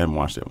Killing Joke yet. I haven't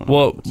watched that one.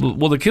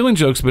 Well, The Killing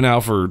Joke's been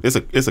out for it's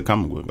a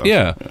comic book. also.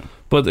 yeah.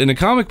 But in the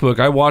comic book,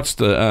 I watched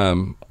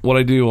the what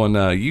I do on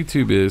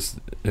YouTube is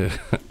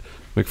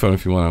make fun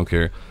if you want, I don't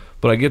care.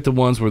 But I get the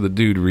ones where the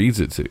dude reads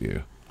it to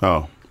you.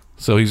 Oh,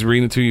 So he's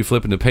reading it to you,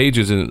 flipping the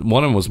pages, and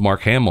one of them was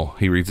Mark Hamill.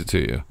 He reads it to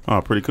you,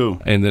 oh, pretty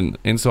cool.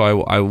 and so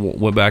I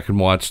went back and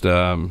watched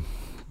the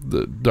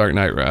Dark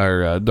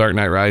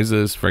Knight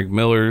Rises, Frank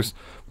Miller's.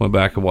 Went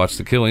back and watched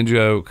The Killing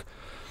Joke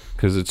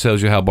because it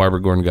tells you how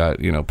Barbara Gordon got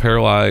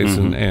paralyzed,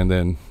 and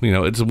then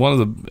it's one of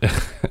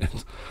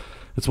the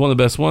it's one of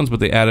the best ones. But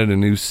they added a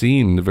new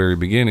scene in the very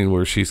beginning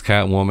where she's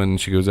Catwoman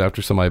and she goes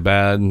after somebody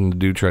bad, and the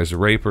dude tries to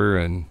rape her,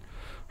 and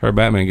her and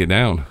Batman get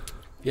down.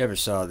 You ever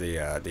saw the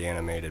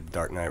animated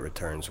Dark Knight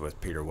Returns with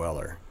Peter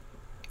Weller?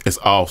 It's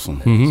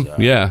awesome.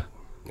 Yeah,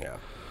 Yeah.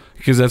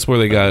 because that's where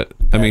they got.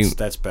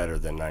 That's better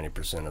than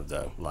 90% of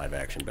the live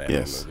action Batman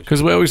Yes. movies.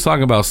 Because we always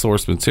talk about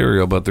source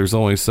material, but there's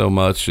only so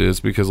much.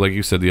 Is because, like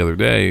you said the other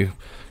day,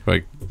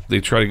 like they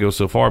try to go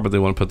so far, but they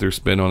want to put their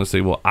spin on it and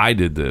say, "Well, I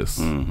did this."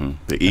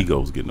 The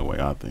ego's getting away,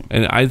 I think.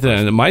 And I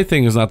think my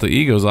thing is not the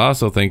egos. I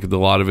also think that a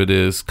lot of it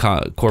is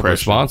corporate Pressure.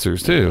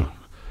 sponsors too.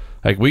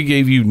 Like, we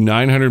gave you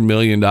 $900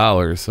 million.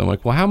 I'm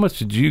like, well, how much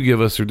did you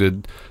give us, or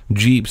did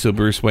Jeep so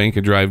Bruce Wayne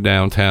could drive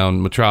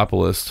downtown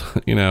Metropolis?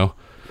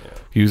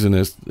 Using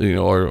this,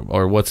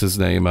 or what's his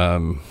name,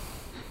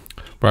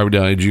 Robert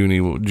Downey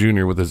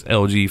Jr. with his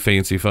LG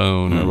fancy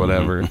phone or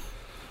whatever.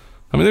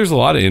 I mean, there's a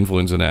lot of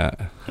influence in that.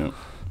 Yep.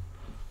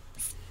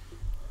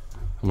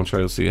 I'm gonna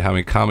try to see how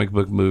many comic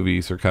book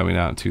movies are coming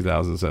out in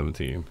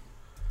 2017.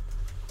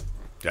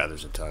 Yeah,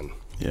 there's a ton.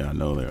 Yeah, I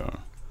know there are.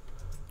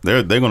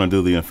 They're going to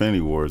do the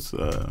Infinity Wars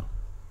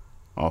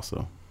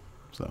also.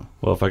 So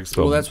Well, if I could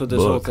spell Well, that's what this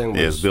whole book. thing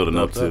was yeah, it's building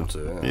up built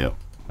to. yeah. Yep.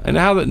 And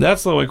how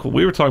that's like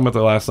we were talking about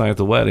that last night at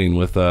the wedding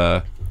with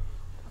one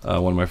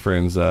of my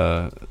friends,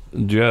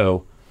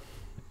 Joe,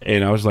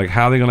 and I was like,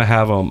 how are they going to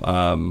have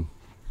them?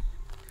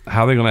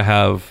 How are they going to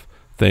have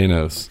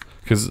Thanos?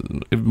 Because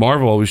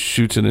Marvel always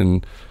shoots it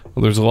in.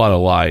 Well, there's a lot of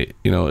light.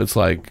 You know, it's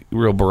like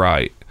real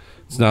bright.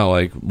 It's not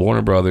like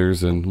Warner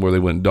Brothers and where they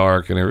went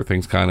dark and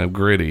everything's kind of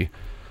gritty.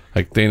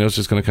 Like Thanos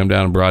just going to come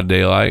down in broad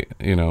daylight.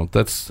 You know,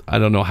 I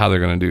don't know how they're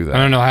going to do that. I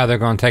don't know how they're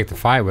going to take the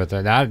fight with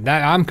it.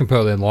 I'm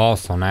completely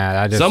lost on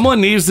that.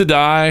 Someone needs to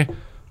die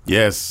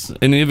Yes.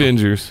 in the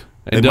Avengers.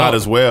 They might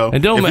as well.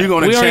 And don't If you're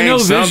gonna we already know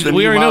change Vision, something,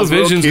 we you already might know as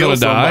well Vision's kill going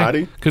to die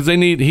somebody. because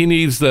he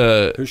needs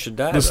Who should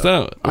die? the though?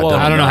 stone. I Well,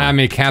 I don't know how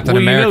many Captain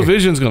well, you know America.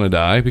 Vision's going to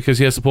die because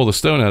he has to pull the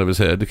stone out of his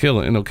head to kill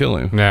him, and it'll kill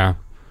him. Yeah,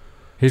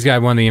 he's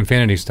got one of the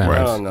Infinity Stones.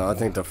 I don't know. I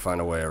think they'll find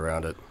a way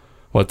around it.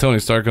 What, Tony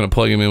Stark going to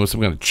plug him in with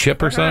some kind of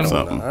chip or something?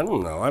 I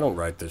don't know. I don't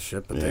write this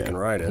shit, but they can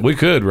write it. We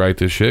could write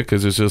this shit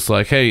because it's just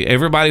like, hey,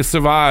 everybody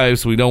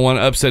survives. We don't want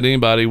to upset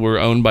anybody. We're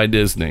owned by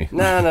Disney.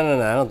 No. I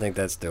don't think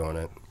that's doing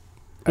it.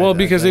 Well, I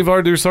because think-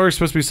 there's already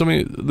supposed to be so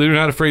many. They're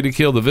not afraid to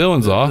kill the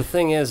villains The off.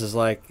 thing is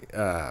like,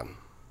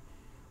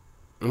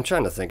 I'm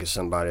trying to think of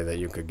somebody that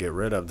you could get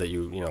rid of that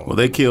you know. Well,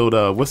 they killed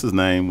what's his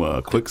name,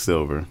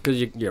 Quicksilver.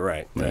 Because you're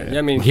right. Yeah. Yeah,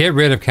 I mean, Get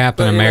rid of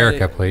Captain but,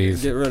 America,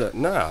 please. Get rid of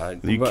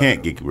You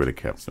can't get rid of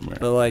Captain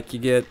America. But like you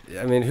get,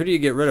 I mean, who do you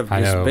get rid of? I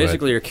Because know,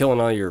 basically you're killing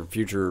all your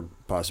future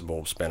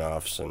possible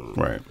spinoffs and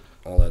Right.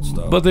 all that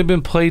stuff. But they've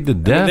been played to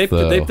death,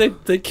 though.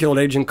 they killed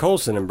Agent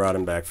Coulson and brought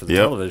him back for the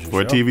Yep. television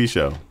For show. a TV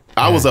show.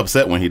 I was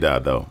upset when he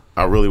died, though.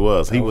 I really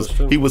was. He was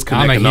true.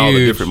 connecting all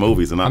the different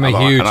movies, and I'm a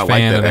I huge like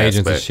fan that of Agents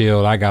of aspect.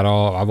 Shield.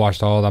 I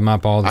watched all. I'm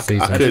up all the I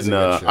seasons. couldn't.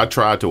 good show. I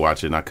tried to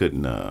watch it, and I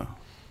couldn't.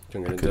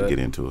 Couldn't I couldn't get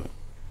into it.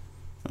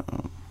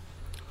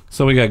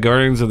 So we got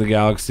Guardians of the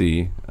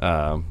Galaxy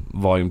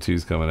Volume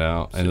 2's coming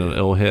out, and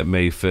it'll hit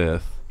May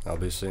 5th. I'll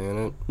be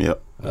seeing it.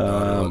 Yep. My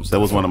daughter loves That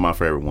was that one film. of my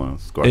favorite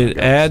ones. Guardians of It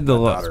the Galaxy. add the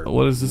My daughter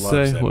what does this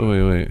loves say? that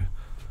Wait.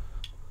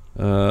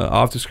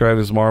 Oft described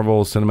as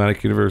Marvel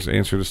Cinematic Universe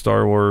answer to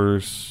Star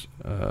Wars.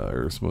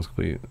 Earth's most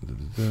complete.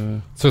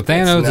 So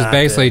Thanos It's is not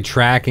basically that-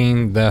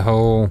 tracking the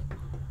whole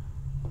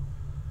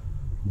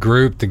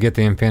group to get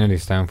the Infinity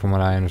Stone, from what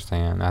I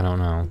understand. I don't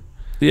know.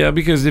 Yeah,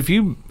 because if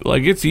you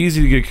like, it's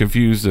easy to get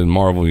confused in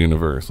Marvel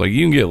Universe. Like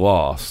you can get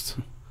lost.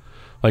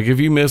 Like if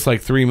you miss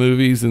like 3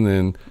 movies and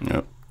then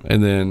Yep.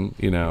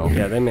 you know.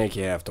 Yeah, they make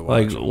you have to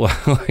watch.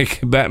 Like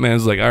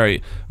Batman's like, all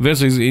right,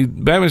 eventually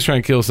Batman's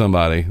trying to kill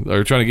somebody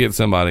or trying to get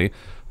somebody,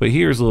 but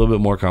here's a little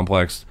bit more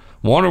complex.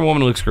 Wonder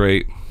Woman looks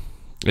great.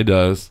 It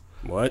does.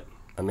 What?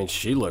 I mean,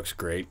 she looks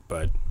great,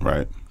 but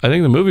Right. I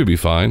think the movie would be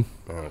fine.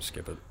 I'm gonna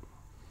skip it.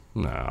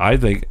 No,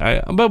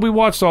 but we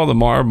watched all the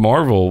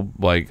Marvel.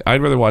 Like,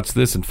 I'd rather watch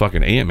this than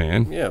fucking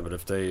Ant-Man. Yeah, but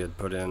if they had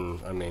put in,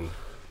 I mean,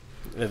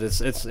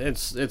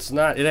 it's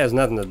not. It has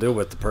nothing to do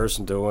with the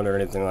person doing it or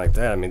anything like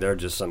that. I mean, they're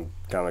just some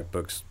comic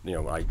books. You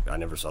know, I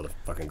never saw the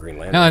fucking Green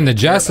Lantern. Now in the I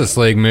didn't care Justice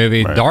about it. League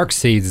movie, Right.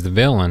 Darkseid's the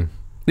villain.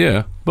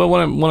 Yeah, but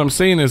what I'm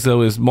saying is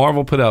though is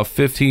Marvel put out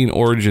 15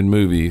 origin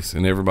movies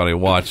and everybody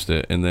watched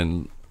it, and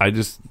then I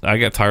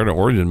got tired of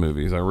origin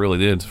movies. I really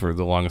did for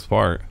the longest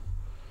part.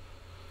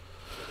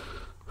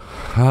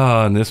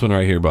 And this one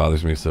right here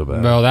bothers me so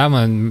bad. Well, that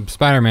one,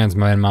 Spider-Man's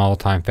my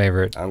all-time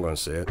favorite. I'm gonna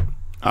see it.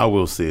 I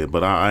will see it,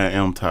 but I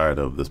am tired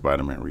of the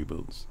Spider-Man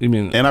reboots, You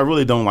mean and I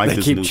really don't like They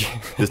this keep new ch-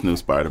 this new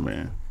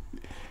Spider-Man.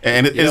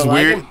 And You it's don't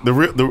like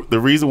weird. him? The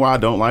reason why I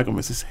don't like him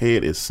is his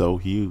head is so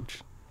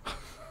huge.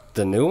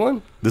 The new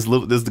one? This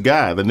the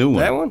guy, the new one.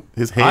 That one?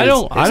 His head. I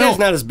don't- His head's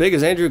not as big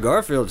as Andrew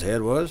Garfield's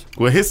head was.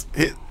 Well, his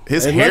It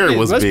hair must be,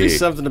 was must be big.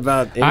 something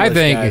about English I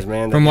think, guys,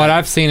 man. from what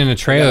I've seen in the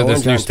trailer, got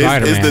this new orange on-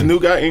 Spider-Man. Is the new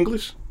guy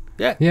English?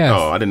 yeah, Yes.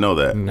 Oh, I didn't know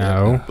that.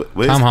 No.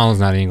 But Tom Holland's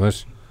not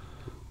English.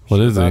 what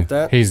is he? about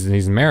that.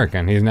 He's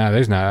American. He's not.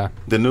 There's not.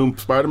 The new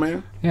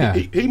Spider-Man. Yeah.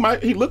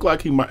 He looked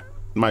like he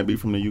might be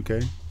from the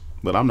UK,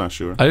 but I'm not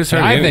sure. I just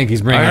heard. I think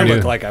he's bringing I a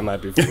look new. like I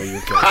might be from the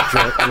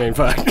UK. I mean,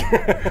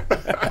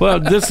 fuck. Well,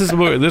 this is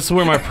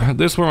where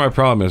my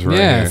problem is right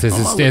Yes, here.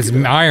 it's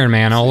Iron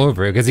Man all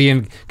over it because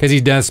he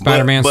does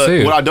Spider-Man but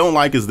suit. what I don't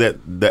like is that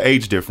the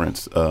age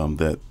difference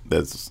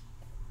that's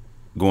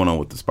going on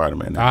with the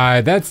Spider-Man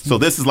now. That's So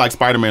this is like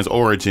Spider-Man's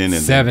origin,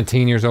 and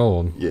 17 years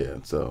old. yeah,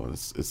 so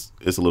it's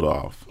a little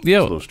off. Yeah. It's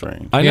a little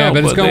strange. I know, Yeah, but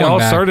but it's they going all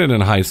back. started in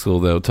high school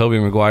though. Tobey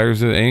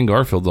Maguire's and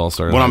Garfield's all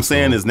started. What in I'm high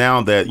saying school. is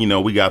now that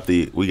we got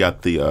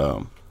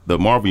the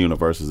Marvel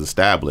universe is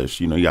established.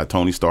 You got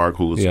Tony Stark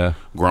who's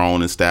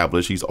grown,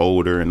 established. He's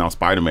older, and now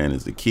Spider-Man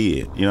is the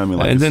kid. You know what I mean?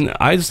 Like and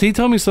it's- then he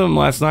told me something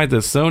last night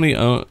that Sony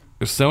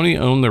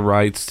owned the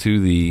rights to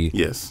the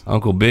yes,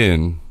 Uncle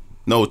Ben.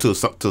 no to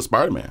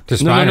Spider-Man. To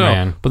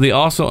Spider-Man. No. But they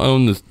also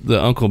own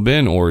the Uncle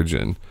Ben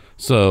origin.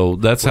 So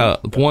that's how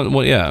one.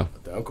 Well, yeah.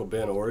 The Uncle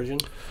Ben origin.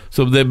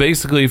 So they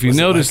basically, if you Was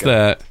it notice like a-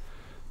 that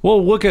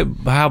Well, look at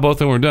how both of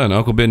them were done.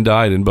 Uncle Ben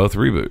died in both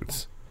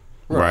reboots.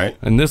 Right.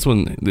 And this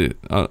one,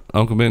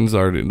 Uncle Ben's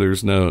already,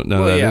 there's none of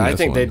that in I this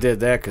think one. they did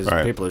that because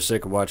Right. people are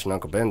sick of watching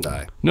Uncle Ben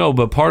die. No,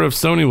 but part of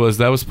Sony was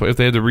if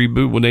they had to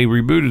reboot, when they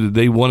rebooted it,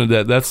 they wanted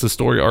that's the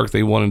story arc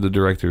they wanted the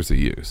directors to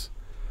use.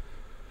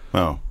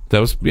 Oh, That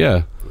was,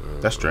 yeah.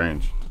 that's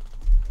strange.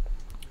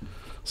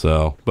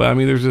 So, but I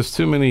mean, there's just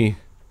too many.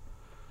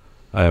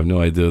 I have no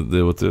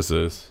idea what this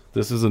is.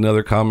 This is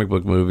another comic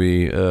book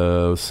movie,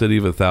 City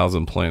of a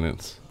Thousand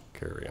Planets.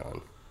 Carry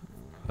on.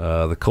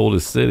 The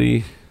Coldest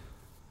City.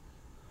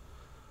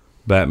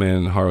 Batman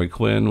and Harley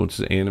Quinn, which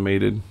is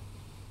animated.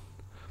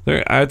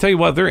 I tell you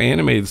what, their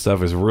animated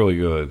stuff is really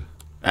good.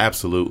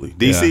 Absolutely.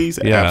 DC's?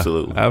 Yeah,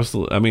 Absolutely.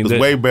 absolutely. I mean, It's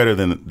way better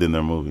than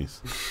their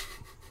movies.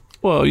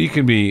 well, you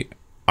can be.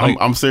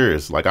 I'm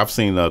serious. Like, I've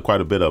seen quite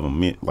a bit of them.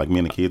 Me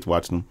and the kids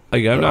watching them. Like,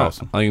 I'm They're not.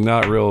 awesome. I'm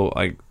not real.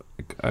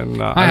 I'm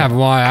not.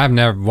 I've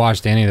never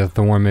watched any of the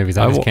Thor movies.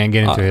 I just can't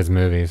get into his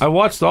movies. I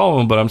watched all of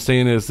them, but I'm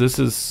saying this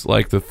is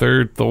like the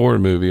third Thor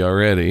movie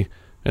already,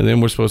 and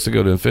then we're supposed to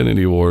go to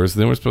Infinity Wars.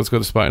 Then we're supposed to go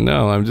to Spider.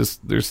 No,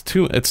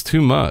 it's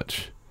too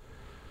much.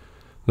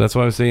 That's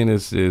what I'm saying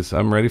is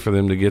I'm ready for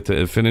them to get to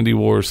Infinity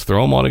Wars,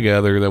 throw them all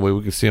together. That way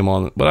we can see them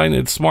on. But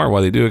it's smart why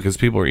they do it because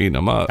people are eating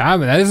them up.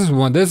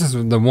 This is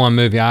the one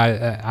movie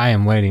I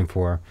am waiting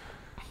for.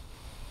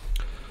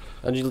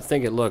 How did you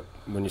think it looked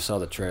when you saw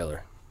the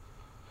trailer?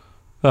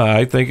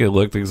 I think it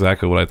looked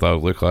exactly what I thought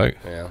it looked like.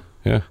 Yeah.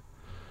 Yeah.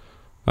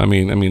 I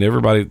mean,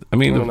 everybody. I I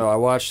mean, don't know. I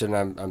watched it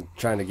and I'm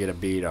trying to get a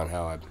beat on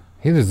how I.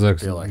 He just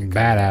looks Feel like it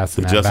badass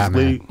The in that Justice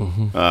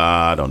Batman. League?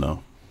 I don't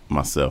know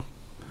myself.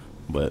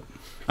 But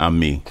I'm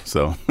me.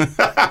 So,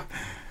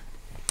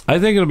 I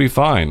think it'll be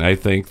fine. I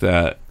think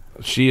that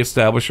she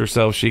established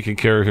herself. She can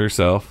carry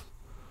herself.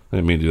 I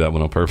didn't mean to do that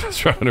one on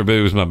purpose. Rubbing her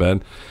boobs, my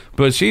bad.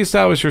 But she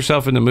established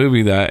herself in the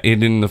movie that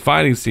in the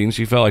fighting scene,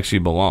 she felt like she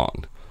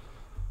belonged.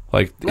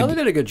 Like, No, they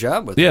did a good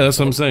job with it. yeah, that's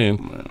what I'm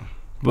saying. I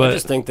But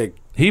just think they.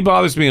 he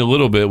bothers me a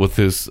little bit with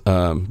his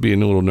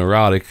being a little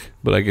neurotic.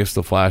 But I guess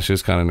the Flash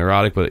is kind of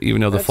neurotic. But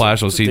even though the That's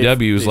Flash on a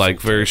CW is like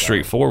decent very take on it.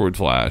 straightforward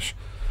Flash,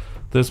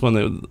 this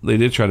one they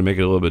did try to make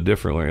it a little bit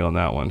differently on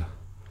that one.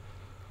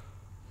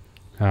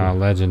 Oh,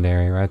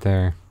 legendary right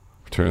there.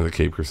 Return of the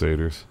Cape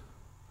Crusaders.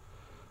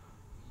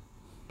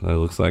 That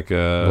looks like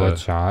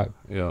Bloodshot.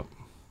 Yep.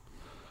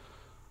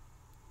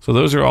 So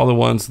those are all the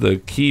ones, the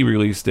key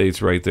release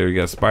dates right there. You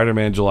got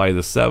Spider-Man July the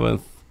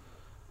 7th.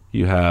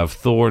 You have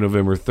Thor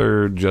November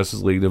 3rd,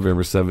 Justice League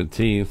November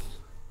 17th.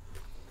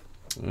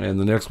 And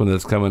the next one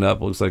that's coming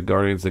up looks like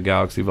Guardians of the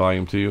Galaxy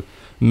Volume 2.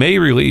 May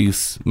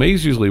release.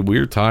 May's usually a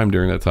weird time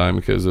during that time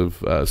because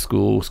of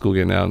school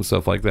getting out and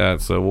stuff like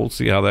that. So we'll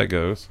see how that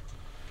goes.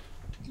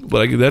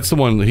 But that's the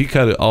one, he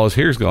cut it, all his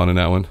hair's gone in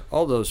that one.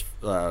 All those.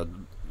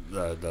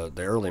 The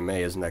early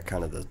May, isn't that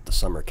kind of the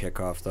summer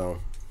kickoff, though?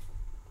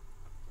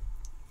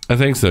 I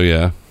think so,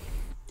 yeah.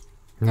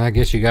 I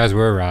guess you guys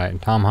were right.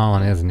 Tom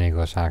Holland is an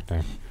English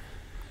actor.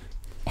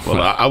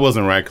 well, I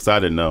wasn't right because I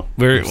didn't know.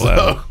 Very So-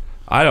 well.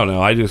 I don't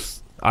know. I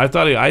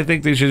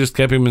think they should just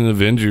kept him in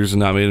Avengers and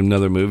not made him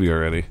another movie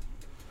already.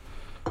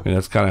 I mean,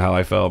 that's kind of how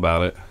I felt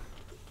about it.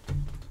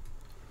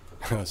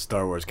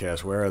 Star Wars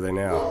cast, where are they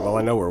now? Well,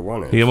 I know where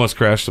one is. He almost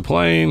crashed the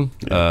plane.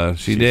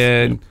 She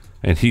did,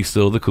 and he's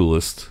still the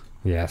coolest.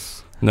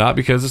 Yes. Not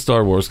because of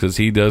Star Wars, because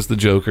he does the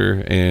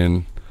Joker,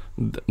 and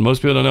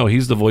most people don't know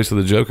he's the voice of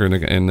the Joker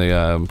in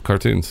the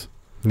cartoons.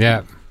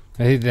 Yeah.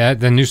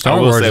 The new Star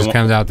will Wars say just one-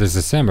 comes out this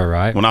December,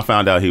 right? When I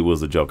found out he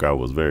was the Joker, I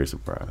was very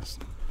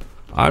surprised.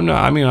 I'm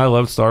not. I mean, I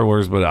love Star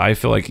Wars, but I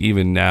feel like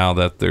even now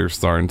that they're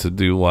starting to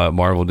do what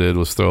Marvel did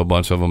was throw a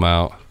bunch of them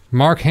out.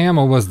 Mark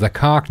Hamill was the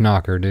cock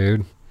knocker,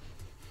 dude.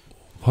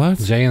 What?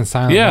 Jay and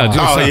Silent Yeah, Bob.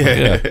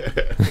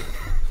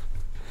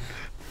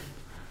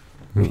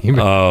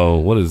 Oh,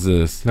 what is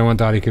this? No one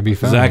thought he could be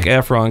funny. Zac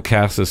Efron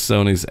casts as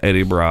Sony's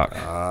Eddie Brock.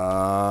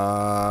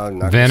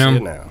 Not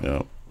Venom? gonna see it now.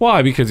 Yeah.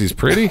 Why? Because he's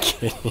pretty?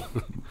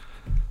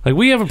 Like,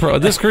 we have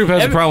this group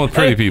has a problem with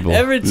pretty people.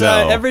 Every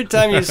No.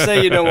 time you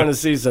say you don't want to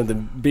see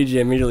something, BJ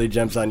immediately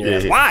jumps on your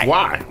ass. Why?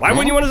 Why? Why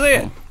wouldn't you want to see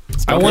it?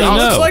 I want to It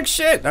looks know. like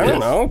shit. I don't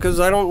know, because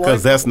I don't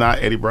Because like. that's not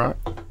Eddie Brock.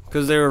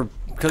 Because they were.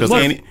 Because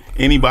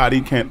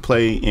anybody can't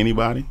play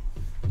anybody.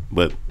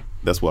 But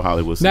that's what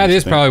Hollywood says. That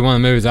is probably one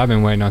of the movies I've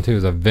been waiting on, too,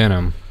 is a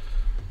Venom.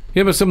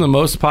 Yeah, but some of the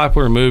most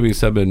popular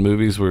movies have been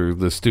movies where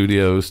the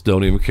studios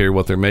don't even care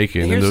what they're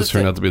making, and Here's those the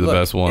turn thing. out to be the Look,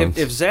 best ones.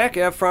 If Zac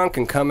Efron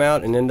can come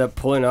out and end up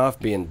pulling off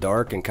being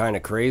dark and kind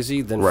of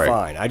crazy, then Right.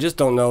 fine. I just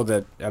don't know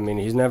that. I mean,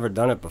 he's never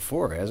done it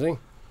before, has he?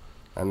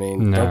 I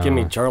mean, don't give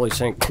me No. Charlie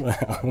St.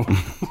 Cloud.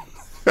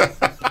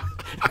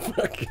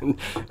 Fucking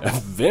a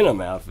Venom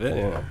outfit.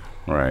 Yeah.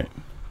 Right.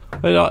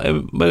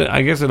 But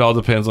I guess it all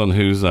depends on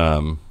who's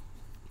with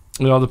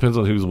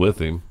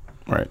him.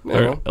 Right.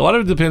 Yeah. A lot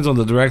of it depends on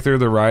the director,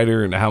 the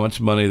writer, and how much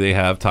money they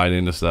have tied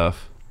into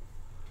stuff.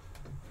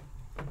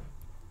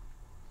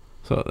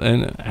 So,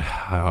 and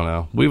I don't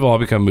know. We've all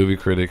become movie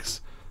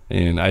critics,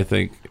 And I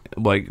think,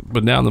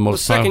 but now the The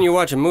most second you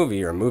watch a movie,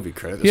 you're a movie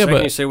critic. The Yeah, second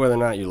but- you say whether or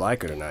not you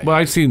like it or not. Well,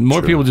 I see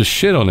more people just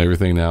shit on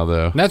everything now,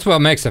 though. That's what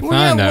makes it well,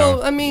 fun, yeah, though.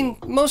 well, I mean,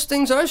 most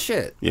things are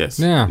shit. Yes.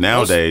 Yeah.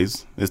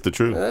 Nowadays, it's the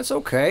truth. That's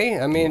okay.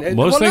 I mean,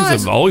 Most things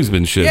have always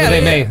been shit. Yeah,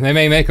 though. They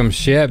may make them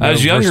shit, but As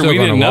we're younger, still we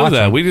gonna didn't know watch that.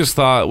 them. We just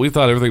thought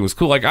everything was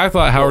cool. Like I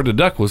thought Howard the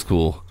Duck was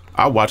cool.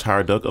 I watched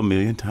Howard Duck a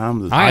million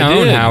times. I I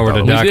own did. Howard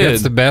the We Duck. did.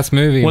 It's the best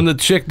movie. When the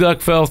chick duck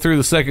fell through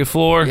the second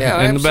floor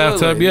Yeah, in the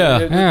bathtub, yeah.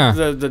 Yeah.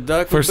 The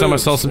duck. First with time I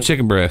boobs. saw some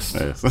chicken breasts.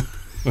 Yes.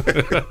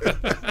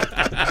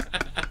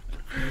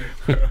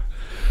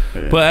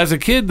 But as a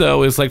kid,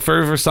 though, it's like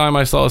first time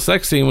I saw a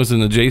sex scene was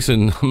in the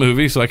Jason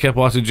movie, so I kept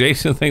watching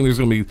Jason, thinking there's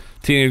going to be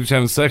teenagers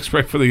having sex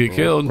right before they get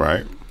killed.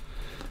 Right.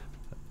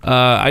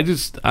 I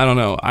don't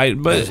know. There's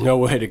But no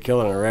way to kill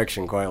an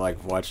erection quite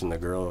like watching the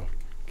girl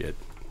get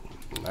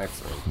knife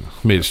through.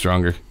 made it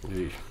stronger.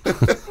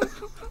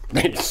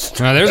 Now,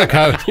 there's a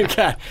code.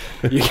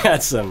 you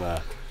got some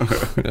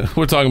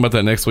We're talking about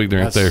that next week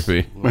during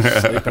therapy.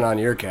 sleeping on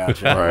your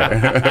couch.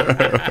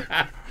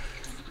 Right.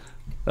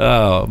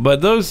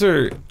 But those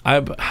are I.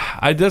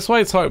 That's why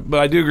it's hard. But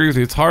I do agree with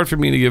you. It's hard for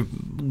me to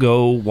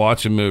go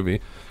watch a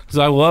movie because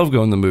I love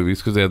going to movies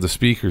because they have the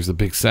speakers, the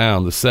big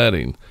sound, the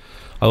setting.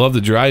 I love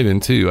the drive-in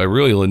too. I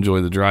really enjoy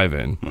the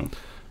drive-in.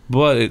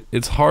 But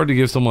it's hard to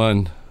give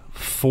someone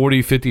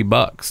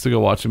 $40-$50 to go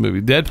watch a movie.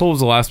 Deadpool was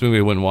the last movie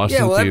I went and watched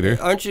in the theater.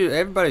 Aren't you?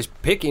 Everybody's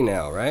picky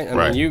now, right? I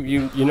Right. mean,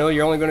 you know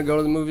you're only going to go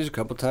to the movies a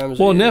couple times.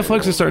 Well, a year, Netflix you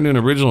know? is starting doing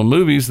original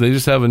movies. They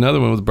just have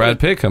another one with Brad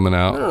Pitt coming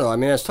out. No. I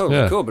mean, that's totally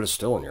Yeah. cool, but it's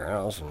still in your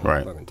house and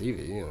Right. fucking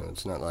TV. You know,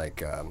 it's not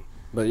like.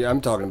 But yeah,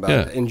 I'm talking about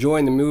Yeah.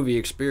 enjoying the movie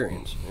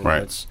experience. You know,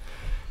 Right. It's,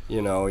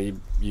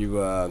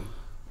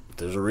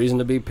 there's a reason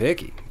to be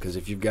picky because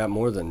if you've got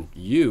more than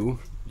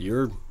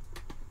you're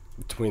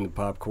between the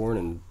popcorn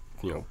and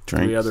three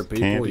Drinks, other people.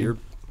 candy.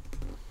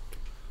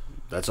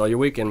 That's all your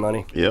weekend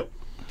money. Yep.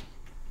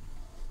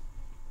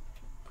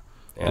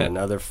 And Yeah.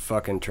 another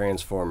fucking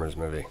Transformers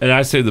movie. And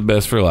I say the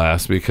best for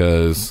last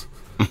because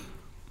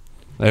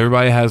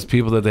everybody has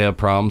people that they have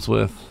problems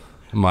with.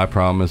 My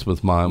problem is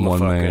with my one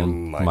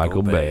man, Michael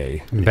Michael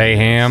Bay. Bay.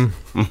 Bayham.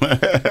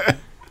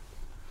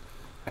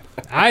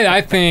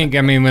 I think,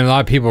 I mean, when a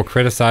lot of people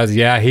criticize,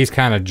 he's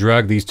kind of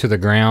drugged these to the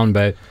ground,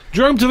 but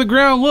Drum to the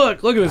ground.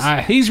 Look at this.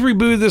 I- He's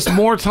rebooted this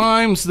more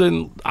times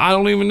than I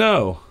don't even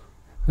know.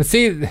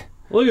 see,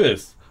 Look at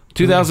this.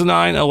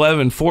 2009,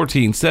 11,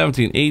 14,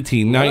 17,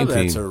 18, Well, 19.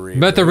 that's a reboot.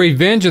 but the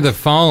Revenge of the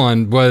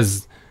Fallen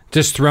was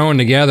just thrown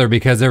together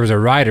because there was a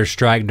writer's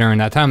strike during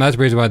that time. That's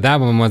the reason why that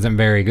one wasn't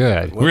very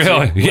good.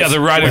 Really? Yeah, the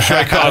writer's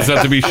strike caused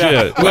that to be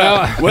shit.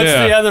 Well, What's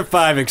Yeah. the other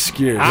 5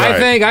 excuse?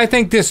 I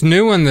think this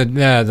new one,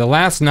 the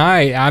last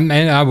night,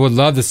 I would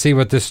love to see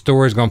what this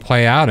story is going to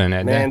play out in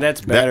it. Man,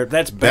 that's better.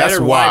 That's better. That's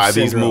why wife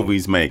these syndrome.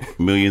 movies make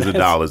millions of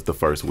dollars the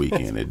first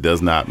weekend. It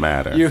does not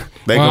matter. You-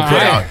 They Well, can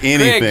put I- out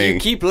anything. Craig, you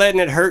keep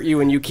letting it hurt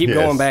you, and you keep Yes.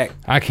 going back.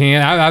 I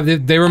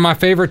can't. They were my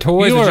favorite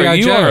toys. You with are, G.I.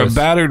 you are a Joes.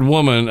 battered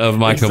woman of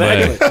Michael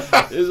Bay.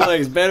 It's like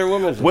it's better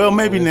woman. Well,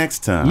 maybe next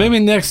time. Maybe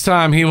next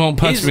time he won't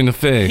punch me in the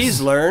face.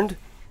 He's learned.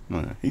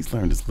 He's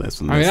learned his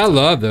lesson. I mean, this I time.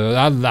 love those.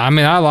 I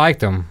mean, I liked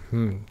them.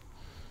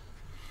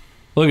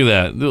 Look at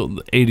that. The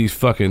 80s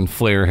fucking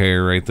flare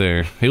hair right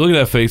there. Hey, look at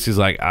that face. He's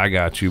like, I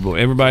got you, boy.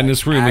 Everybody in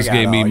this room I just got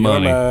gave me all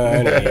your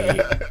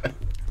money.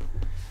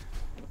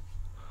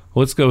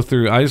 Let's go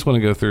through. I just want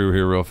to go through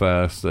here real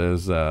fast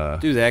as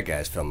Do that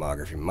guy's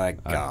filmography. My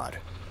God.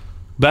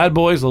 Bad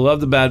Boys. I love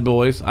the Bad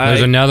Boys.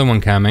 There's another one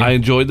coming. I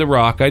enjoyed The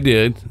Rock. I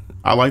did.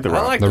 I like The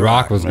Rock. I like the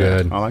Rock was Yeah,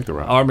 good. I like The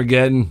Rock.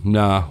 Armageddon.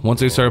 Nah. Once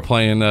they started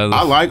playing,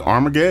 I like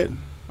Armageddon.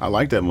 I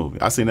like that movie.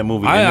 I seen that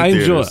movie. I in the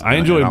enjoy. theaters, I and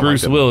enjoyed like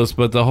Bruce that movie. Willis,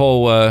 but the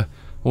whole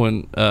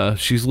when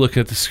she's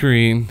looking at the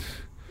screen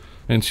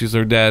and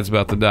her dad's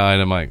about to die,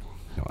 and I'm like,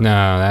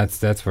 No,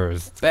 that's for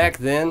his. Back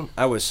then,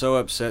 I was so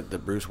upset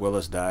that Bruce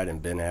Willis died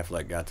and Ben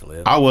Affleck got to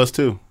live. I was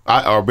too.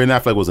 Ben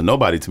Affleck was a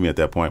nobody to me at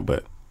that point,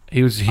 but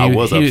he was. I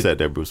was upset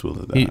that Bruce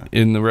Willis died.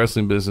 In the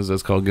wrestling business,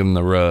 that's called giving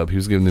the rub. He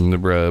was giving him the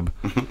rub.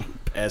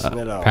 Passing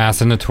it on.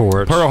 Passing the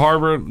torch. Pearl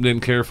Harbor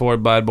didn't care for it.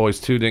 Bad Boys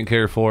 2 didn't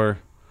care for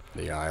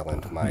The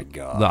Island. My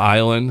God. The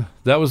Island.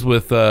 That was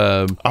with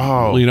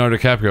Leonardo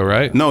DiCaprio,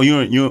 right? No,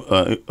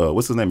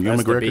 what's his name? Ewan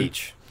That's the McGregor.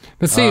 beach.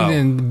 But see,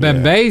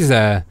 Oh, Bay's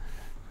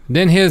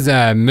didn't his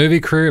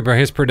movie crew or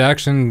his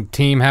production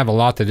team have a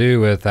lot to do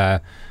with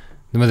the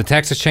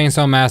Texas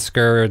Chainsaw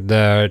Massacre,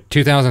 the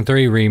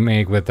 2003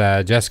 remake with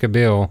Jessica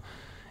Biel,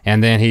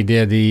 and then he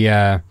did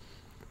the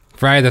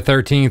Friday the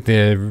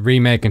 13th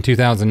remake in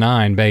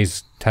 2009.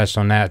 Bay's touched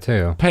on that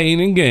too. Pain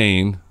and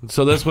Gain.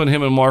 So that's when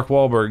him and Mark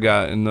Wahlberg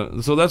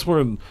got so that's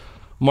where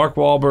Mark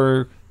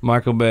Wahlberg,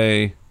 Michael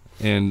Bay,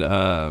 and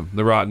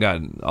The Rock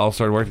all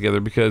started working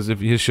together because if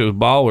his show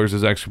Ballers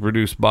is actually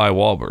produced by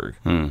Wahlberg.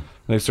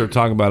 They started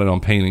talking about it on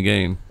Pain and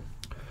Gain.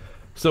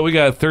 So we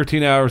got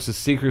 13 Hours of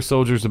Secret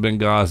Soldiers of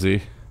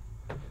Benghazi.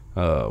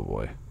 Oh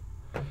boy.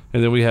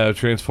 And then we have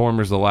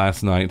Transformers The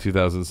Last Night in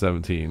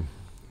 2017.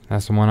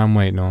 That's the one I'm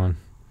waiting on.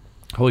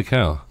 Holy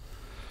cow.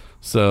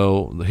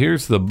 So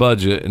here's the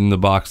budget in the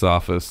box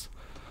office.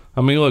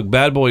 I mean, look,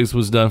 Bad Boys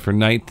was done for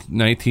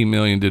 19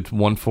 million, did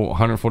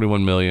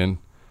 141 million,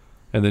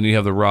 and then you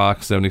have The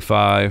Rock,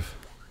 75.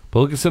 But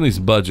look at some of these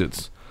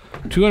budgets: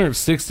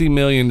 $260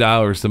 million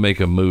to make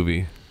a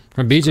movie.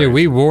 BJ,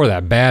 we wore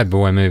that Bad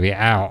Boy movie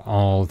out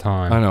all the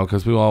time. I know,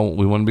 because we want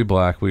to be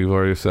black. We've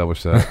already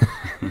established that.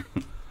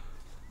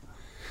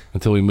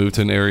 Until we move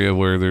to an area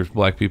where there's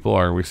black people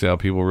are, we see how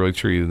people are really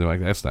treated. They're like,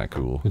 that's not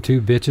cool. The two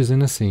bitches in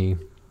the sea.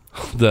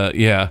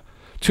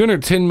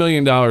 $210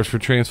 million for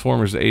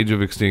Transformers: Age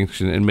of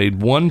Extinction and made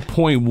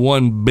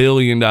 $1.1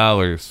 billion.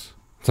 It's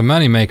a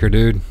moneymaker,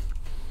 dude.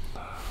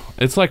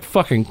 It's like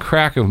fucking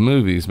crack of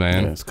movies,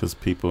 man. Yeah, it's because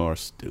people are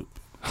stupid.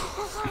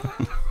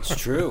 It's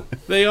true.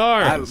 They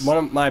are. One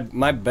of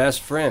my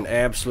best friend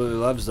absolutely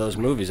loves those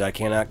movies. I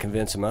cannot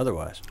convince him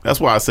otherwise. That's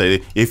why I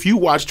say, if you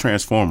watch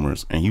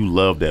Transformers and you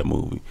love that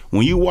movie,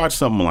 when you watch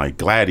something like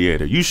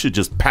Gladiator, you should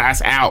just pass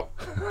out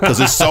because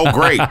it's so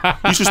great.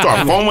 You should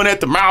start foaming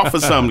at the mouth or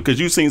something because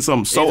you've seen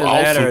something so Either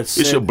that or awesome. It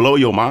it's should blow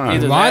your mind.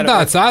 Either Well,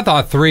 I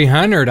thought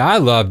 300. I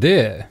loved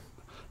it.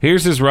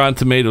 Here's his Rotten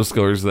Tomato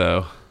scores,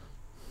 though.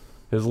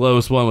 His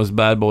lowest one was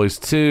Bad Boys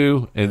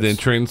 2, and then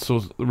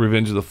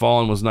Revenge of the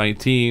Fallen was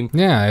 19.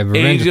 Yeah,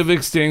 Age of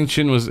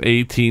Extinction was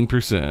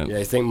 18%. Yeah,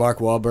 you think Mark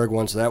Wahlberg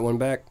wants that one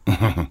back?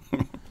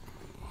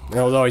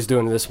 Although he's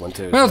doing this one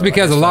too. Well, it's so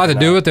because I a guess lot to fucking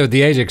do out. with it with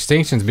the Age of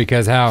Extinctions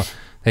because how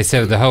they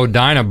said the whole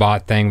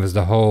Dinobot thing was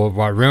the whole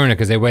what ruined it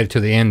because they waited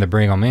till the end to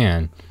bring them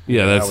in.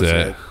 Yeah, that's was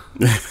it.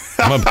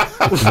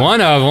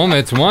 One of them,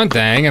 it's one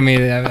thing. I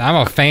mean, I'm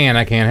a fan.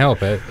 I can't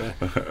help it.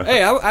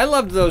 Hey, I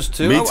loved those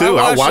two. Me too.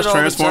 I watched it all the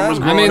Transformers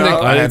time. growing I mean,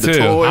 up. I I had did the too.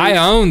 toys. I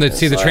own the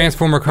like-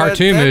 Transformer But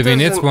cartoon that movie,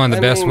 and it's doesn't- one of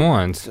the I best mean,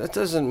 ones. That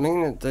doesn't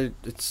mean that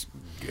it's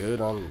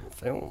good on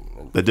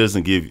film. That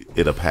doesn't give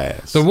it a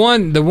pass. The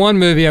one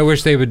movie I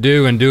wish they would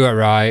do and do it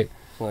right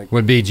Like-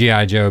 would be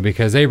G.I. Joe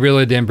because they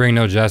really didn't bring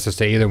no justice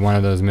to either one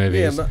of those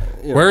movies. Yeah,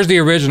 but, you know. Where's the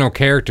original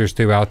characters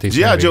throughout these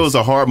G.I. movies? Joe is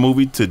a hard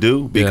movie to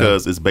do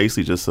because it's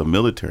basically just a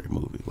military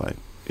movie. Like,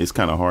 it's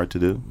kind of hard to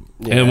do.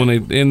 Yeah.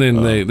 And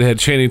then they had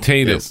Channing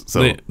Tatum. yes,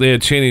 so- they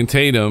had Channing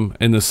Tatum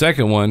in the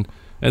second one,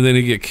 and then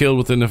he get killed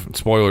within the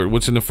spoiler,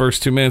 which in the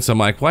first 2 minutes I'm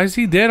like, why is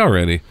he dead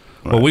already?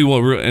 Well, we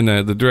will. And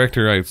the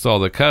director, I saw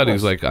the cut.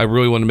 He's like, I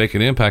really want to make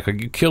an impact.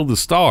 Like, you killed the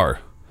star.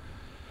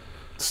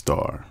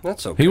 Star.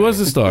 That's okay. He was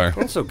the star.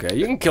 That's okay.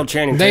 You can kill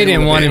Channing They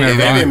Tatum didn't want him in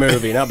any Rock.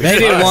 movie. Not They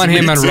didn't want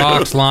him in Me too.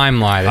 Rock's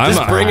limelight. at I'm this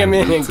a- Bring him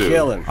time. in and too.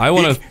 kill him. I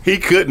want to. He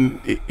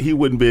couldn't. He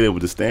wouldn't be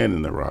able to stand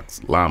in the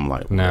Rock's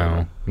limelight.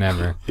 No,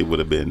 never. It would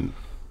have been.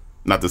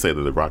 Not to say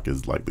that the Rock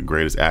is like the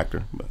greatest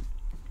actor, but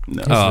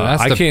no.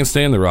 that's I the- can't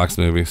stand the Rock's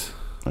movies.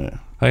 Yeah.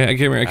 I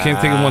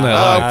can't think of one that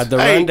I like. The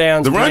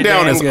Rundown's the pretty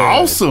Rundown damn is good.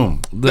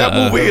 awesome. That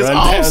movie is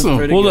Rundown's awesome.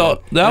 pretty Well, good. no,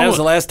 that that was was-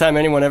 the last time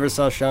anyone ever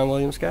saw Sean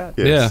William Scott.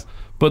 Yes. Yeah,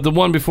 but the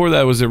one before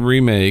that was a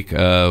remake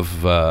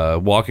of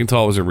Walking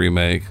Tall. Was a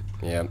remake.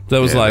 Yeah. That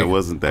was Yeah, like, that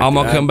wasn't that I'm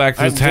gonna good. come back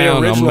to the The town.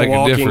 I'm original gonna make a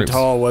Walking difference.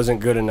 Tall wasn't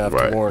good enough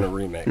Right. to warrant a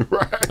remake.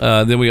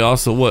 Then we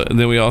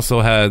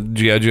also had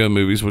G.I. Joe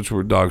movies, which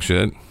were dog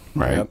shit.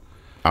 Right. Yep.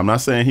 I'm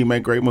not saying he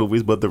made great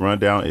movies, but The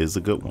Rundown is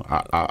a good one.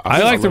 I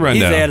like The He's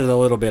Rundown. added a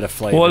little bit of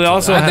flavor. Well, it to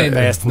also it. had- I think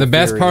Fast and the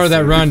best part of that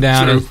Furious.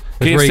 rundown is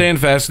Can't where stand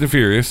Fast and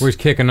Furious. he's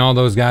kicking all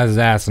those guys'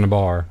 ass in the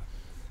bar.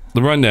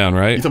 The Rundown,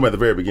 right? You talking about the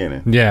very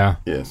beginning? Yeah.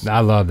 Yes.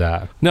 I love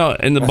that. No,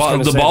 and the I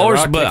was gonna say, ballers, Rock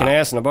kicking but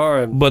ass in a bar.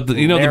 you know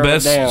the narrow it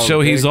best down,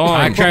 show he's big. on.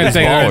 I'm trying to is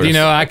think.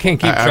 Ballers. I can't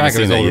keep I haven't track of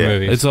seen his that older yet.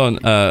 movies. It's on.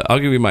 I'll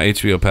give you my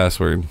HBO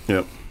password.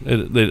 Yep.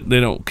 They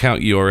don't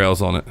count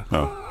URLs on it.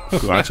 Oh,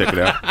 cool. I'll check it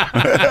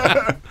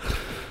out.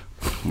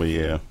 But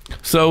yeah.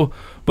 So,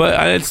 but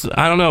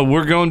I don't know.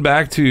 We're going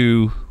back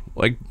to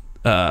like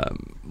a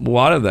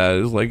lot of that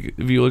is like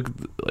if you look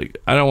like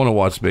I don't want to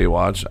watch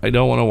Baywatch. I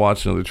don't want to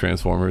watch another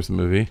Transformers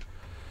movie.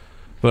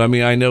 But I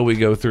mean, I know we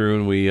go through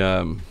and we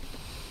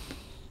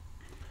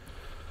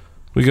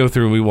go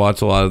through and we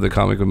watch a lot of the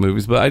comic book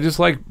movies. But I just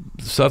like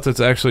stuff that's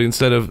actually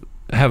instead of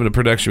having a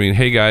production meeting.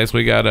 Hey guys,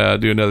 we gotta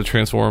do another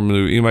Transformer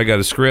movie. Anybody got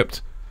a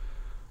script?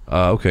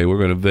 Okay, we're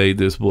going to evade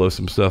this, blow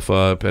some stuff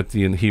up. At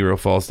the end, the hero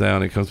falls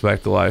down and comes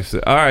back to life. So,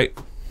 all right,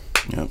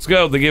 let's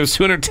go. They gave us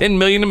 $210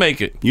 million to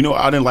make it. You know what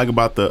I didn't like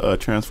about the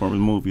Transformers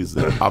movies?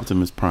 That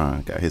Optimus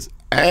Prime got his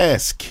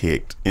ass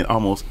kicked in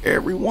almost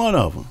every one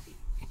of them.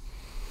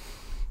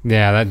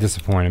 Yeah, that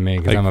disappointed me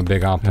because I'm a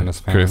big Optimus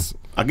fan. Chris,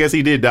 I guess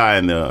he did die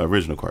in the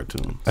original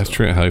cartoon. ask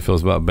Trent how he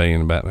feels about Bane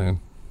and Batman.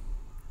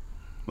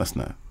 Let's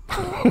not.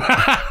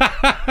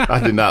 I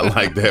did not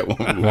like that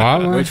one.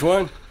 What? Which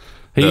one?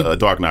 The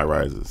Dark Knight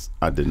Rises.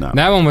 I did not.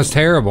 That one was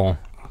terrible.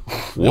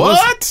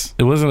 What?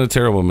 It wasn't a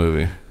terrible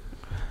movie.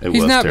 It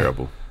He's was not-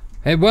 terrible.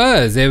 It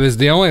was. It was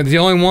the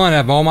only one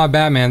of all my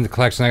Batman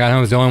collection I got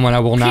home is the only one I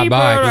will not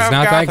buy because it's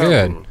not that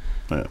good.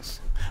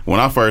 Yes. When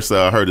I first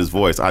heard his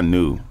voice, I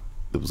knew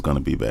it was going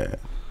to be bad.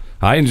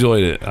 I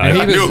enjoyed it. And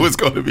I knew it was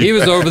going to be He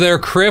was bad. over there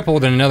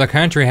crippled in another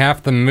country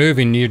half the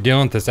movie, and you're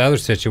dealing with this other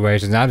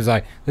situation. And I was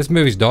like, this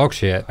movie's dog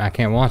shit. I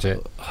can't watch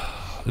it.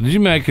 Did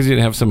you mad because you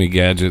didn't have so many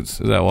gadgets?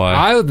 Is that why?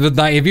 I would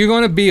like if you're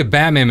going to be a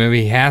Batman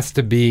movie, it has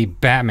to be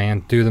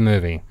Batman through the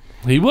movie.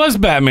 He was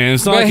Batman.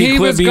 It's not But like he he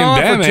quit was being gone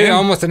Batman. for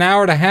almost an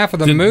hour and a half of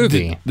the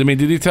movie. Did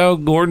he tell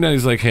Gordon that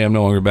he's like, hey, I'm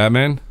no longer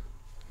Batman?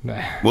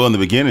 Well, in the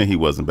beginning, he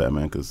wasn't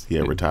Batman because he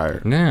had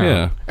retired. No.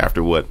 Yeah.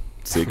 After what,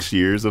 6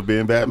 years of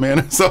being Batman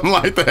or something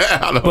like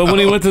that? I don't But when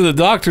he know. went to the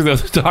doctor, though,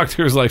 the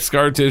doctor was like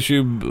scar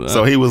tissue.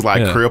 So he was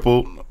like yeah.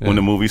 crippled when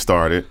the movie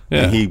started.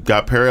 Yeah. And he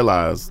got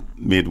paralyzed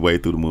midway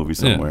through the movie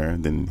somewhere.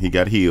 Then he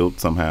got healed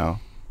somehow.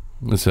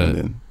 That's And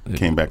it. then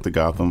came back to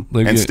Gotham.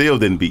 They And get- still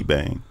didn't beat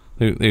Bane.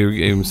 They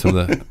gave him some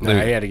of the.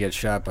 Nah, he had to get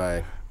shot by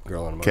a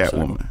girl on a motorcycle.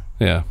 Catwoman.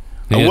 Yeah.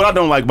 And what I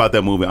don't like about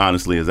that movie,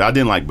 honestly, is I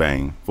didn't like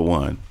Bane, for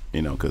one.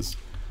 You know, because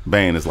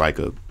Bane is like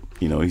a,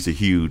 he's a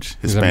huge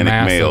Hispanic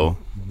massive male.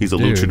 He's a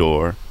dude.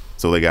 luchador.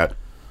 So they got,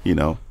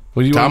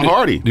 What do you Tom want to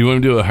Hardy. Do you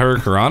want to do a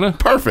Hurricanrana?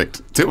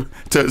 Perfect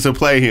to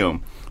play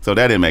him. So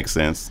that didn't make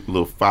sense. A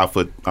little 5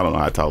 foot, I don't know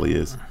how tall he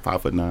is.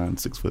 5'9",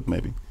 6 foot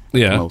maybe.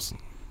 Yeah. Most.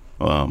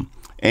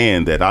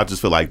 And that I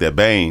just feel like that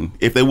Bane,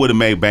 if they would have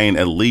made Bane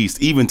at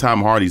least, even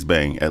Tom Hardy's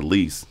Bane at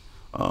least,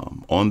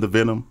 on the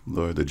venom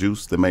or the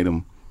juice that made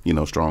him,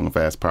 strong and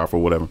fast, powerful,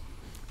 whatever,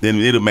 then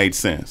it'd have made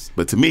sense.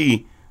 But to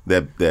me,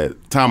 that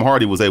Tom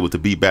Hardy was able to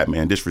beat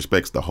Batman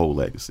disrespects the whole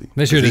legacy.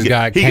 They should have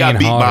got he got Kane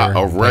beat by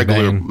Hodder a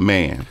regular Bane.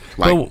 man.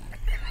 Like, But-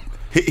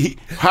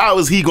 how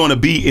is he going to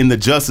be in the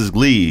Justice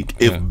League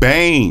if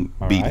Bane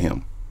beat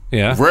him?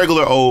 Yeah.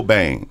 Regular old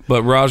Bane.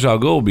 But Raj Al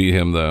Ghul beat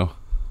him though.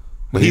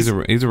 But he's a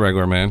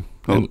regular man.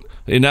 And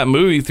in that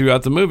movie,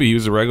 throughout the movie, he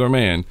was a regular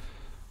man.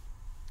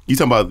 You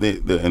talking about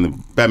in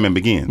the Batman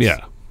Begins?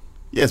 Yeah.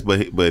 Yes, but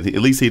at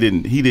least he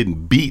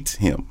didn't beat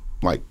him.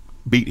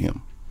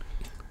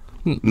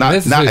 Not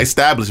This is not who-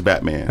 established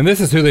Batman. And this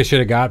is who they should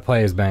have got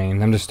play as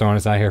Bane. I'm just throwing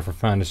this out here for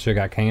fun. They should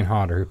have got Kane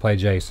Hodder, who played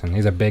Jason.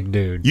 He's a big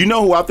dude. You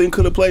know who I think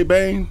could have played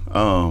Bane?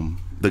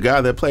 The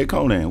guy that played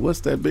Conan. What's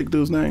that big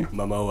dude's name?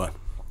 Momoa.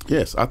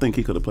 Yes, I think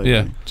he could have played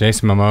Yeah. Bane.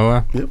 Jason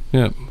Momoa.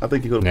 Yeah. I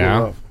think he could have Yeah.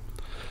 pulled it off.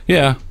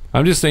 Yeah.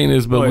 I'm just saying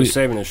is, but Well, we, he's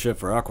saving his shit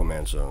for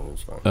Aquaman, so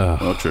it's fine.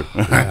 Oh, true.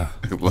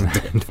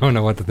 Don't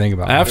know what to think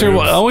about. after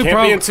that. only Can't be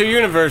problem, in two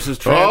universes,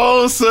 Trent.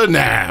 Oh,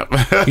 snap.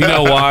 you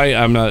know why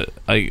I'm not.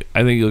 I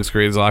think he looks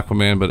great as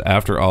Aquaman, but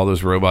after all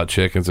those robot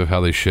chickens of how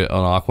they shit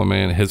on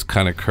Aquaman, his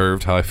kind of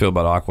curved how I feel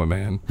about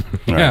Aquaman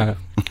Yeah.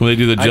 when they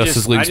do the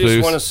Justice League I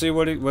just want to spoofs. see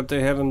what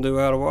they have him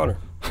do out of water.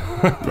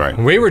 Right.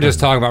 We were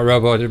just talking about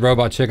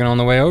Robot Chicken on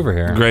the way over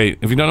here. Great.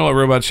 If you don't know what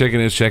Robot Chicken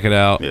is, check it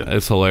out. Yeah.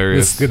 It's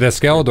hilarious. The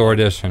Skeletor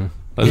edition.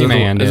 Is that,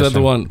 He-Man is that the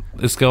edition. one?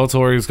 Is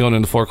Skeletor is going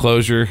into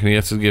foreclosure and he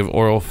has to give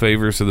oral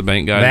favors to the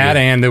bank guy? That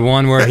and the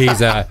one where he's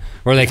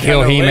where they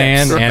kill no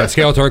He-Man lips. and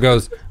Skeletor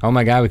goes, "Oh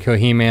my God, we kill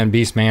He-Man."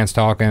 Beast-Man's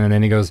talking, and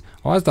then he goes,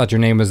 "Oh, I thought your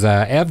name was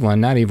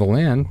Evelyn, not Evil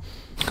Lynn."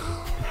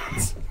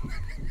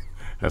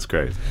 That's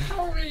crazy.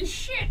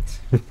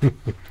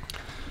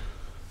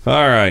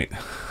 All right.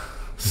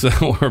 So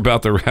we're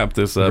about to wrap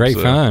this up. Great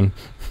so- fun.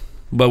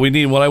 But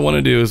what I want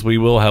to do is we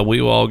will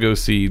all go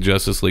see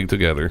Justice League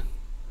together.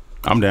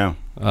 I'm down.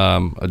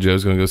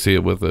 Joe's going to go see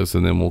it with us,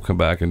 and then we'll come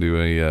back and do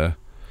a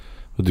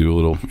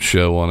little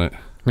show on it.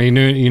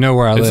 You know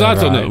where I It's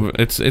live, not till right?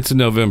 it's in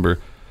November.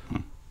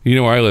 You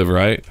know where I live,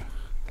 right?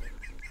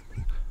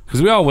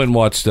 Because we all went and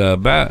watched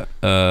Dawn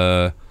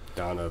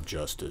of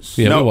Justice.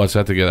 Yeah, we No. watched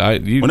that together.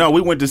 Well, no,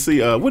 we went to see.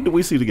 What did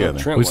we see together?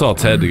 Trent We saw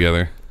was- Ted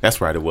together. That's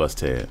right. It was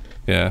Ted.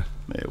 Yeah,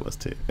 Yeah, it was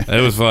Ted.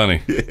 it was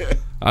funny.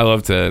 I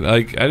love Ted.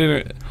 Like I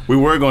didn't. We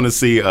were going to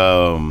see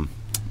True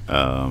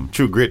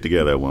Grit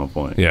together at one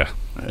point. Yeah,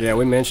 Yeah,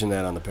 we mentioned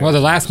that on the. Well, the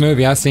last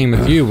movie I seen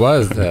with you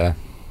was the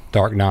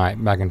Dark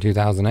Knight back in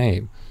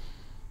 2008.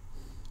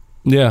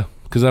 yeah.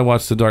 Because I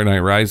watched The Dark Knight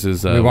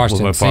Rises. We watched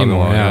with it my in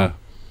Seymour, father-in-law. yeah.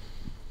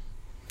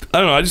 I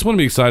don't know. I just want to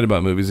be excited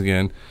about movies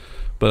again.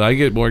 But I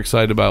get more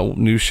excited about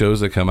new shows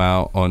that come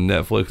out on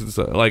Netflix. And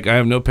stuff. Like I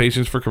have no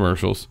patience for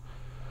commercials.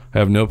 I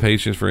have no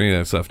patience for any of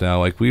that stuff now.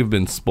 Like we've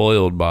been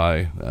spoiled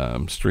by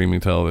streaming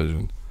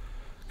television.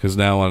 Because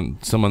now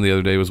someone the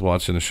other day was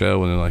watching a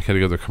show and then like had to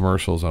go to the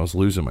commercials. I was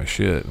losing my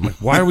shit. I'm like,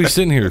 why are we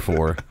sitting here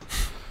for?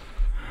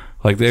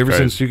 Like ever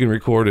crazy. since you can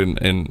record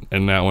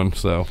in that one.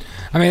 So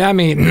I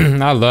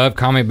mean, I love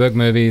comic book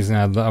movies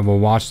and I will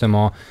watch them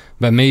all.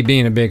 But me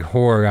being a big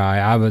horror guy,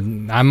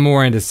 I'm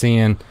more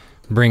into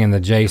bringing the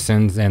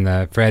Jasons and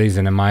the Freddys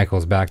and the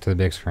Michaels back to the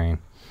big screen.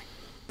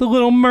 The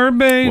Little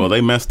Mermaid. Well,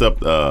 they messed up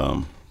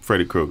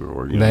Freddy Krueger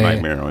or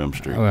Nightmare on Elm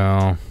Street.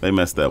 Well, They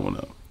messed that one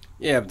up.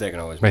 Yeah, but they can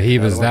always. but make he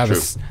another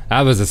was one.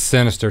 that was a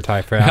sinister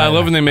type Freddy. I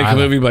love when they make a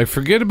movie like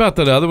forget about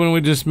that other one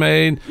we just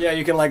made. Yeah,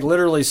 you can like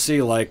literally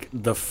see like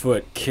the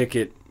foot kick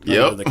it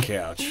Yep. under the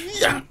couch.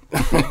 Yeah.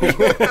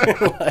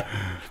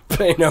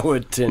 Pay no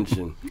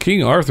attention.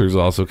 King Arthur's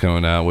also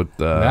coming out with.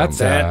 That's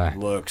That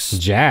looks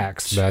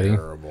Jax, buddy.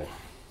 terrible.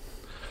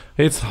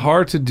 It's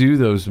hard to do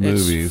those It's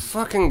movies.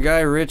 fucking Guy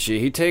Ritchie.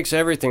 He takes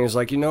everything. He's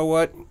like, you know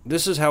what?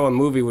 This is how a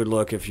movie would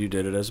look if you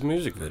did it as a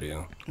music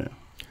video.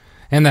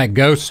 And that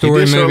ghost He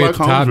story did movie Sherlock at the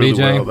top, Holmes really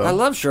BJ. well, though. I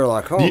love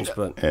Sherlock Holmes,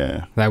 but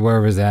Yeah. That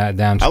where was that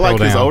down? I Scroll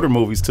like his down. older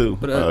movies too.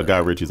 But, Guy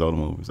Ritchie's older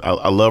movies.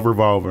 I love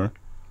Revolver.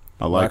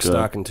 I like Lock,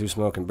 Stock, and Two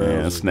Smoking Barrels.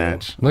 yeah, is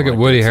Snatch. Look I at like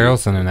Woody that, too.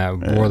 Harrelson in that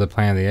War of the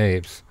Planet of the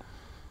Apes.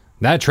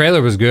 That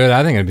trailer was good.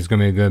 I think it's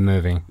going to be a good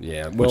movie.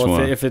 Yeah. Which Well,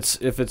 one? if it's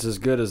as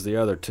good as the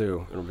other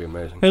two, it'll be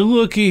amazing. Hey,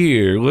 looky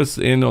here. Let's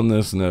end on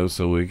this note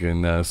so we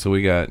can. So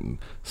we got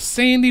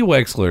Sandy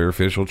Wexler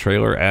official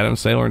trailer, Adam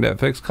Sandler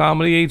Netflix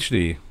comedy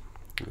HD.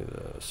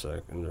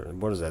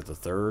 Second, what is that? The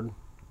third?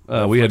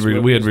 We had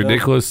Netflix we had movies now?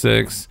 Ridiculous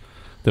Six,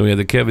 then we had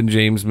the Kevin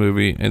James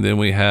movie, and then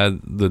we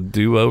had the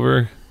Do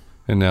Over,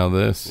 and now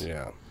this.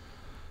 Yeah.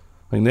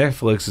 Like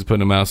Netflix is putting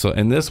them out. So,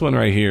 and this one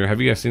right here.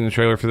 Have you guys seen the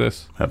trailer for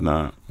this? Have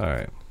not. All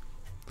right,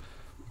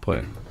 play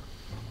it.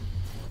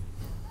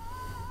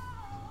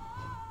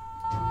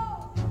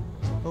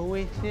 Who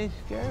is this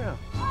girl?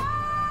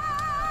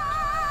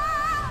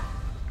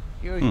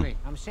 Excuse me,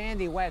 I'm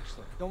Sandy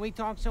Wexler. Can we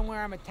talk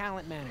somewhere? I'm a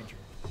talent manager.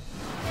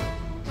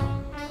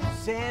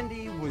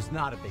 Sandy was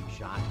not a big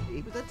shot.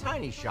 He was a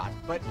tiny shot,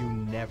 but you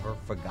never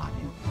forgot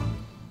him.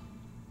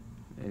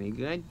 Any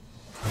good?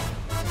 He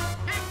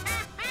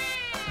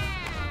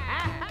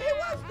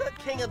was the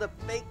king of the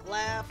fake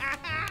laugh.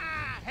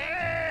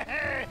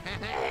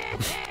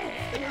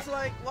 It was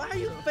like, why are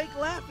you fake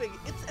laughing?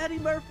 It's Eddie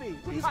Murphy.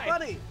 He's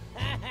funny.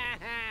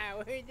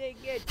 Where'd they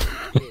get this?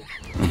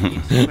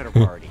 You see him at a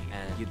party,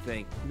 and you'd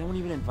think, no one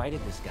even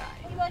invited this guy.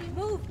 Anybody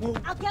move?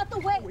 I'll get out the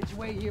way. Which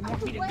way do you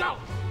want me to Out the go? way.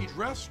 He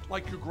dressed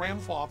like your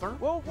grandfather,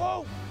 Whoa,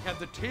 whoa! had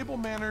the table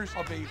manners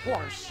of a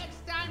horse,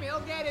 Next time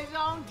he'll get his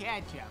own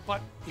ketchup.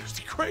 but he was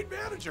a great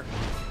manager.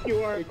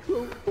 You are a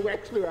true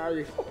Wexler, are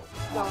you?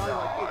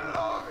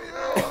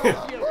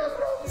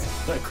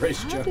 Like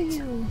Grace How do Jones.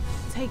 you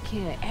take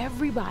care of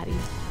everybody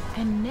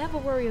and never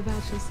worry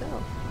about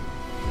yourself?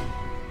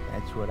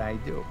 That's what I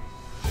do.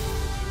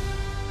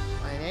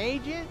 An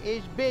agent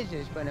is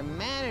business, but a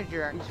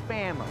manager is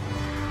family.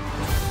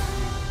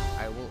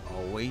 I will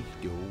always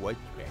do what's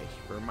best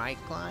for my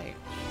clients.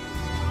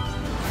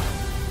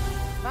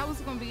 If I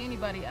was gonna be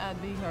anybody,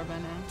 I'd be her by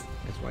now.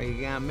 That's why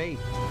you got me.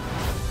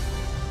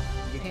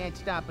 You can't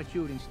stop a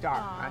shooting star.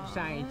 Our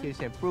scientists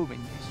have proven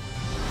this.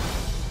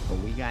 But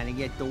we gotta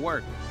get to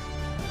work.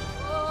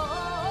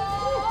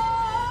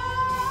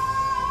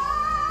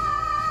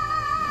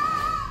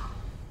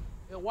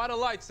 Why the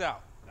lights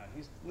out?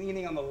 He's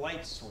leaning on the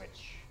light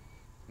switch.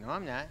 No,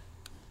 I'm not.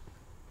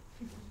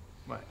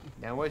 What?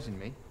 That wasn't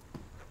me.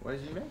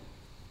 Wasn't me?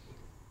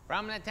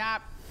 From the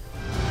top.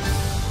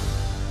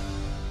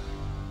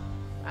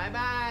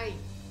 Bye-bye.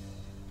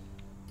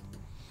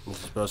 Is it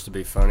supposed to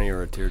be funny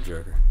or a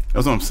tearjerker?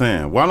 That's what I'm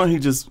saying. Why don't he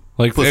just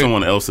Like, put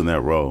someone else in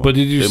that role? But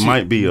did you? It see,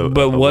 might be a.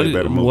 But a what? way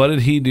better movie. What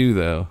did he do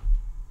though?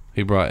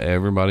 He brought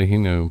everybody he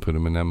knew and put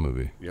him in that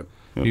movie. Yep.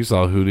 You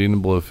saw Hootie and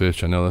the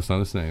Blowfish. I know that's not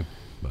his name,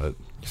 but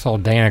You saw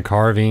Dana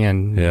Carvey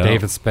and Yeah.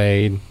 David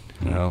Spade,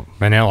 no.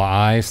 Vanilla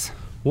Ice.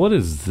 What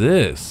is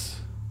this?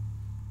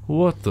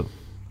 What the?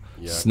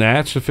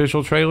 Snatch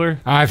official trailer?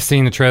 I've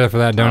seen the trailer for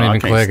that. Don't Oh, I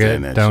even can't click it.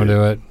 stand that Don't shit.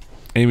 do it.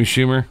 Amy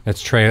Schumer.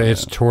 It's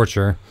It's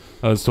torture.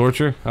 Oh, it's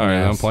torture. All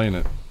right, I'm Yes. playing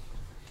it.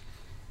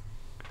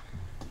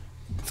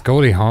 It's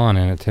Goldie Hawn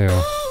in it too.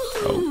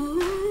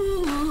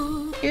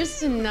 Here's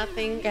to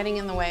nothing getting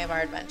in the way of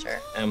our adventure.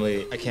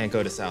 Emily, I can't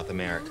go to South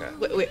America.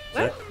 Wait,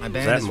 what? My Is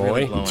band that is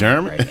really Moy? blowing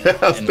German? up right now.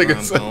 I was And thinking where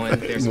I'm something. going,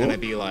 there's Moy? going to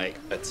be like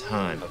a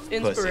ton of pussy.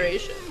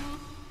 Inspiration.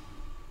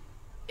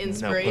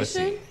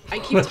 Inspiration? I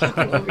keep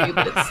talking over you,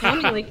 but it's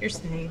sounding like you're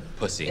saying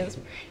Pussy.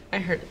 inspiration. I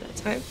heard it that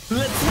time.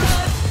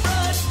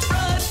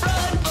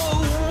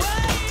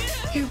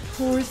 You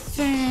poor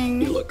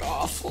thing. You look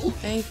awful.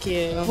 Thank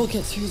you. We'll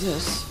get through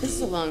this. This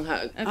is a long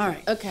hug. Okay. All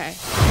right. Okay.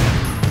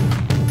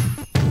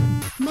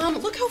 Mom,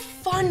 look how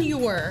fun you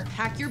were.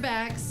 Pack your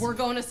bags. We're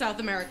going to South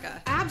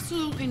America.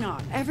 Absolutely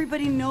not.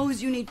 Everybody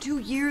knows you need 2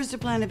 years to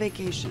plan a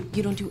vacation.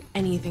 You don't do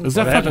anything. Is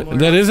for that me. fucking,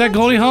 that is that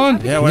Goldie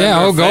Hawn? Yeah, what Yeah,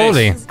 happened to oh her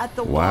Goldie. face? At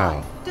the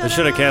Wow. They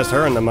should have cast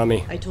her in The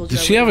Mummy. I told Did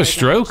you. she have a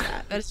stroke?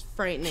 That is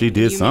frightening. She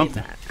did You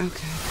something. Made that.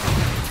 Okay.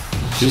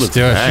 She looks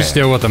She's bad.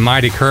 still with the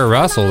mighty Kurt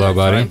Russell though,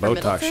 buddy.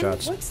 Botox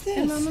shots. What's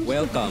this?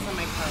 Welcome.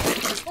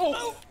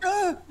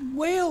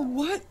 Whale,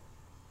 what?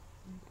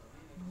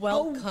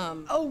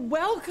 Welcome. Oh,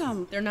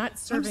 welcome. They're not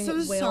serving so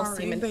whale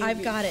sorry, semen. baby.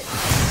 I've got it.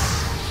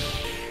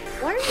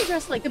 Why are you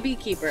dressed like a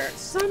beekeeper?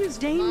 Sun is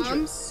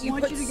dangerous. You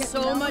Want put you to get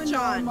so much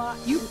on.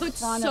 melanoma You in put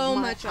front so of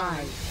my much on.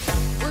 eyes.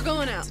 We're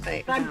going out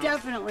tonight. I'm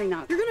definitely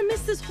not. You're gonna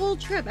miss this whole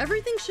trip.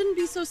 Everything shouldn't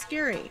be so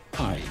scary.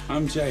 Hi,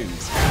 I'm James.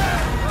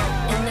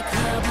 In the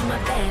club with my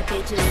bad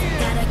bitches.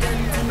 Got a gun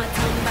to my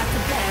tongue, about to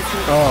blast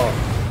it. Oh,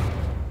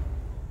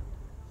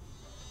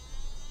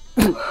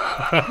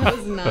 That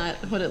was not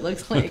what it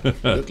looks like.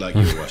 Looked like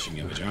you were washing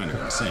your vagina in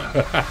the sink.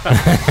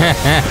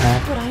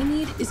 What I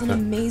need is an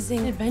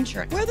amazing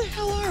adventure. Where the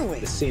hell are we?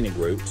 The scenic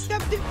route.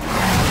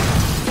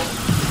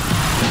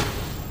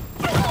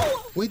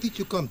 Why did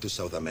you come to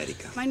South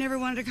America? I never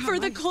wanted to come. For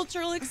the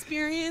cultural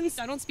experience.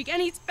 I don't speak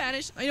any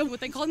Spanish. I know what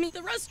they called me at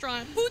the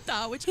restaurant.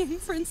 Puta, which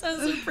means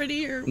princess or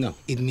pretty or... No,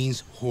 it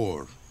means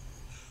whore.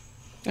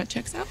 That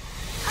checks out.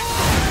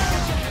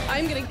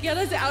 I'm gonna get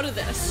us out of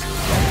this.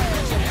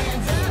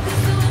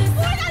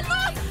 Oh my God,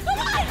 Mom! Come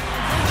on!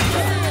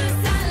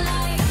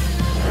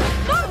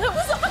 Oh, that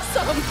was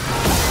awesome!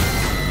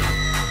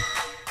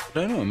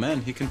 I know,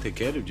 man. He can take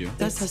care of you.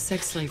 That's how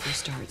sex slavery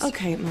starts.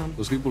 Okay, Mom.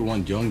 Those people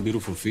want young,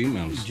 beautiful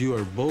females. You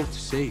are both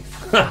safe.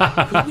 You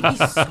would be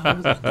so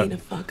lucky to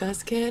fuck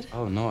us, kid.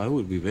 Oh, no, I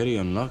would be very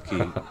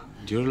unlucky.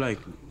 You're like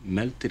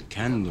melted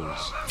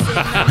candles.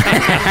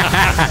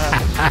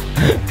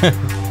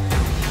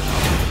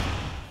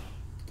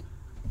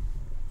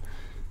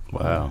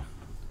 Wow.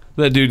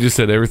 That dude just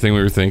said everything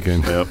we were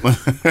thinking. Yep.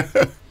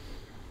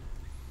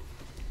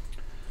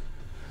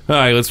 All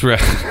right, let's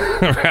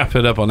wrap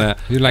it up on that.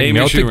 You like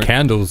melted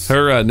candles.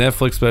 Her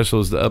Netflix special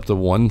is up to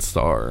 1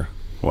 star.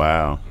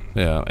 Wow.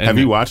 Yeah. Have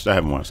you watched? I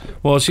haven't watched it.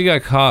 Well, she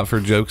got caught for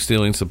joke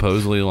stealing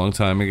supposedly a long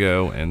time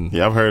ago, and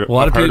yeah, I've heard. A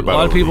lot of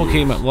people it.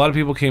 came. A lot of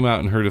people came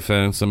out in her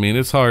defense. I mean,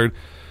 it's hard.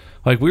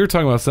 Like we were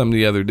talking about something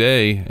the other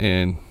day,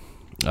 and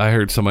I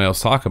heard somebody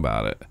else talk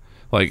about it.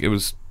 Like it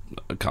was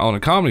on a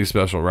comedy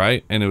special,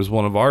 right? And it was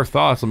one of our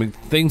thoughts. I mean,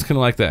 things can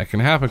like that can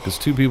happen because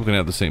two people can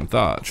have the same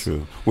thoughts.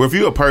 True. Well, if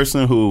you're a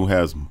person who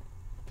has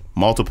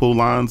multiple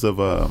lines of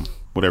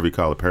whatever you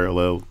call it,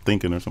 parallel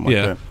thinking or something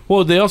like that.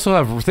 Well, they also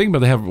have. Think about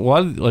they have a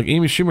lot of, like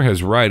Amy Schumer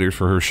has writers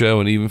for her show,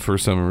 and even for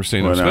some of her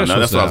stand-up specials. No,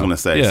 that's what I was going to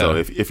say. Yeah. So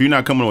if you're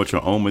not coming up with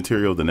your own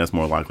material, then that's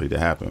more likely to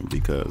happen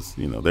because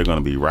they're going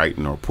to be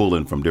writing or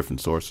pulling from different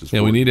sources.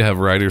 Yeah, we need to have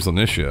writers on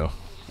this show.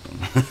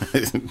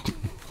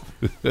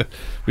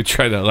 We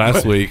tried that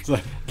last week.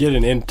 Like, get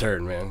an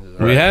intern, man.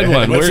 We had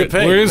one.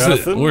 Where's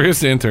Nothing?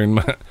 the intern?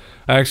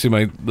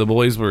 Actually, the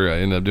boys were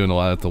ended up doing a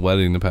lot at the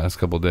wedding the past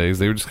couple of days.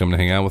 They were just coming to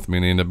hang out with me,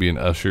 and they ended up being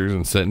ushers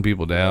and setting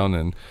people down,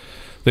 and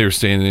they were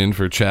standing in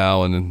for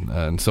Chow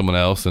and someone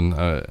else, and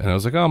I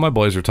was like, oh, my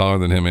boys are taller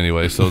than him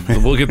anyway, so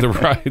we'll get the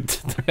right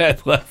to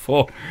that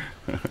level.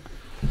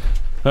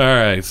 All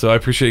right, so I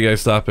appreciate you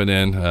guys stopping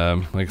in.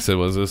 Like I said,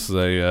 this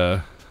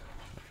is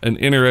an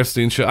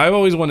interesting show. I've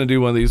always wanted to do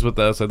one of these with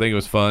us. I think it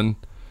was fun.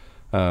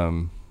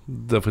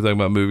 Definitely talking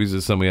about movies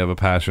is something we have a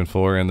passion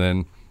for,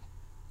 and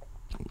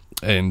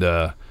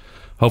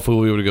hopefully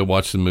we'll be able to go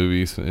watch some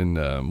movies,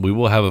 and we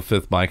will have a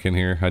 5th mic in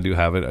here. I do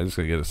have it. I just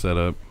gotta get it set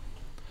up,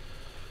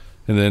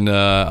 and then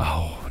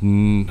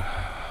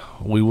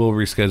we will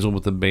reschedule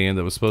with the band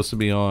that was supposed to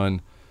be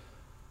on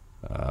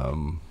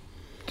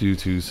due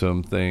to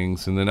some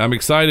things, and then I'm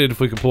excited if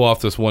we can pull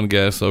off this one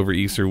guest over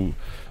Easter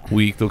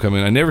week. They'll come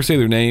in. I never say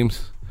their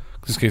names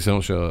just in case they don't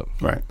show up.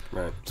 Right.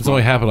 It's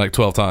only happened like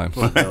 12 times.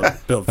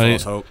 Build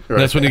false hope.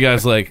 That's when you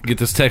guys get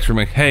this text from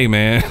me, hey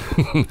man.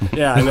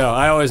 Yeah, I know.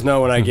 I always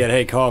know when I get,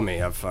 hey, call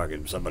me. I've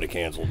fucking somebody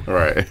canceled.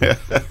 Right.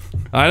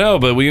 I know,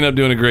 but we end up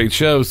doing a great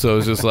show, so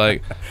it's just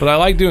like, but I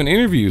like doing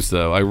interviews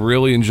though. I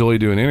really enjoy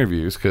doing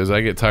interviews because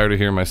I get tired of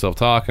hearing myself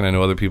talk, and I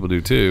know other people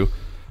do too.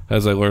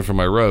 As I learned from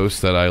my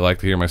roast that I like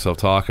to hear myself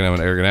talk, and I'm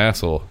an arrogant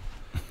asshole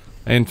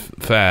and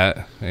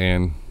fat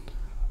and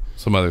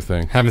some other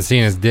thing. Haven't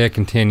seen his dick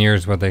in 10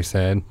 years, what they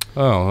said.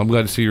 Oh, I'm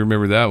glad to see you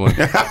remember that one.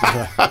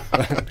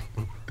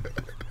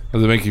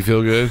 Does it make you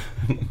feel good?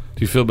 Do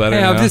you feel better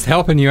now? I'm just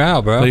helping you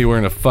out, bro. Are you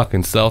wearing a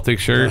fucking Celtic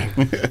shirt?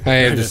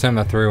 Hey, it's just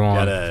something I threw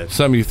on.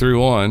 Something you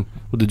threw on.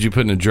 Well, did you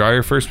put it in a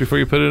dryer first before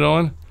you put it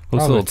on?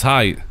 Looks a little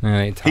tight.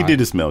 He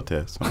did a smell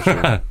test. I'm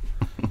sure.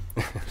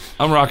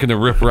 I'm rocking the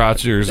Rip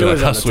Rogers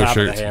Hustler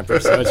shirt.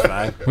 So it's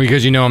fine.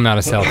 Because you know I'm not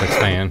a Celtics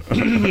fan.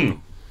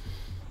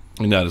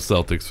 You're not a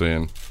Celtics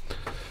fan.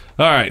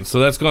 All right, so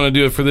that's going to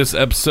do it for this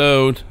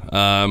episode.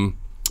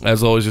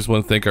 As always, just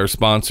want to thank our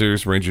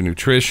sponsors, Ranger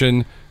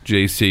Nutrition,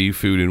 JC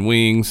Food and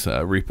Wings,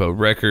 Repo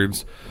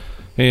Records,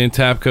 and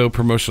Tapco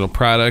Promotional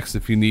Products.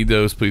 If you need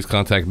those, please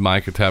contact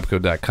Mike at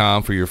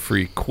tapco.com for your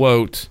free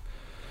quote.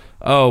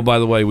 Oh, by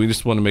the way, we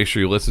just want to make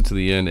sure you listen to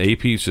the end.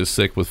 AP's just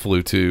sick with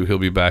flu, too. He'll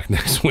be back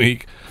next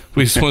week.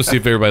 We just want to see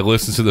if everybody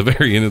listens to the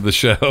very end of the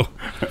show.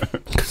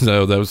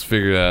 So that was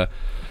figured.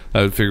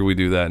 I would figure we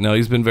do that. No,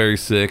 he's been very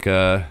sick.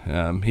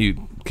 He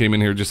came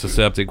in here just to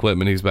set up the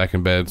equipment. He's back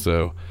in bed,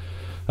 so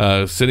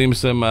send him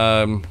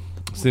some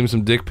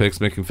dick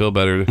pics, make him feel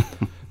better.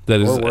 That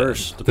is, or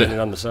worse, depending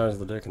on the size of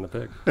the dick and the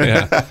pic.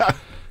 Yeah,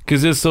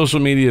 because his social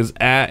media is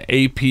at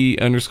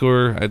AP_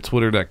 at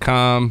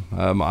Twitter.com.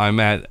 I'm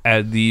at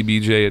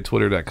DBJ at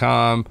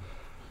Twitter.com.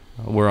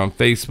 We're on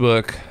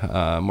Facebook.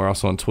 We're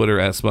also on Twitter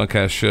at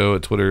Smugcast Show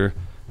at Twitter.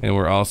 And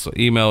we're also,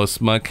 email is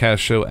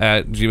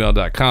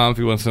smugcastshow@gmail.com if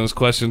you want to send us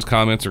questions,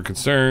 comments, or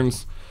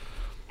concerns.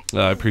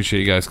 I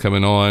appreciate you guys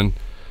coming on.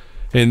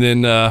 And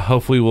then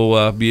hopefully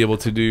we'll be able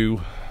to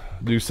do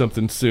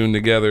something soon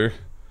together.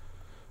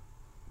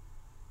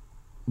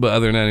 But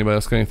other than that, anybody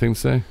else got anything to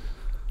say?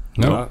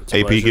 No.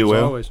 AP get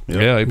well. Yep.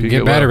 Yeah, AP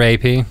get better, well.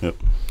 AP. Yep.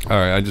 All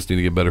right, I just need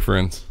to get better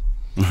friends.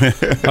 All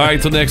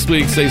right, till next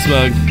week, stay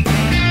smug.